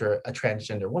encounter a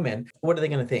transgender woman. What are they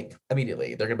going to think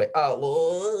immediately? They're going to be like, oh,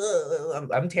 well,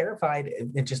 I'm terrified.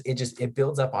 It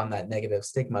builds up on that negative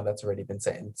stigma that's already been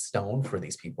set in stone for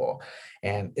these people.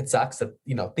 And it sucks that,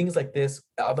 things like this,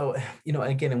 although,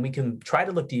 again, and we can try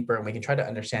to look deeper and we can try to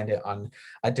understand it on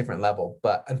a different level.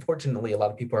 But unfortunately, a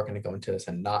lot of people are going to go into this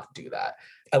and not do that.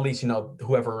 At least,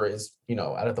 whoever is,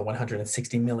 out of the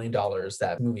 $160 million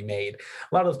that movie made,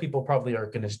 a lot of those people probably are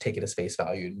going to just take it as face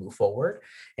value and move forward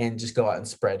and just go out and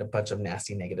spread a bunch of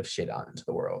nasty, negative shit out into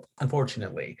the world.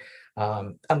 Unfortunately,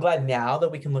 I'm glad now that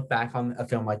we can look back on a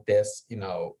film like this,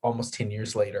 almost 10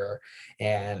 years later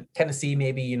and kind of see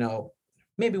maybe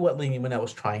what Leigh Whannell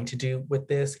was trying to do with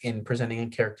this in presenting a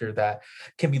character that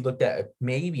can be looked at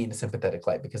maybe in a sympathetic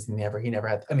light, because he never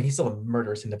had, he's still a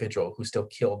murderous individual who still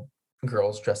killed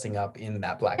girls dressing up in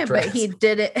that black dress. But he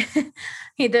did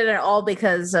it all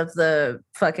because of the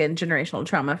fucking generational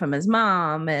trauma from his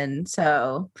mom. And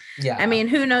so, yeah,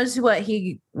 who knows what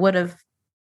he would have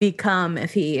become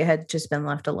if he had just been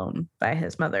left alone by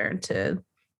his mother to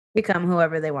become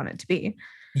whoever they wanted to be.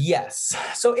 Yes.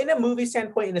 So in a movie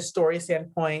standpoint, in a story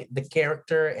standpoint, the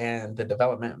character and the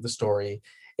development of the story,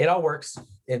 it all works.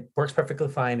 It works perfectly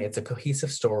fine. It's a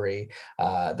cohesive story.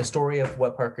 The story of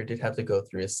what Parker did have to go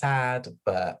through is sad,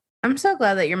 but I'm so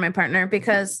glad that you're my partner,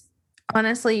 because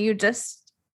honestly, you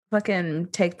just fucking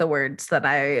take the words that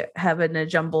I have in a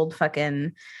jumbled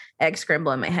fucking egg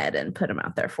scramble in my head and put them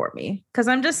out there for me. Because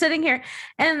I'm just sitting here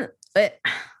and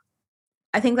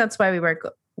I think that's why we work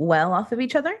well off of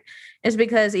each other, is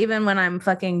because even when I'm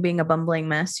fucking being a bumbling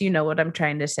mess, you know what I'm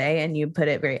trying to say and you put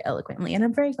it very eloquently, and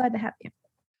I'm very glad to have you.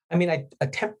 I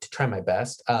attempt to try my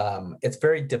best. It's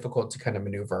very difficult to kind of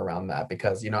maneuver around that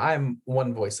because, I'm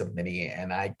one voice of many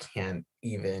and I can't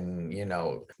even,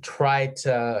 try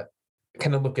to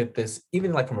kind of look at this,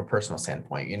 even like from a personal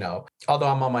standpoint, although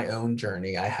I'm on my own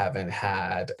journey, I haven't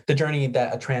had the journey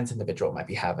that a trans individual might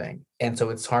be having. And so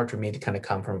it's hard for me to kind of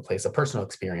come from a place of personal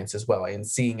experience as well. And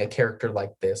seeing a character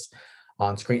like this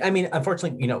on screen. I mean,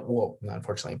 unfortunately, well, not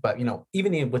unfortunately, but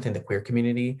even within the queer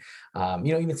community,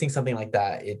 even seeing something like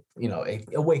that, it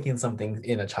awakens something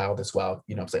in a child as well.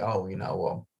 It's like, oh,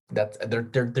 well, that's they're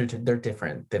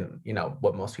different than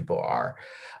what most people are.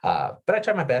 But I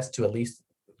try my best to at least,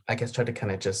 I guess, try to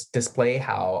kind of just display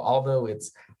how, although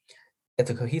it's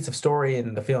a cohesive story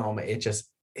in the film, it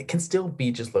can still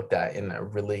be just looked at in a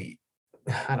really,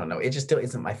 I don't know, it just still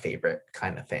isn't my favorite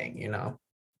kind of thing.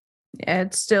 Yeah,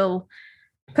 it's still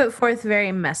put forth very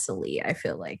messily, I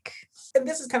feel like. And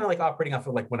this is kind of like operating off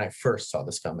of like when I first saw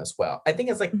this film as well. I think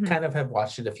as like kind of have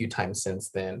watched it a few times since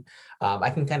then, I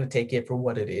can kind of take it for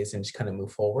what it is and just kind of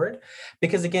move forward.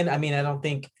 Because again, I mean, I don't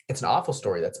think it's an awful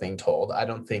story that's being told. I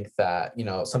don't think that,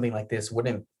 something like this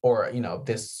wouldn't, or,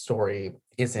 this story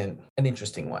isn't an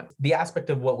interesting one. The aspect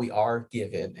of what we are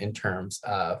given in terms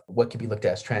of what can be looked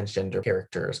at as transgender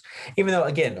characters, even though,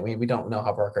 again, we don't know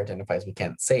how Barker identifies, we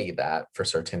can't say that for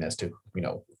certain as to,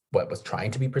 what was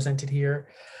trying to be presented here.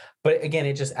 But again,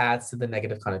 it just adds to the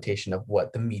negative connotation of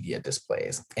what the media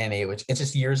displays. And it's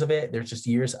just years of it. There's just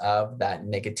years of that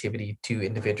negativity to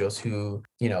individuals who,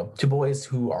 to boys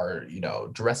who are,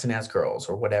 dressing as girls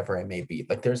or whatever it may be.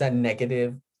 Like there's that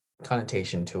negative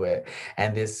connotation to it.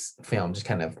 And this film just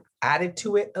kind of added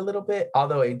to it a little bit,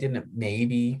 although it didn't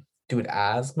maybe do it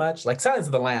as much. Like Silence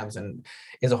of the Lambs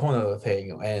is a whole nother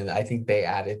thing. And I think they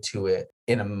added to it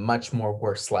in a much more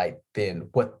worse light than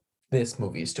what this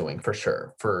movie is doing, for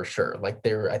sure. Like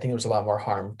I think there's a lot more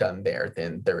harm done there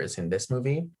than there is in this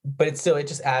movie, but it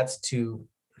just adds to,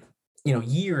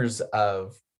 years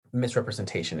of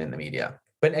misrepresentation in the media.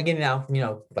 But again, now,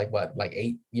 like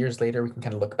 8 years later, we can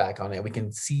kind of look back on it. We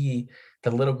can see the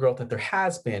little growth that there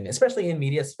has been, especially in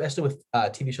media, especially with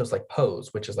TV shows like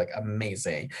Pose, which is like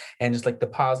amazing. And just like the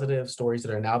positive stories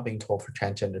that are now being told for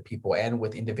transgender people, and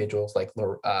with individuals like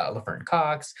Laverne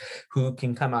Cox, who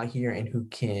can come out here and who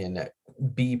can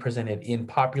be presented in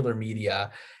popular media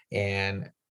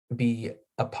and be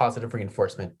a positive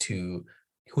reinforcement to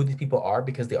who these people are,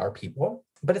 because they are people.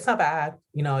 But it's not bad.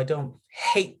 I don't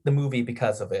hate the movie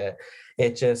because of it.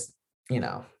 It just,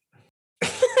 all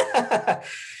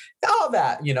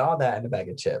that in a bag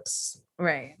of chips.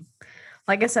 Right.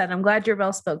 Like I said, I'm glad you're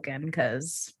well spoken,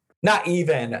 because not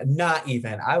even.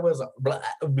 I was blah,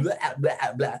 blah,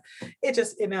 blah, blah. It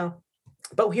just,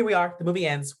 but here we are. The movie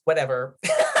ends, whatever.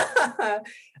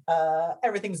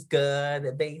 Everything's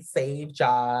good. They save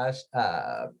Josh.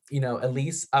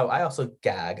 Elise. Oh, I also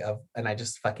gag and I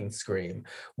just fucking scream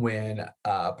when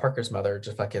Parker's mother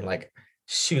just fucking like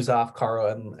shoos off Carl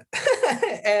and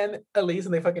and Elise,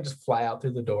 and they fucking just fly out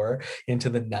through the door into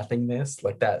the nothingness.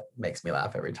 Like that makes me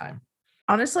laugh every time.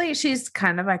 Honestly, she's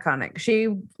kind of iconic. She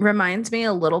reminds me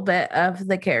a little bit of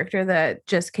the character that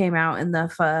just came out in the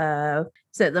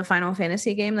Final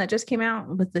Fantasy game that just came out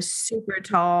with the super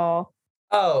tall.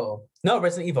 Oh, no,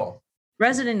 Resident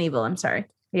Evil, I'm sorry.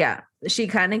 Yeah, she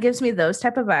kind of gives me those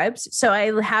type of vibes. So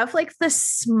I have like the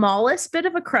smallest bit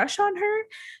of a crush on her,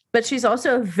 but she's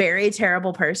also a very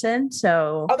terrible person.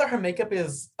 So although her makeup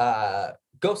is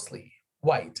ghostly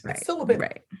white, right, it's still a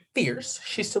bit fierce.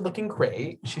 She's still looking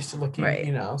great. She's still looking,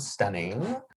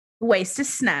 stunning. Waist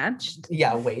is snatched.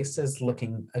 Yeah, waist is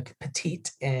looking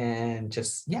petite and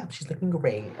just, she's looking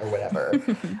great or whatever.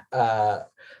 But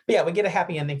yeah, we get a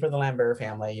happy ending for the Lambert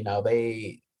family.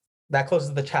 That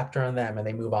closes the chapter on them and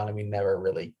they move on, and we never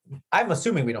really, I'm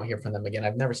assuming we don't hear from them again.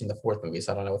 I've never seen the fourth movie,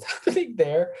 so I don't know what's happening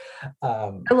there.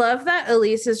 I love that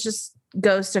Elise just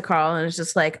goes to Carl and is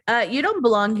just like, you don't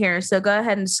belong here, so go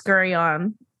ahead and scurry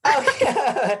on. Oh,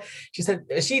 yeah. She said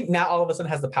she now all of a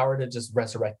sudden has the power to just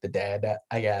resurrect the dead,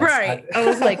 I guess. Right. I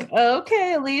was like,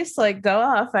 okay, Elise, like go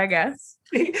off, I guess.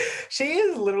 She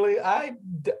is literally,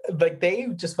 they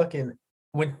just fucking,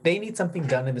 when they need something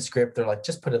done in the script, they're like,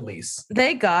 just put Elise.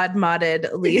 They god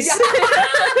modded Elise.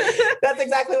 That's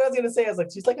exactly what I was gonna say. I was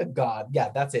like, she's like a god. Yeah,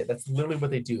 that's it. That's literally what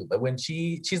they do. But when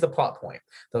she's the plot point,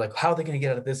 they're like, how are they gonna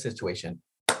get out of this situation?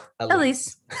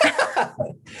 Elise.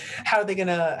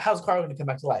 How's Carl gonna come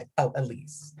back to life? Oh,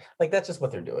 Elise. Like that's just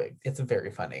what they're doing. It's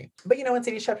very funny. But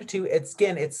Insidious Chapter 2,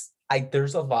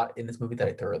 there's a lot in this movie that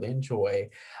I thoroughly enjoy.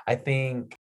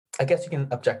 I guess you can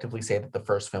objectively say that the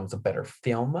first film's a better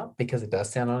film because it does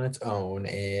stand on its own.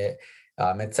 It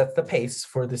sets the pace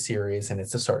for the series and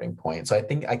it's a starting point. So I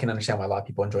think I can understand why a lot of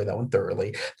people enjoy that one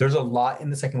thoroughly. There's a lot in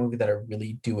the second movie that I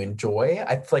really do enjoy.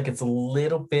 I feel like it's a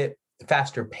little bit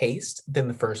faster paced than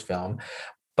the first film,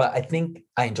 but I think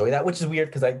I enjoy that, which is weird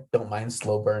because I don't mind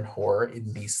slow burn horror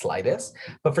in the slightest.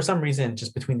 But for some reason,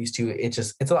 just between these two,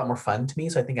 it's a lot more fun to me.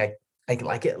 So I think I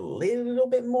like it a little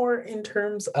bit more in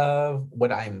terms of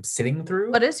what I'm sitting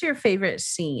through. What is your favorite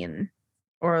scene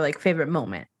or like favorite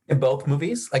moment? In both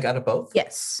movies, like out of both?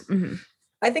 Yes. Mhm.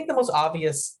 I think the most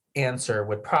obvious answer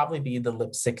would probably be the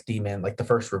lipstick demon, like the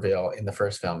first reveal in the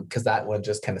first film, because that one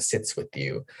just kind of sits with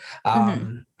you.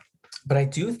 Mhm. But I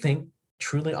do think,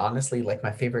 truly, honestly, like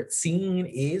my favorite scene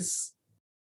is,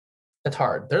 it's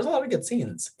hard. There's a lot of good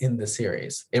scenes in this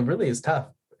series. It really is tough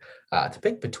to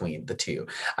pick between the two.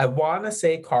 I want to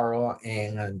say Carl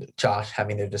and Josh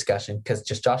having their discussion, because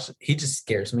just Josh, he just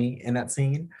scares me in that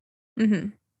scene.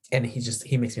 Mhm. And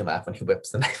he makes me laugh when he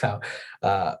whips the knife out.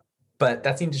 But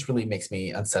that scene just really makes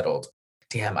me unsettled.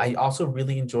 Damn, I also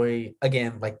really enjoy,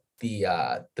 again, like the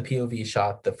POV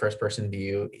shot, the first person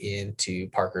view into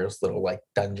Parker's little like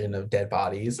dungeon of dead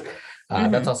bodies.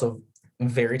 That's also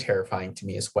very terrifying to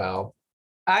me as well.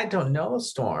 I don't know,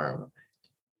 Storm.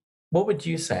 What would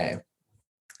you say?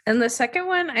 And the second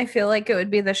one, I feel like it would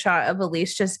be the shot of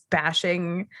Elise just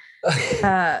bashing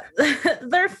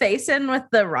their face in with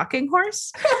the rocking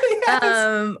horse.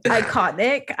 Yes.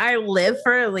 Iconic. I live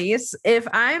for Elise. If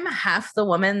I'm half the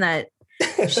woman that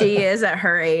she is at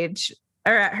her age,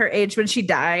 or at her age when she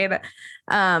died,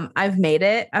 I've made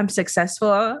it. I'm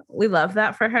successful. We love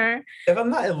that for her. If I'm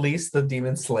not at least the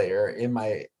demon slayer in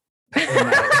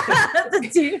The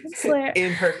Demon Slayer.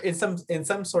 in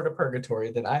some sort of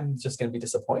purgatory, then I'm just going to be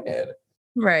disappointed.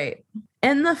 Right.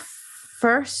 And the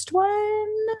first one,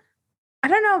 I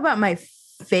don't know about my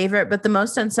favorite, but the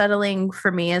most unsettling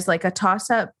for me is like a toss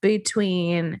up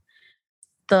between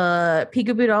the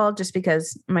Peekaboo doll, just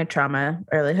because my trauma,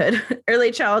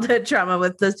 early childhood trauma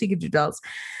with those Peekaboo dolls.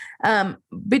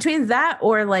 Between that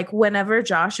or like whenever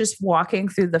Josh is walking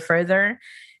through the further,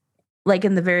 like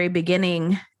in the very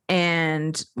beginning,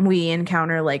 and we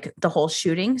encounter like the whole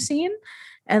shooting scene,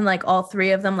 and like all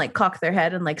three of them like cock their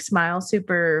head and like smile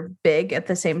super big at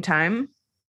the same time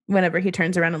whenever he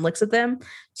turns around and looks at them.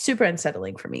 Super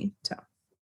unsettling for me. So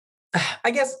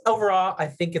I guess overall, I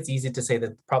think it's easy to say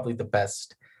that probably the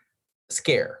best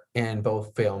scare in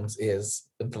both films is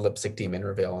the lipstick demon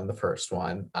reveal in the first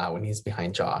one, when he's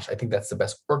behind Josh. I think that's the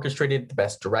best orchestrated, the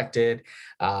best directed.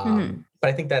 But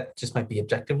I think that just might be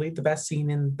objectively the best scene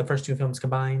in the first two films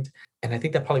combined. And I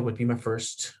think that probably would be my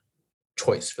first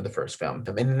choice for the first film.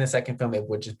 And in the second film, it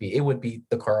would be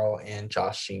the Carl and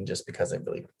Josh scene, just because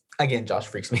again, Josh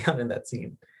freaks me out in that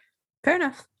scene. fair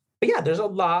enough. But yeah, there's a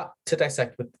lot to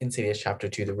dissect with Insidious Chapter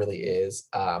 2. There really is.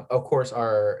 Of course,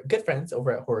 our good friends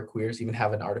over at Horror Queers even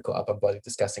have an article up on Bloody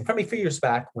Disgusting from a few years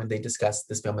back when they discussed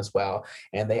this film as well.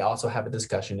 And they also have a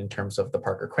discussion in terms of the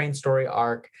Parker Crane story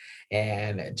arc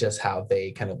and just how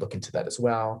they kind of look into that as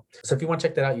well. So if you want to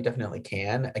check that out, you definitely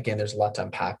can. Again, there's a lot to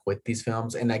unpack with these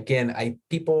films. And again, I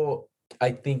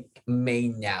think may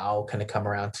now kind of come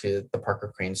around to the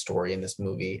Parker Crane story in this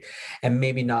movie and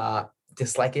maybe not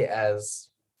dislike it as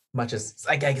much as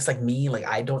I guess like me, like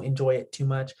I don't enjoy it too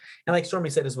much. And like Stormy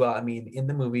said as well, I mean, in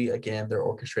the movie, again, they're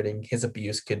orchestrating his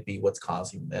abuse could be what's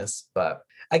causing this. But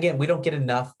again, we don't get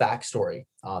enough backstory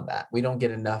on that. We don't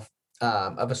get enough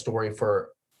of a story for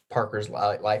Parker's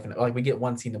life. And like we get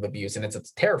one scene of abuse, and it's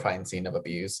a terrifying scene of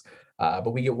abuse.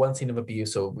 But we get one scene of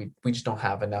abuse, so we just don't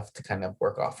have enough to kind of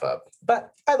work off of.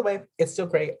 But either way, it's still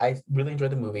great. I really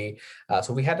enjoyed the movie.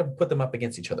 So we had to put them up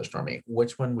against each other, Stormy.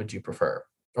 Which one would you prefer?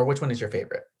 Or which one is your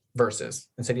favorite? Versus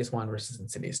Insidious 1 versus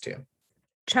Insidious 2.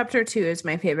 Chapter 2 is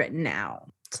my favorite now.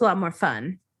 It's a lot more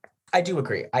fun. I do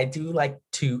agree. I do like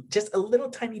 2 just a little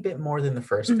tiny bit more than the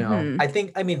first film.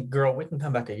 I mean, girl, we can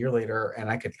come back a year later and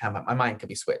my mind could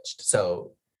be switched.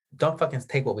 So don't fucking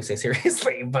take what we say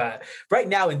seriously. But right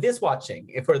now in this watching,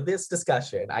 for this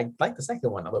discussion, I like the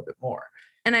second one a little bit more.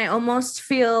 And I almost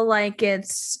feel like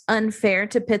it's unfair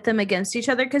to pit them against each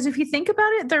other, because if you think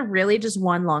about it, they're really just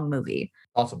one long movie.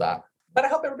 Also that. But I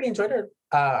hope everybody enjoyed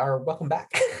our welcome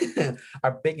back,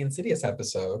 our big Insidious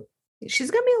episode.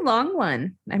 She's going to be a long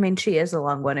one. I mean, she is a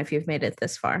long one if you've made it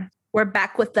this far. We're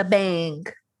back with the bang.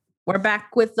 We're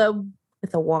back with the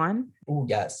wand. Oh,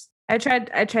 yes. I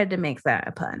tried to make that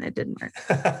a pun. It didn't work.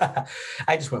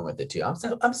 I just went with it too.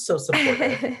 I'm so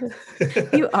supportive.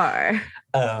 You are.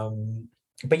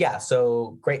 But yeah,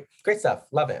 so great stuff.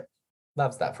 Love it.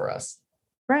 Loves that for us.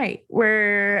 Right.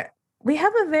 We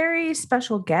have a very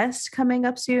special guest coming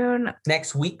up soon.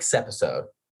 Next week's episode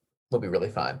will be really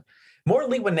fun. More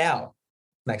Leigh Whannell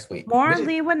next week.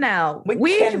 Leigh Whannell.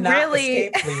 We cannot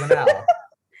escape Leigh Whannell.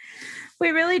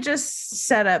 We really just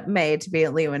set up May to be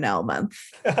a Leigh Whannell month.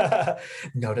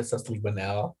 Notice us, Leigh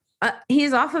Whannell.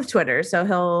 He's off of Twitter, so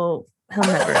he'll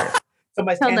never. So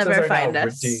my he'll never chances are find now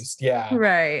us. reduced. Yeah.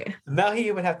 Right. Now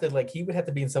he would have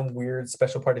to be in some weird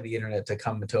special part of the internet to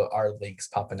come into our links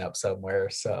popping up somewhere.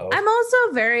 So I'm also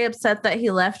very upset that he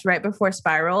left right before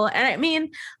Spiral. And I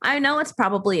mean, I know it's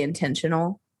probably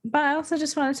intentional, But I also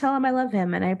just want to tell him I love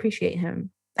him and I appreciate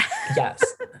him. Yes,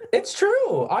 it's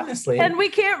true, honestly. And we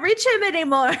can't reach him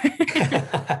anymore.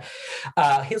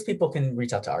 His people can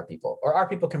reach out to our people, or our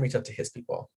people can reach out to his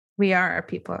people. We are our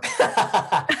people.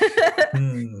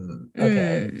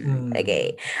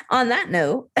 Okay. On that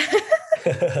note,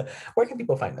 where can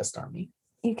people find us, Stormy?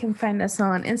 You can find us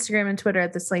on Instagram and Twitter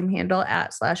at the same handle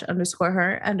 @/_her_pod.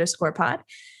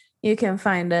 You can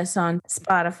find us on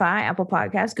Spotify, Apple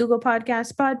Podcasts, Google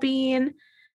Podcasts, Podbean,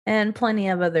 and plenty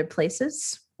of other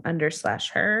places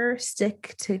 /her.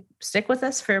 Stick with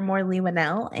us for more Leigh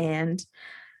Whannell. And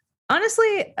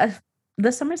honestly,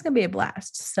 the summer's going to be a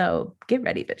blast. So get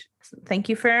ready, bitch. Thank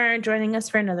you for joining us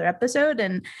for another episode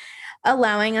and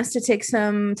allowing us to take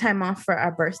some time off for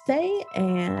our birthday.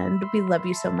 And we love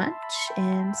you so much.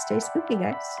 And stay spooky,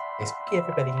 guys. Stay spooky,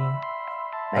 everybody.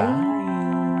 Bye.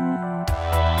 Bye.